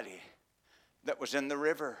somebody that was in the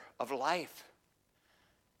river of life.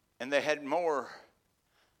 And they had more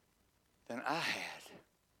than I had.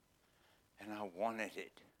 And I wanted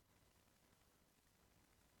it.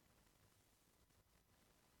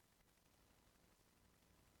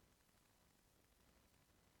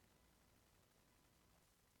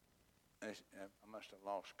 I must have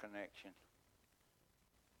lost connection.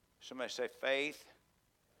 Somebody say, faith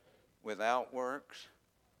without works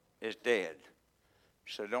is dead.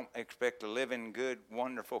 So don't expect a living, good,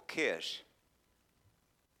 wonderful kiss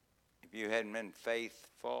if you hadn't been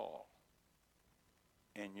faithful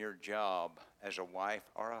in your job as a wife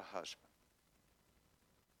or a husband.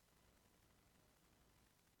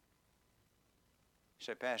 You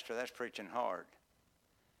say, Pastor, that's preaching hard.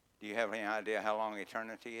 Do you have any idea how long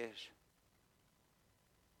eternity is?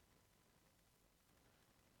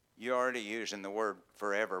 You're already using the word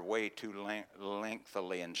forever way too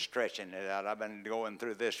lengthily and stretching it out. I've been going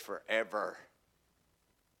through this forever.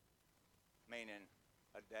 Meaning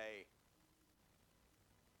a day,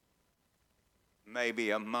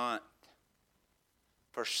 maybe a month,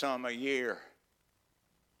 for some a year.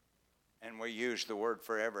 And we use the word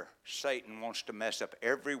forever. Satan wants to mess up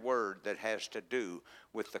every word that has to do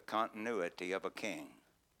with the continuity of a king.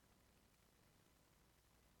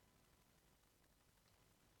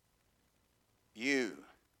 You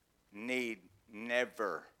need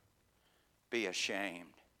never be ashamed.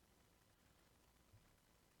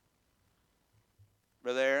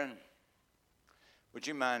 Brother Aaron, would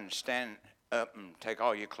you mind stand up and take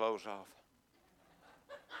all your clothes off?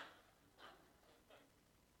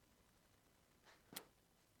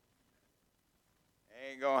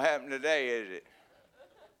 Ain't gonna happen today, is it?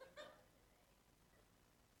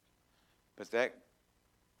 But that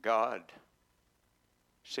God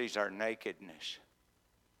sees our nakedness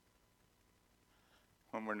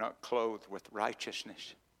when we're not clothed with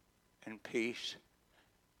righteousness and peace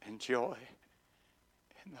and joy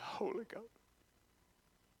in the Holy Ghost.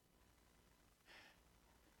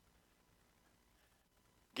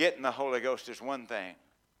 Getting the Holy Ghost is one thing.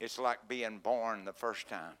 It's like being born the first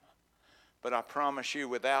time. But I promise you,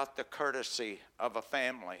 without the courtesy of a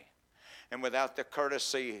family and without the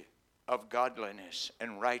courtesy of godliness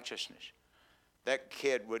and righteousness, that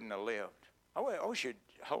kid wouldn't have lived. I wish you'd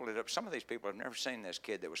hold it up. Some of these people have never seen this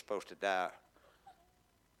kid that was supposed to die.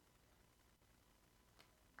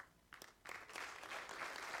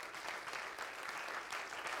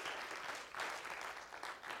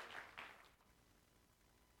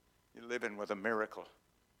 You're living with a miracle.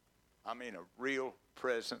 I mean, a real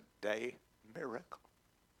present day miracle.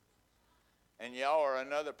 And y'all are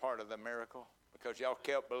another part of the miracle because y'all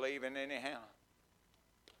kept believing anyhow.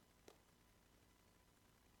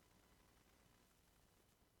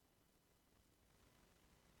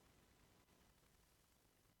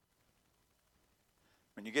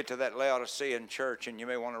 When you get to that Laodicean church, and you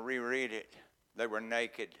may want to reread it, they were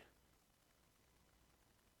naked.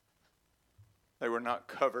 They were not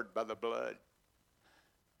covered by the blood.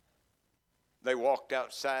 They walked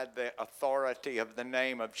outside the authority of the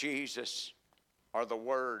name of Jesus or the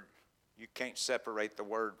Word. You can't separate the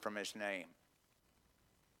Word from His name.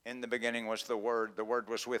 In the beginning was the Word. The Word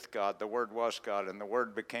was with God. The Word was God, and the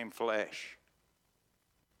Word became flesh.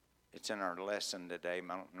 It's in our lesson today.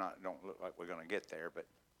 Don't look like we're going to get there, but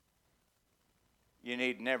you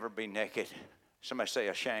need never be naked. Somebody say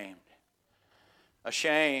ashamed.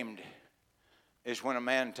 Ashamed is when a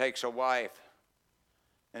man takes a wife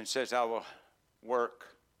and says, I will work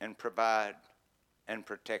and provide and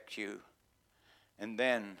protect you. And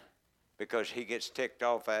then, because he gets ticked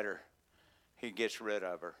off at her, he gets rid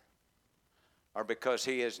of her. Or because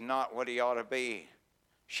he is not what he ought to be,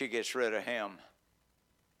 she gets rid of him.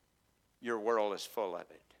 Your world is full of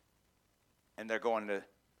it. And they're going to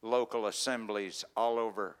local assemblies all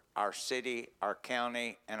over our city, our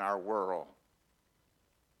county, and our world.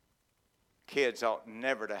 Kids ought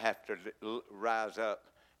never to have to rise up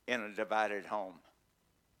in a divided home.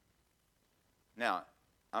 Now,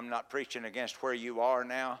 I'm not preaching against where you are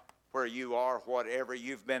now, where you are, whatever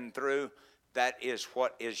you've been through. That is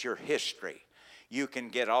what is your history. You can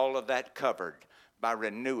get all of that covered by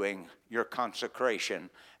renewing your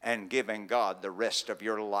consecration and giving God the rest of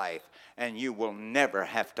your life. And you will never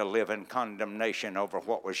have to live in condemnation over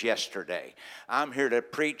what was yesterday. I'm here to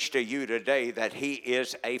preach to you today that He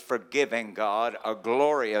is a forgiving God, a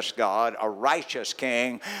glorious God, a righteous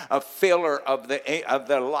King, a filler of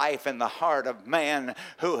the life and the heart of man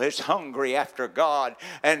who is hungry after God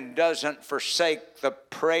and doesn't forsake the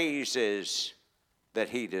praises that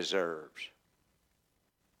He deserves.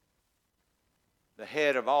 The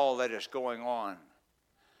head of all that is going on.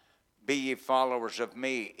 Be ye followers of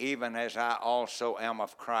me, even as I also am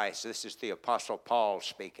of Christ. This is the Apostle Paul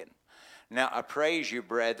speaking. Now I praise you,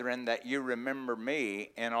 brethren, that you remember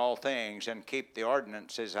me in all things and keep the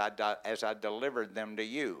ordinances as I delivered them to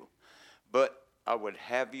you. But I would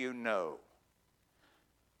have you know,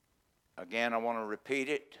 again I want to repeat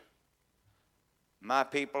it, my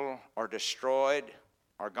people are destroyed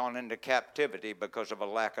or gone into captivity because of a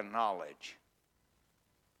lack of knowledge.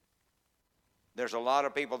 There's a lot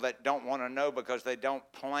of people that don't want to know because they don't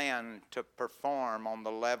plan to perform on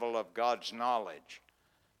the level of God's knowledge.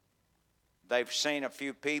 They've seen a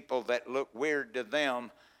few people that look weird to them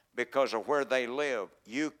because of where they live.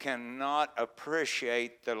 You cannot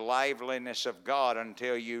appreciate the liveliness of God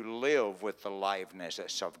until you live with the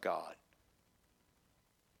liveliness of God.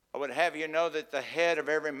 I would have you know that the head of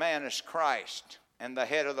every man is Christ, and the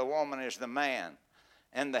head of the woman is the man,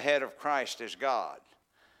 and the head of Christ is God.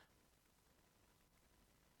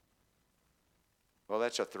 Well,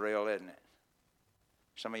 that's a thrill, isn't it?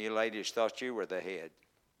 Some of you ladies thought you were the head.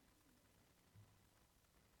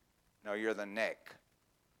 No, you're the neck.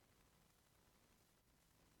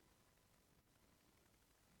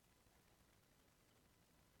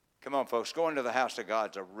 Come on, folks. Going to the house of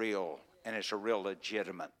God's a real, and it's a real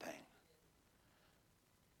legitimate thing.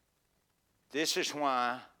 This is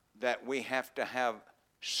why that we have to have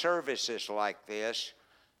services like this.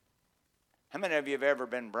 How many of you have ever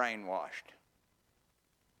been brainwashed?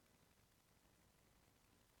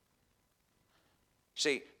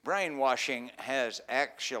 See, brainwashing has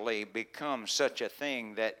actually become such a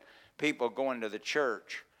thing that people going to the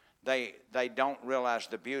church, they don't realize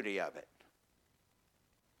the beauty of it.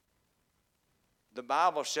 The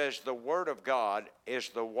Bible says the Word of God is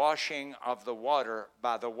the washing of the water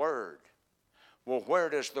by the Word. Well, where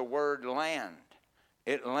does the Word land?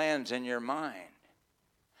 It lands in your mind.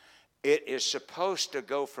 It is supposed to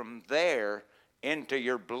go from there into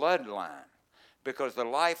your bloodline, because the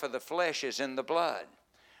life of the flesh is in the blood.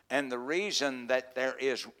 And the reason that there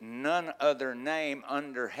is none other name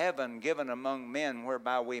under heaven given among men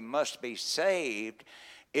whereby we must be saved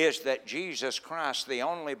is that Jesus Christ, the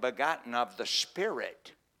only begotten of the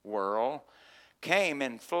spirit world, came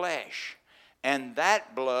in flesh. And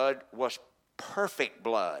that blood was perfect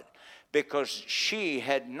blood, because she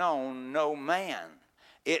had known no man.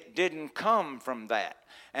 It didn't come from that.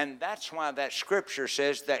 And that's why that scripture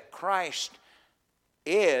says that Christ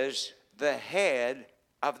is the head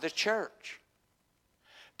of the church,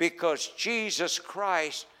 because Jesus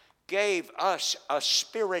Christ gave us a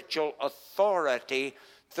spiritual authority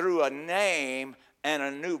through a name and a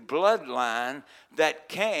new bloodline that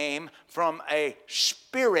came from a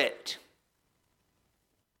spirit.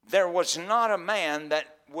 There was not a man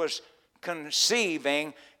that was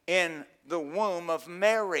conceiving in the womb of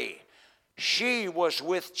Mary. She was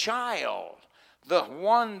with child. The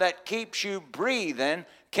one that keeps you breathing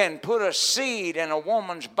can put a seed in a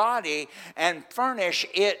woman's body and furnish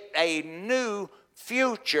it a new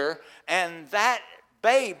future, and that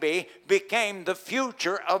baby became the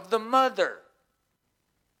future of the mother.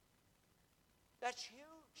 That's huge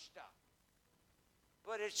stuff.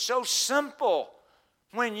 But it's so simple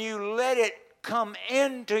when you let it come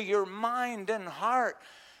into your mind and heart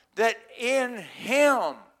that in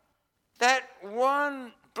Him, that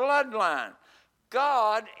one bloodline,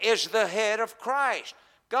 God is the head of Christ.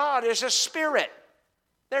 God is a spirit.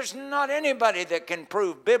 There's not anybody that can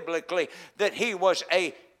prove biblically that He was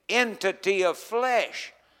an entity of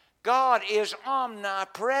flesh. God is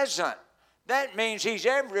omnipresent. That means He's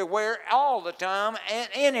everywhere all the time and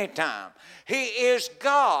any time. He is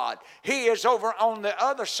God. He is over on the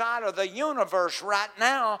other side of the universe right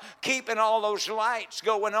now, keeping all those lights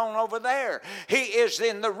going on over there. He is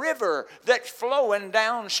in the river that's flowing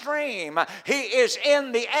downstream. He is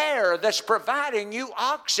in the air that's providing you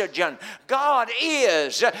oxygen. God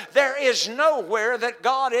is. There is nowhere that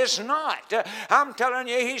God is not. I'm telling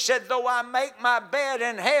you, He said, though I make my bed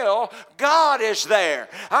in hell, God is there.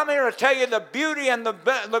 I'm here to tell you the beauty and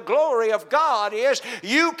the glory of God is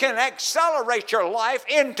you can accelerate your life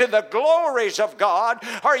into the glories of God,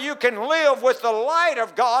 or you can live with the light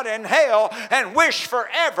of God in hell and wish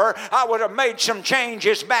forever I would have made some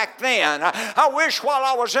changes back then. I wish while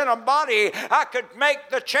I was in a body I could make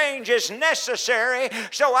the changes necessary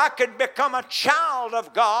so I could become a child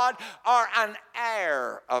of God or an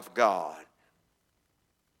heir of God.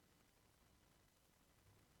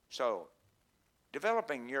 So,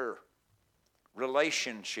 developing your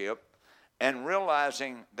relationship and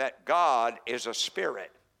realizing that God is a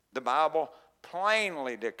spirit. The Bible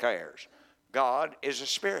plainly declares God is a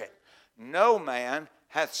spirit. No man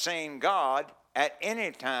hath seen God at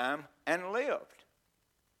any time and lived.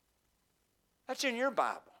 That's in your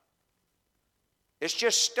Bible. It's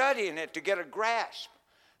just studying it to get a grasp.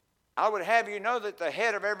 I would have you know that the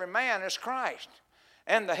head of every man is Christ,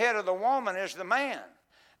 and the head of the woman is the man,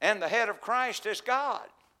 and the head of Christ is God.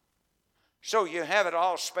 So you have it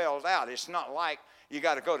all spelled out. It's not like you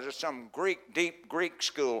got to go to some deep Greek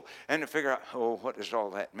school and to figure out, oh, what does all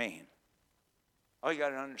that mean? All you got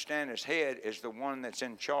to understand is head is the one that's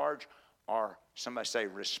in charge, or somebody say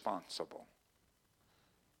responsible.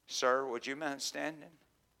 Sir, would you mind standing?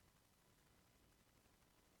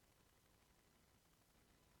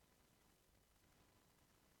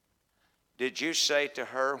 Did you say to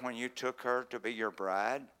her when you took her to be your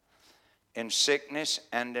bride, in sickness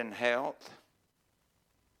and in health?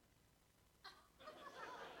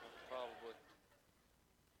 Probably.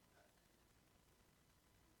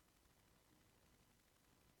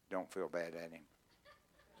 Don't feel bad at him.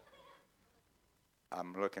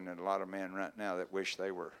 I'm looking at a lot of men right now that wish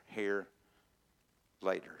they were here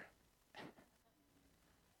later.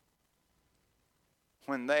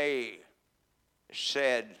 When they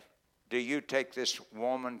said, do you take this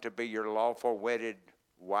woman to be your lawful wedded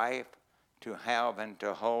wife, to have and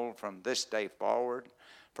to hold from this day forward,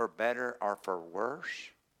 for better or for worse,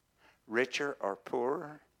 richer or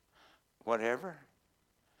poorer, whatever?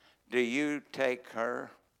 Do you take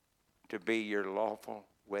her to be your lawful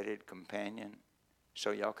wedded companion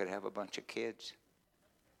so y'all could have a bunch of kids?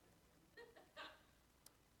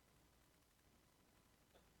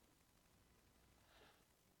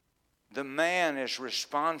 The man is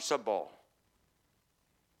responsible.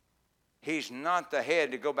 He's not the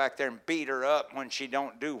head to go back there and beat her up when she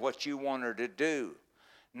don't do what you want her to do.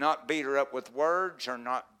 Not beat her up with words or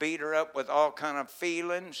not beat her up with all kind of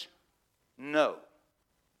feelings. No.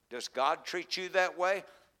 Does God treat you that way?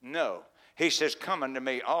 No. He says, come unto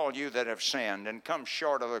me, all you that have sinned and come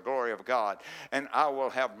short of the glory of God, and I will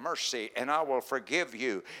have mercy and I will forgive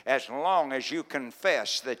you as long as you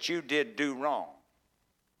confess that you did do wrong.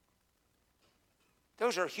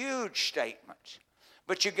 Those are huge statements.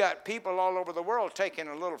 But you got people all over the world taking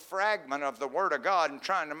a little fragment of the Word of God and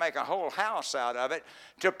trying to make a whole house out of it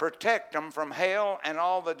to protect them from hell and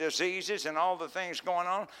all the diseases and all the things going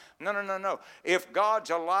on. No. If God's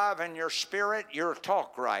alive in your spirit, you'll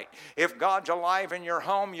talk right. If God's alive in your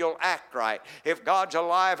home, you'll act right. If God's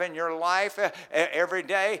alive in your life every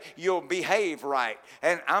day, you'll behave right.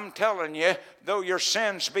 And I'm telling you, though your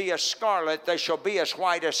sins be as scarlet, they shall be as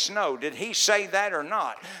white as snow. Did He say that or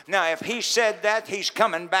not? Now, if He said that, He's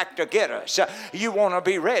coming back to get us. You want to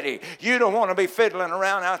be ready. You don't want to be fiddling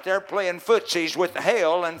around out there playing footsies with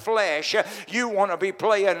hell and flesh. You want to be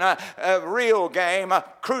playing a real game,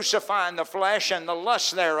 crucifying the flesh and the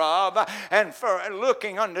lust thereof, and for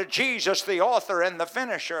looking unto Jesus, the author and the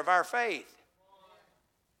finisher of our faith.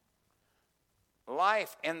 A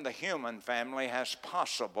life in the human family has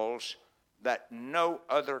possibles that no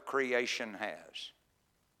other creation has.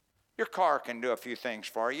 Your car can do a few things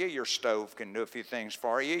for you. Your stove can do a few things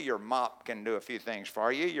for you. Your mop can do a few things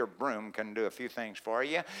for you. Your broom can do a few things for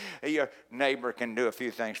you. Your neighbor can do a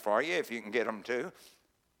few things for you if you can get them to.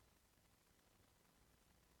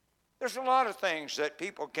 There's a lot of things that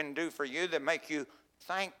people can do for you that make you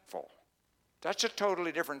thankful. That's a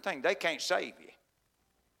totally different thing. They can't save you.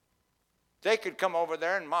 They could come over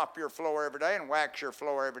there and mop your floor every day and wax your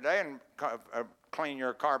floor every day and clean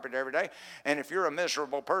your carpet every day. And if you're a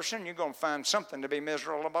miserable person, you're going to find something to be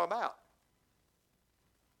miserable about.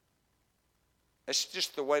 It's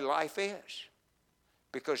just the way life is.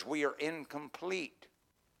 Because we are incomplete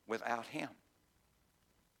without Him.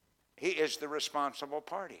 He is the responsible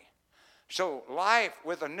party. So life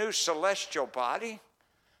with a new celestial body,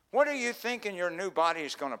 what are you thinking your new body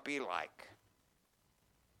is going to be like?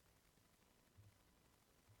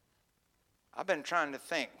 I've been trying to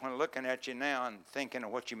think when looking at you now and thinking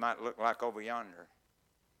of what you might look like over yonder.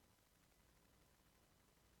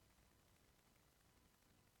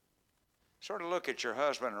 Sort of look at your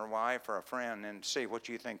husband or wife or a friend and see what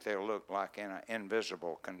you think they'll look like in an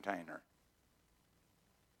invisible container.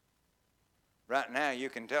 Right now you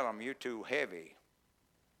can tell them you're too heavy.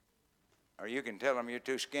 Or you can tell them you're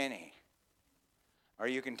too skinny. Or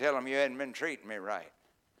you can tell them you hadn't been treating me right.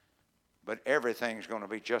 But everything's going to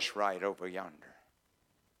be just right over yonder.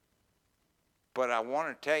 But I want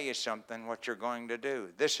to tell you something, what you're going to do.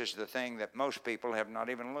 This is the thing that most people have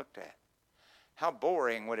not even looked at. How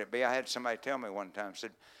boring would it be? I had somebody tell me one time,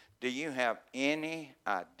 said, do you have any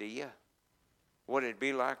idea what it'd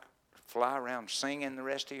be like to fly around singing the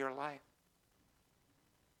rest of your life?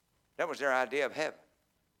 That was their idea of heaven.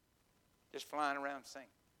 Just flying around singing.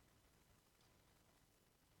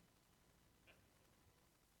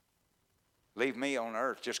 Leave me on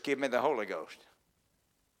earth. Just give me the Holy Ghost.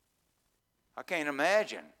 I can't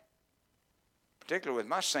imagine, particularly with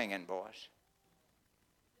my singing voice.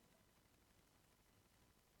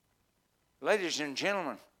 Ladies and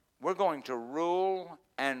gentlemen, we're going to rule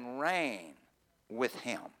and reign with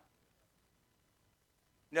Him.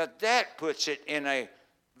 Now that puts it in a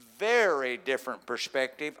very different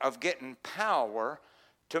perspective of getting power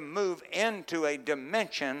to move into a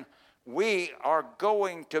dimension. We are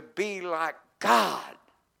going to be like God.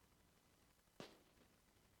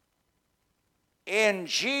 In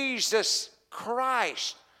Jesus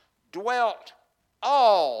Christ dwelt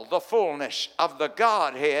all the fullness of the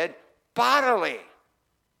Godhead bodily.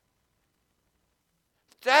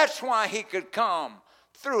 That's why He could come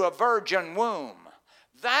through a virgin womb.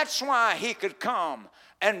 That's why He could come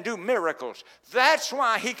and do miracles. That's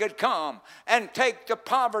why He could come and take the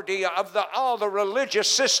poverty of all the religious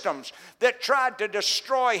systems that tried to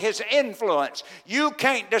destroy His influence. You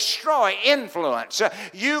can't destroy influence.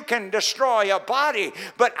 You can destroy a body,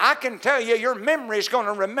 but I can tell you your memory is going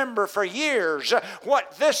to remember for years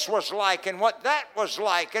what this was like and what that was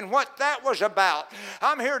like and what that was about.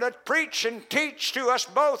 I'm here to preach and teach to us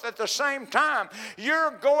both at the same time.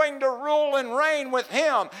 You're going to rule and reign with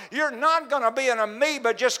Him. You're not going to be an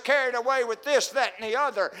amoeba just carried away with this, that, and the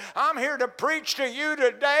other. I'm here to preach to you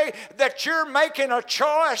today that you're making a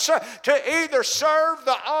choice to either serve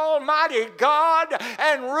the Almighty God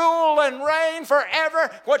and rule and reign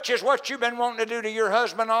forever, which is what you've been wanting to do to your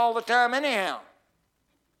husband all the time anyhow.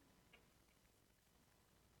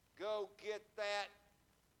 Go get that.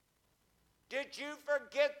 Did you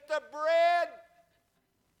forget the bread?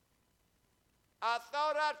 I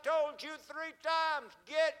thought I told you 3 times,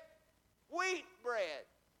 get wheat bread.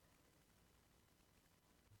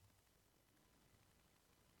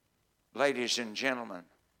 Ladies and gentlemen,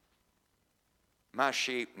 my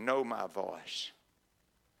sheep know my voice.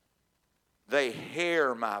 They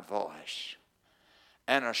hear my voice.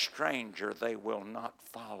 And a stranger they will not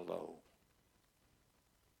follow.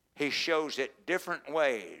 He shows it different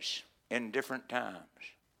ways in different times.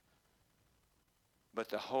 But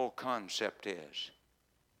the whole concept is,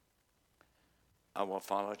 I will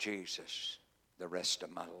follow Jesus the rest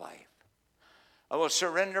of my life. I will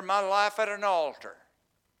surrender my life at an altar.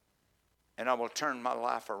 And I will turn my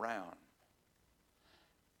life around.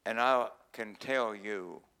 And I can tell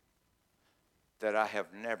you that I have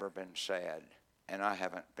never been sad. And I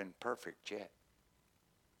haven't been perfect yet.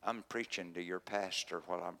 I'm preaching to your pastor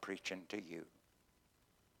while I'm preaching to you.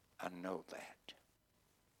 I know that.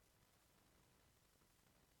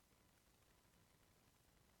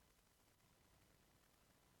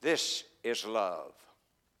 This is love.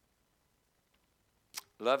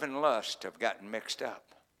 Love and lust have gotten mixed up.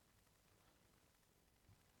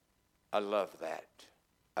 I love that.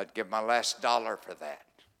 I'd give my last dollar for that.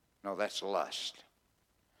 No, that's lust.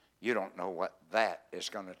 You don't know what that is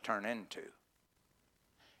going to turn into.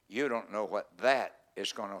 You don't know what that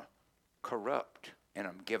is going to corrupt in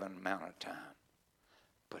a given amount of time.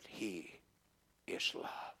 But He is love.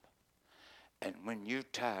 And when you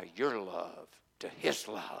tie your love to His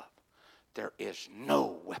love, there is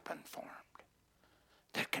no weapon formed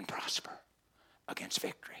that can prosper against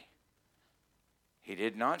victory. He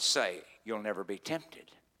did not say you'll never be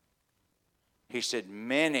tempted. He said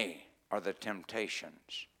many are the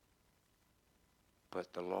temptations,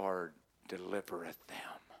 but the Lord delivereth them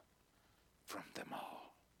from them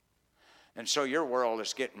all. And so your world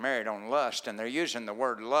is getting married on lust, and they're using the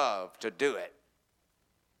word love to do it.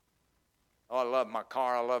 Oh, I love my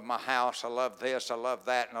car, I love my house, I love this, I love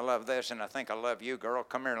that, and I love this, and I think I love you, girl.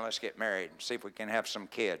 Come here and let's get married and see if we can have some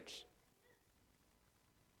kids.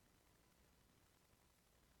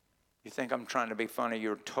 You think I'm trying to be funny?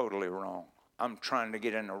 You're totally wrong. I'm trying to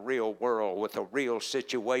get in a real world with a real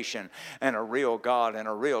situation and a real God and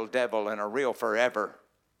a real devil and a real forever.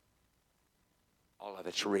 All of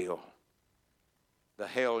it's real. The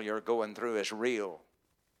hell you're going through is real.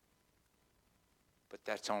 But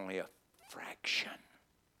that's only a fraction.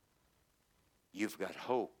 You've got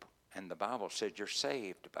hope. And the Bible said you're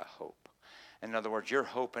saved by hope. In other words, you're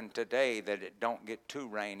hoping today that it don't get too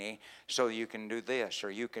rainy so you can do this,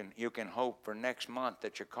 or you can hope for next month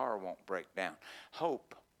that your car won't break down.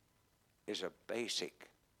 Hope is a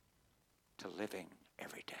basic to living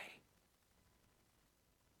every day.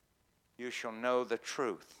 You shall know the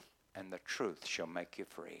truth, and the truth shall make you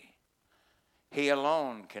free. He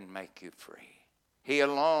alone can make you free. He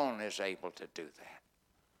alone is able to do that.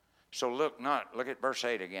 So look at verse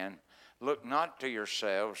 8 again. Look not to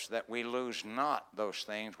yourselves that we lose not those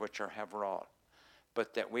things which are have wrought,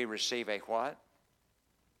 but that we receive a what?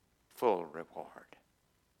 Full reward.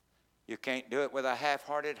 You can't do it with a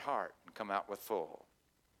half-hearted heart and come out with full.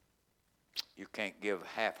 You can't give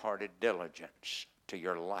half-hearted diligence to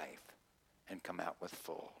your life and come out with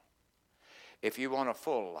full. If you want a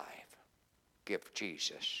full life, give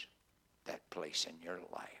Jesus that place in your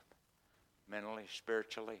life. Mentally,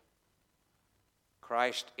 spiritually.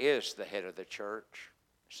 Christ is the head of the church.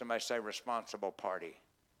 Somebody say responsible party.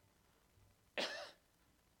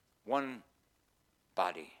 One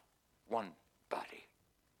body, one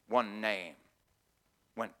name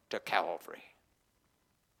went to Calvary.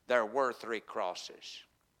 There were 3 crosses.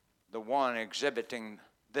 The one exhibiting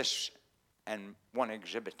this and one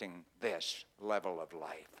exhibiting this level of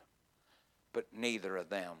life. But neither of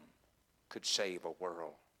them could save a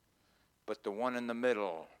world. But the one in the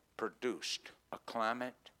middle produced a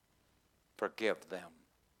climate. Forgive them,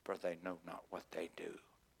 for they know not what they do.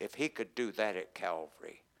 If He could do that at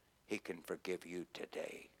Calvary, He can forgive you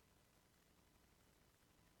today.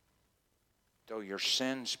 Though your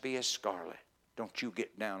sins be as scarlet, don't you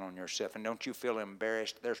get down on yourself, and don't you feel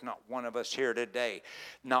embarrassed. There's not one of us here today,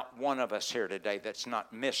 that's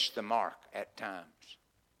not missed the mark at times.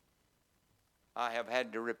 I have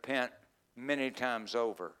had to repent many times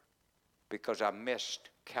over because I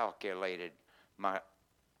miscalculated my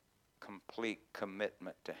complete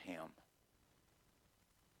commitment to Him.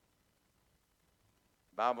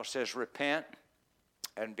 The Bible says, repent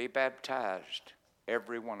and be baptized,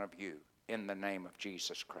 every one of you, in the name of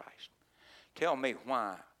Jesus Christ. Tell me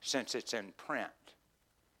why, since it's in print,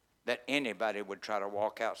 that anybody would try to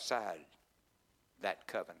walk outside that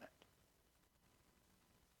covenant.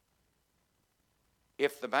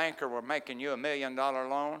 If the banker were making you $1 million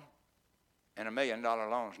loan, and $1 million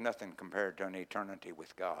loan is nothing compared to an eternity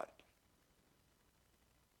with God.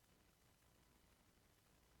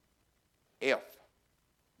 If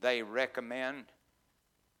they recommend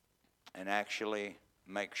and actually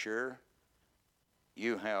make sure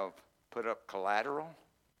you have put up collateral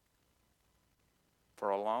for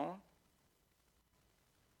a loan,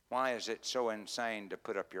 why is it so insane to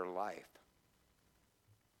put up your life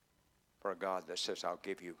for a God that says, I'll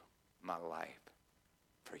give you my life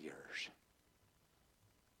for yours?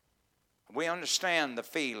 We understand the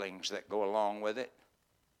feelings that go along with it.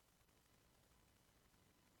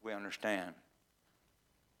 We understand.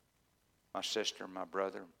 My sister, my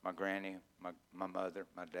brother, my granny, my mother,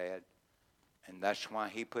 my dad. And that's why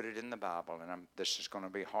He put it in the Bible. And this is going to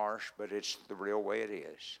be harsh, but it's the real way it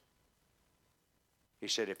is. He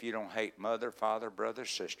said, if you don't hate mother, father, brother,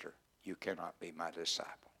 sister, you cannot be my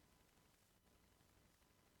disciple.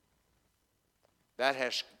 That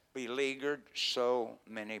has beleaguered so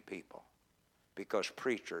many people because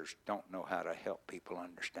preachers don't know how to help people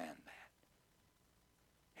understand that.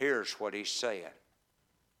 Here's what He's saying.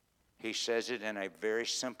 He says it in a very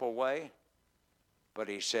simple way, But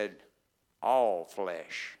he said, all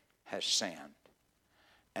flesh has sinned.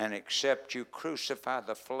 And except you crucify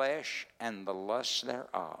the flesh and the lusts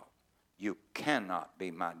thereof, you cannot be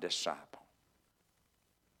my disciple.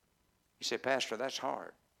 You say, Pastor, that's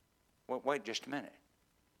hard. Well, wait just a minute.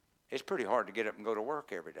 It's pretty hard to get up and go to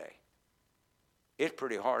work every day. It's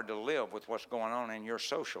pretty hard to live with what's going on in your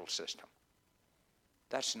social system.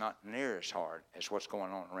 That's not near as hard as what's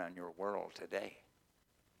going on around your world today.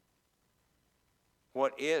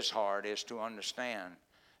 What is hard is to understand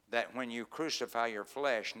that when you crucify your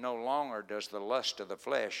flesh, no longer does the lust of the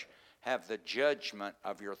flesh have the judgment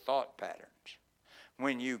of your thought patterns.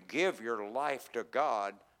 When you give your life to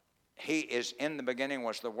God, He is in the beginning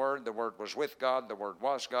was the Word was with God, the Word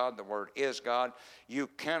was God, the Word is God. You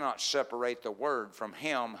cannot separate the Word from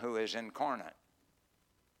Him who is incarnate.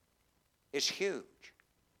 It's huge.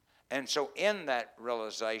 And so in that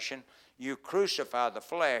realization, you crucify the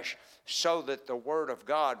flesh so that the Word of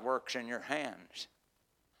God works in your hands.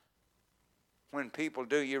 When people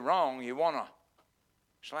do you wrong, you want to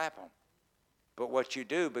slap them. But what you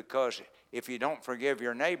do, because if you don't forgive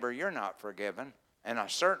your neighbor, you're not forgiven. And I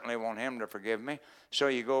certainly want him to forgive me. So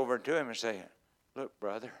you go over to him and say, look,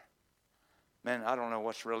 brother, man, I don't know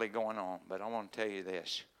what's really going on, but I want to tell you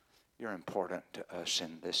this. You're important to us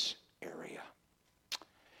in this area.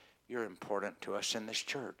 You're important to us in this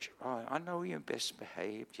church. Oh, I know you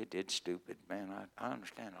misbehaved. You did stupid, man. I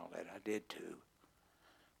understand all that. I did too.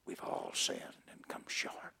 We've all sinned and come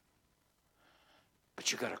short.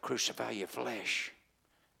 But you got to crucify your flesh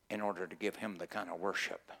in order to give Him the kind of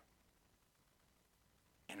worship,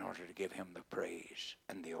 in order to give Him the praise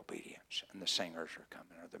and the obedience. And the singers are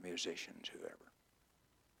coming, or the musicians, whoever.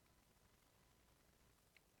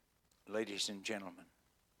 Ladies and gentlemen,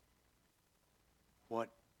 what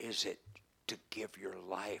is it to give your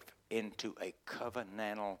life into a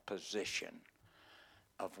covenantal position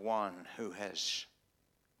of one who has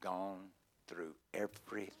gone through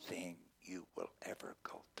everything you will ever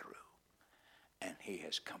go through, and He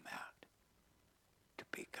has come out to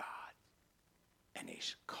be God, and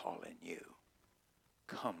He's calling you,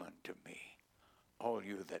 come unto me, all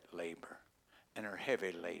you that labor and are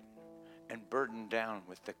heavy laden and burdened down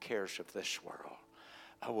with the cares of this world.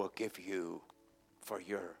 I will give you, for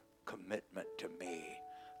your commitment to me,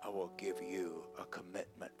 I will give you a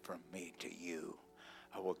commitment from me to you.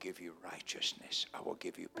 I will give you righteousness. I will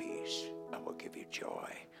give you peace. I will give you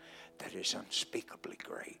joy that is unspeakably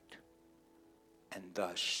great. And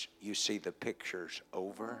thus you see the pictures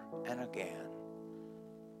over and again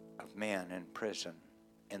of men in prison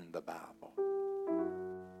in the Bible.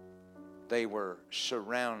 They were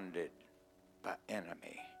surrounded by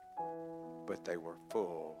enemy, but they were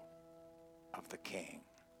full of the King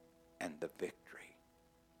and the victory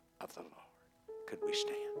of the Lord. Could we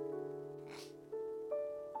stand?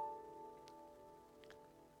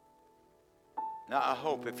 Now, I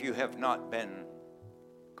hope if you have not been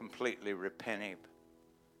completely repentive,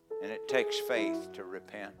 and it takes faith to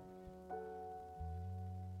repent,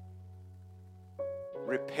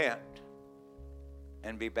 repent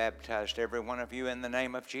and be baptized, every one of you, in the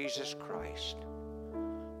name of Jesus Christ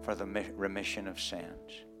for the remission of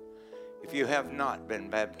sins. If you have not been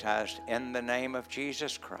baptized in the name of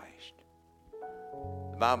Jesus Christ,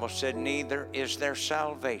 the Bible said, neither is there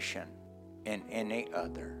salvation in any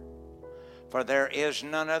other. For there is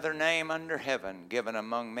none other name under heaven given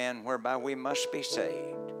among men whereby we must be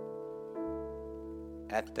saved.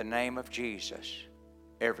 At the name of Jesus,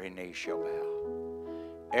 every knee shall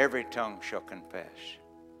bow, every tongue shall confess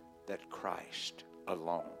that Christ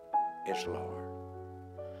alone is Lord.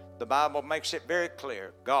 The Bible makes it very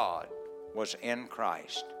clear, God was in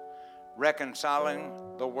Christ,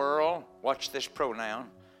 reconciling the world, watch this pronoun,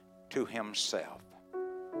 to Himself.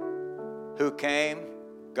 Who came?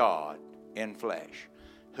 God in flesh.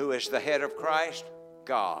 Who is the head of Christ?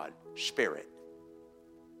 God, Spirit,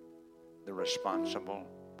 the responsible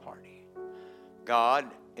party. God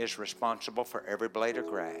is responsible for every blade of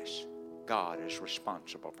grass. God is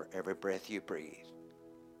responsible for every breath you breathe.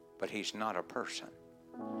 But He's not a person.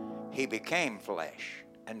 He became flesh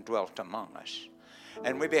and dwelt among us.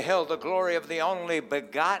 And we beheld the glory of the only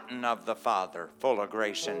begotten of the Father, full of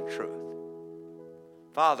grace and truth.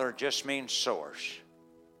 Father just means source.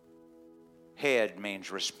 Head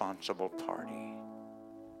means responsible party.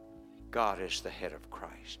 God is the head of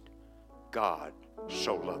Christ. God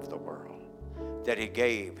so loved the world that He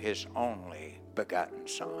gave His only begotten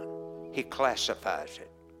Son. He classifies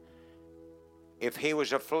it. If He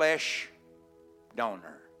was a flesh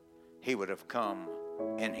donor, He would have come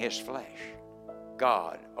in His flesh.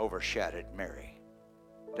 God overshadowed Mary.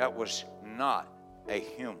 That was not a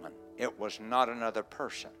human It was not another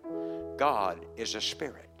person. God is a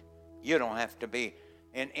spirit. You don't have to be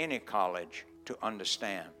in any college to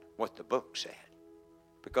understand what the book said.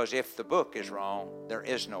 Because if the book is wrong, there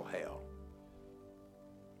is no hell.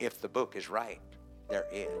 If the book is right, there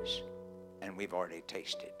is. And we've already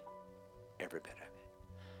tasted every bit of it.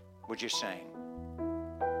 Would you sing?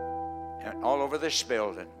 And all over this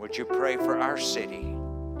building, would you pray for our city?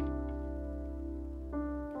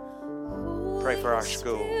 Pray for our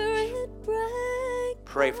schools.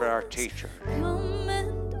 Pray for our teachers.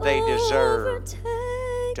 They deserve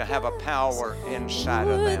to have a power inside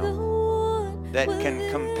of them that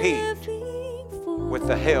can compete with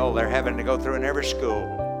the hell they're having to go through in every school.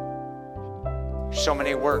 So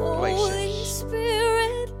many workplaces.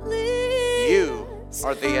 You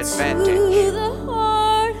are the advantage.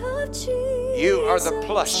 You are the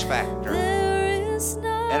plus factor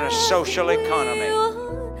in a social economy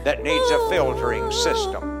that needs a filtering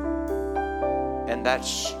system. And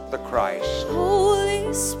that's the Christ.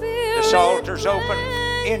 This altar's open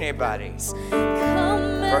for anybody,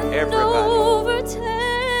 for everybody.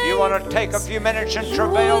 If you want to take a few minutes and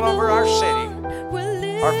travail over our city,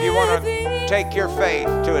 or if you want to take your faith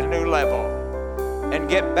to a new level and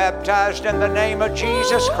get baptized in the name of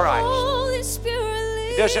Jesus Christ,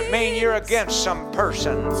 it doesn't mean you're against some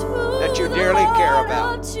person that you dearly care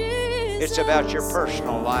about. It's about your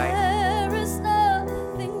personal life.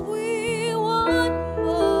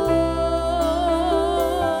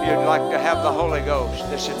 If you'd like to have the Holy Ghost,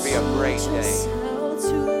 this would be a great day.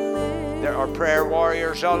 There are prayer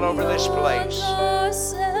warriors all over this place.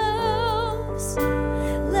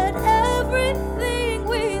 Let everything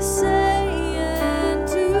we say and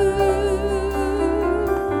do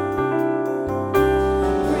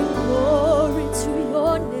bring glory to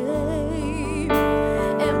your name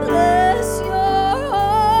and bless your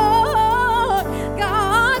heart.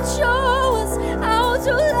 God, show us how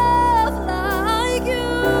to love like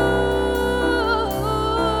you.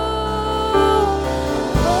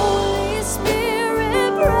 Holy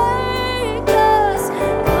Spirit, break us.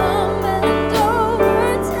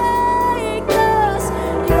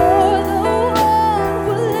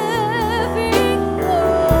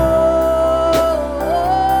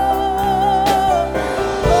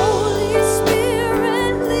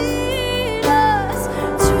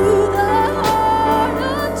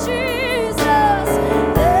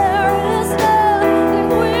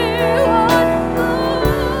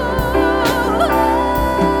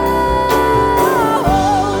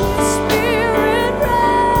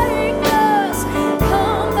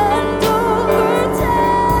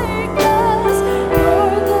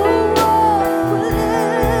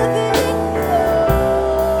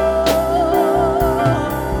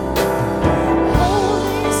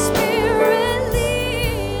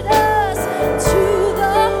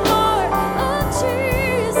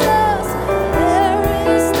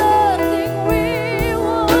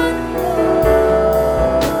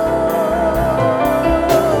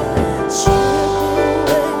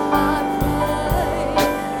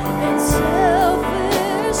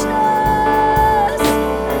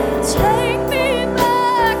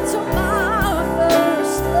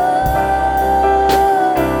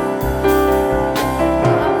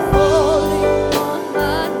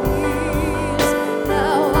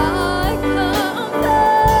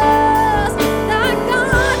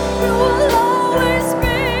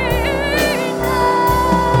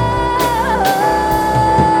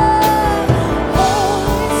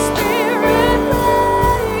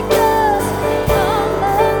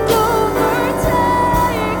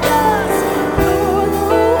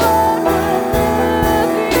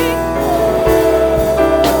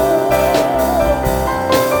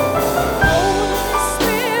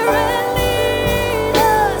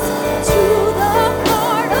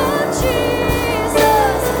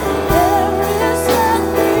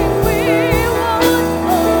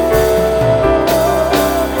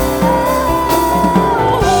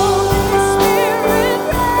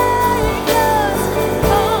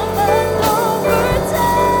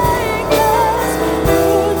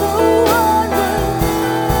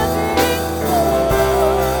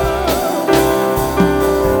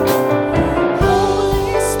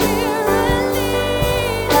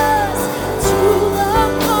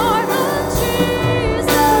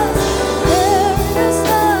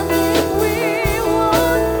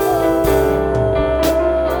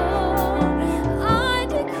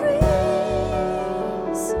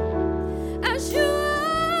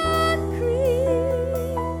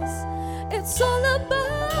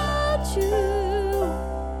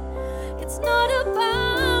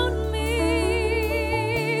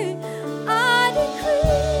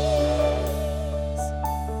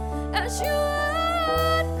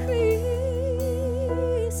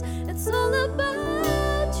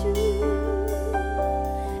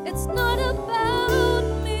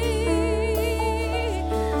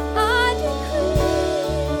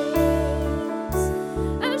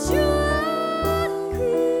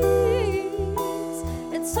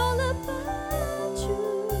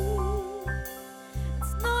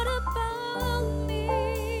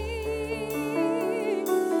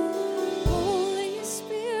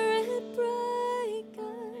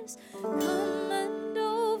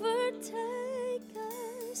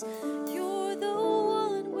 'cause you're the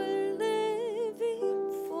one we're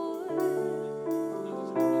living for.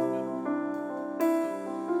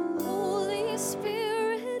 Holy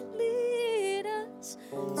Spirit, lead us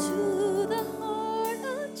to the heart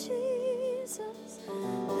of Jesus.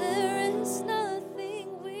 There is nothing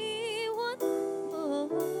we want more.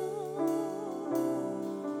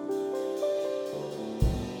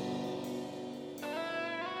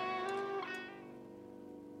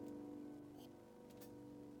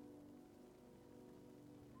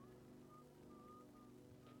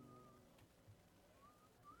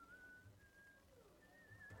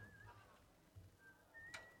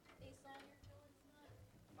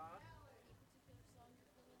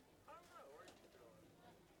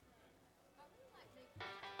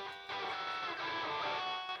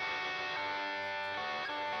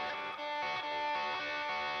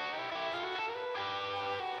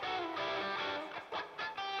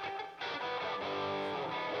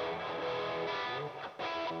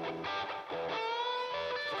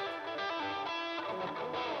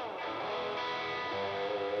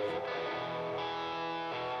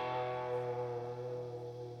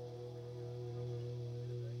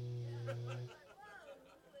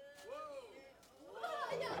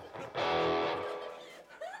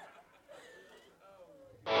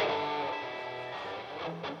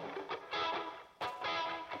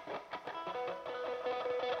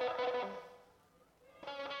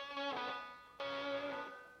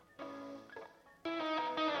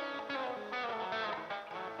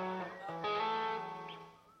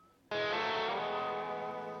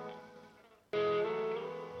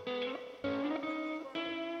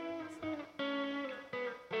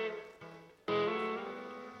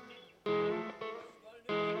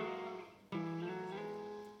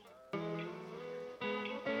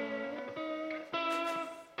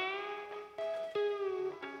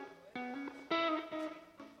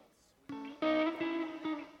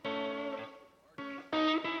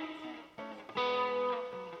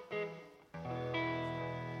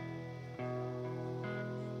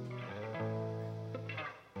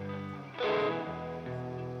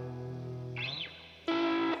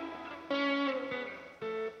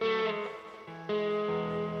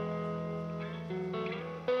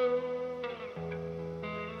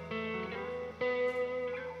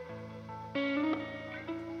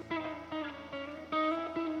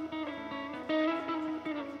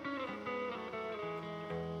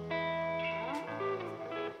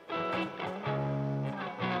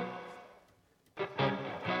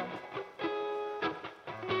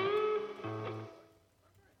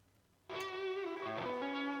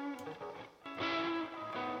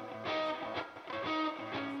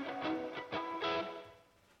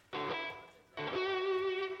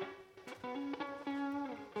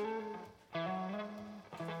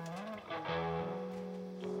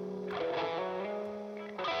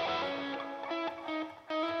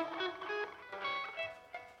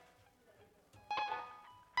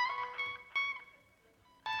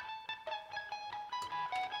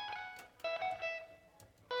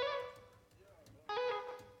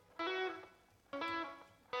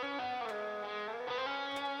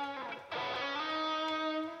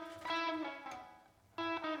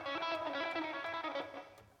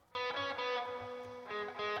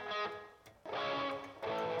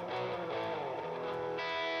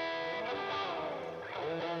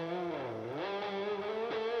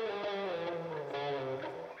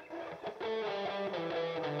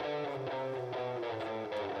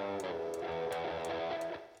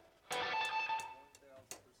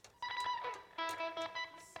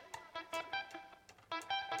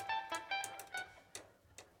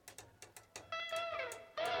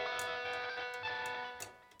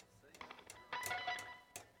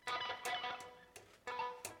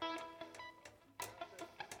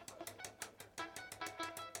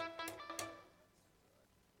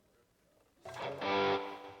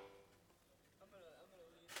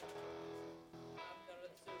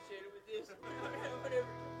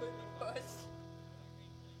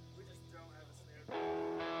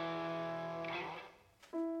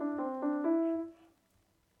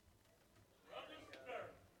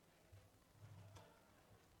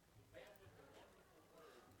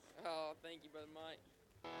 Oh, thank you, Brother Mike.